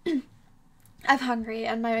 I'm hungry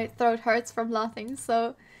and my throat hurts from laughing,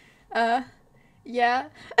 so yeah.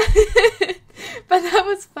 But that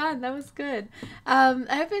was fun. That was good. I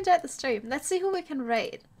hope you enjoyed the stream. Let's see who we can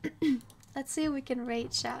raid. Let's see who we can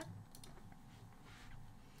raid, chat.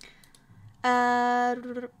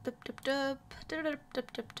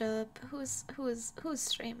 Who's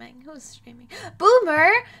streaming? Who's streaming? Boomer!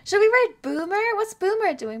 Should we raid Boomer? What's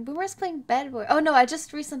Boomer doing? Boomer's playing Bed Boy. Oh no, I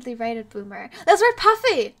just recently raided Boomer. Let's raid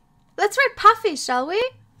Puffy! Let's raid Puffy, shall we?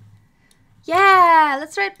 Yeah,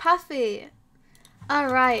 let's raid Puffy.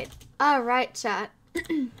 Alright. Alright, chat.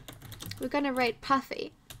 We're gonna raid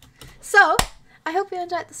Puffy. So, I hope you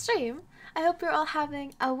enjoyed the stream. I hope you're all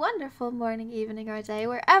having a wonderful morning, evening, or day,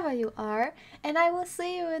 wherever you are. And I will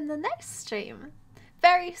see you in the next stream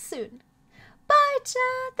very soon. Bye,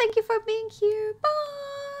 chat. Thank you for being here.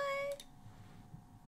 Bye.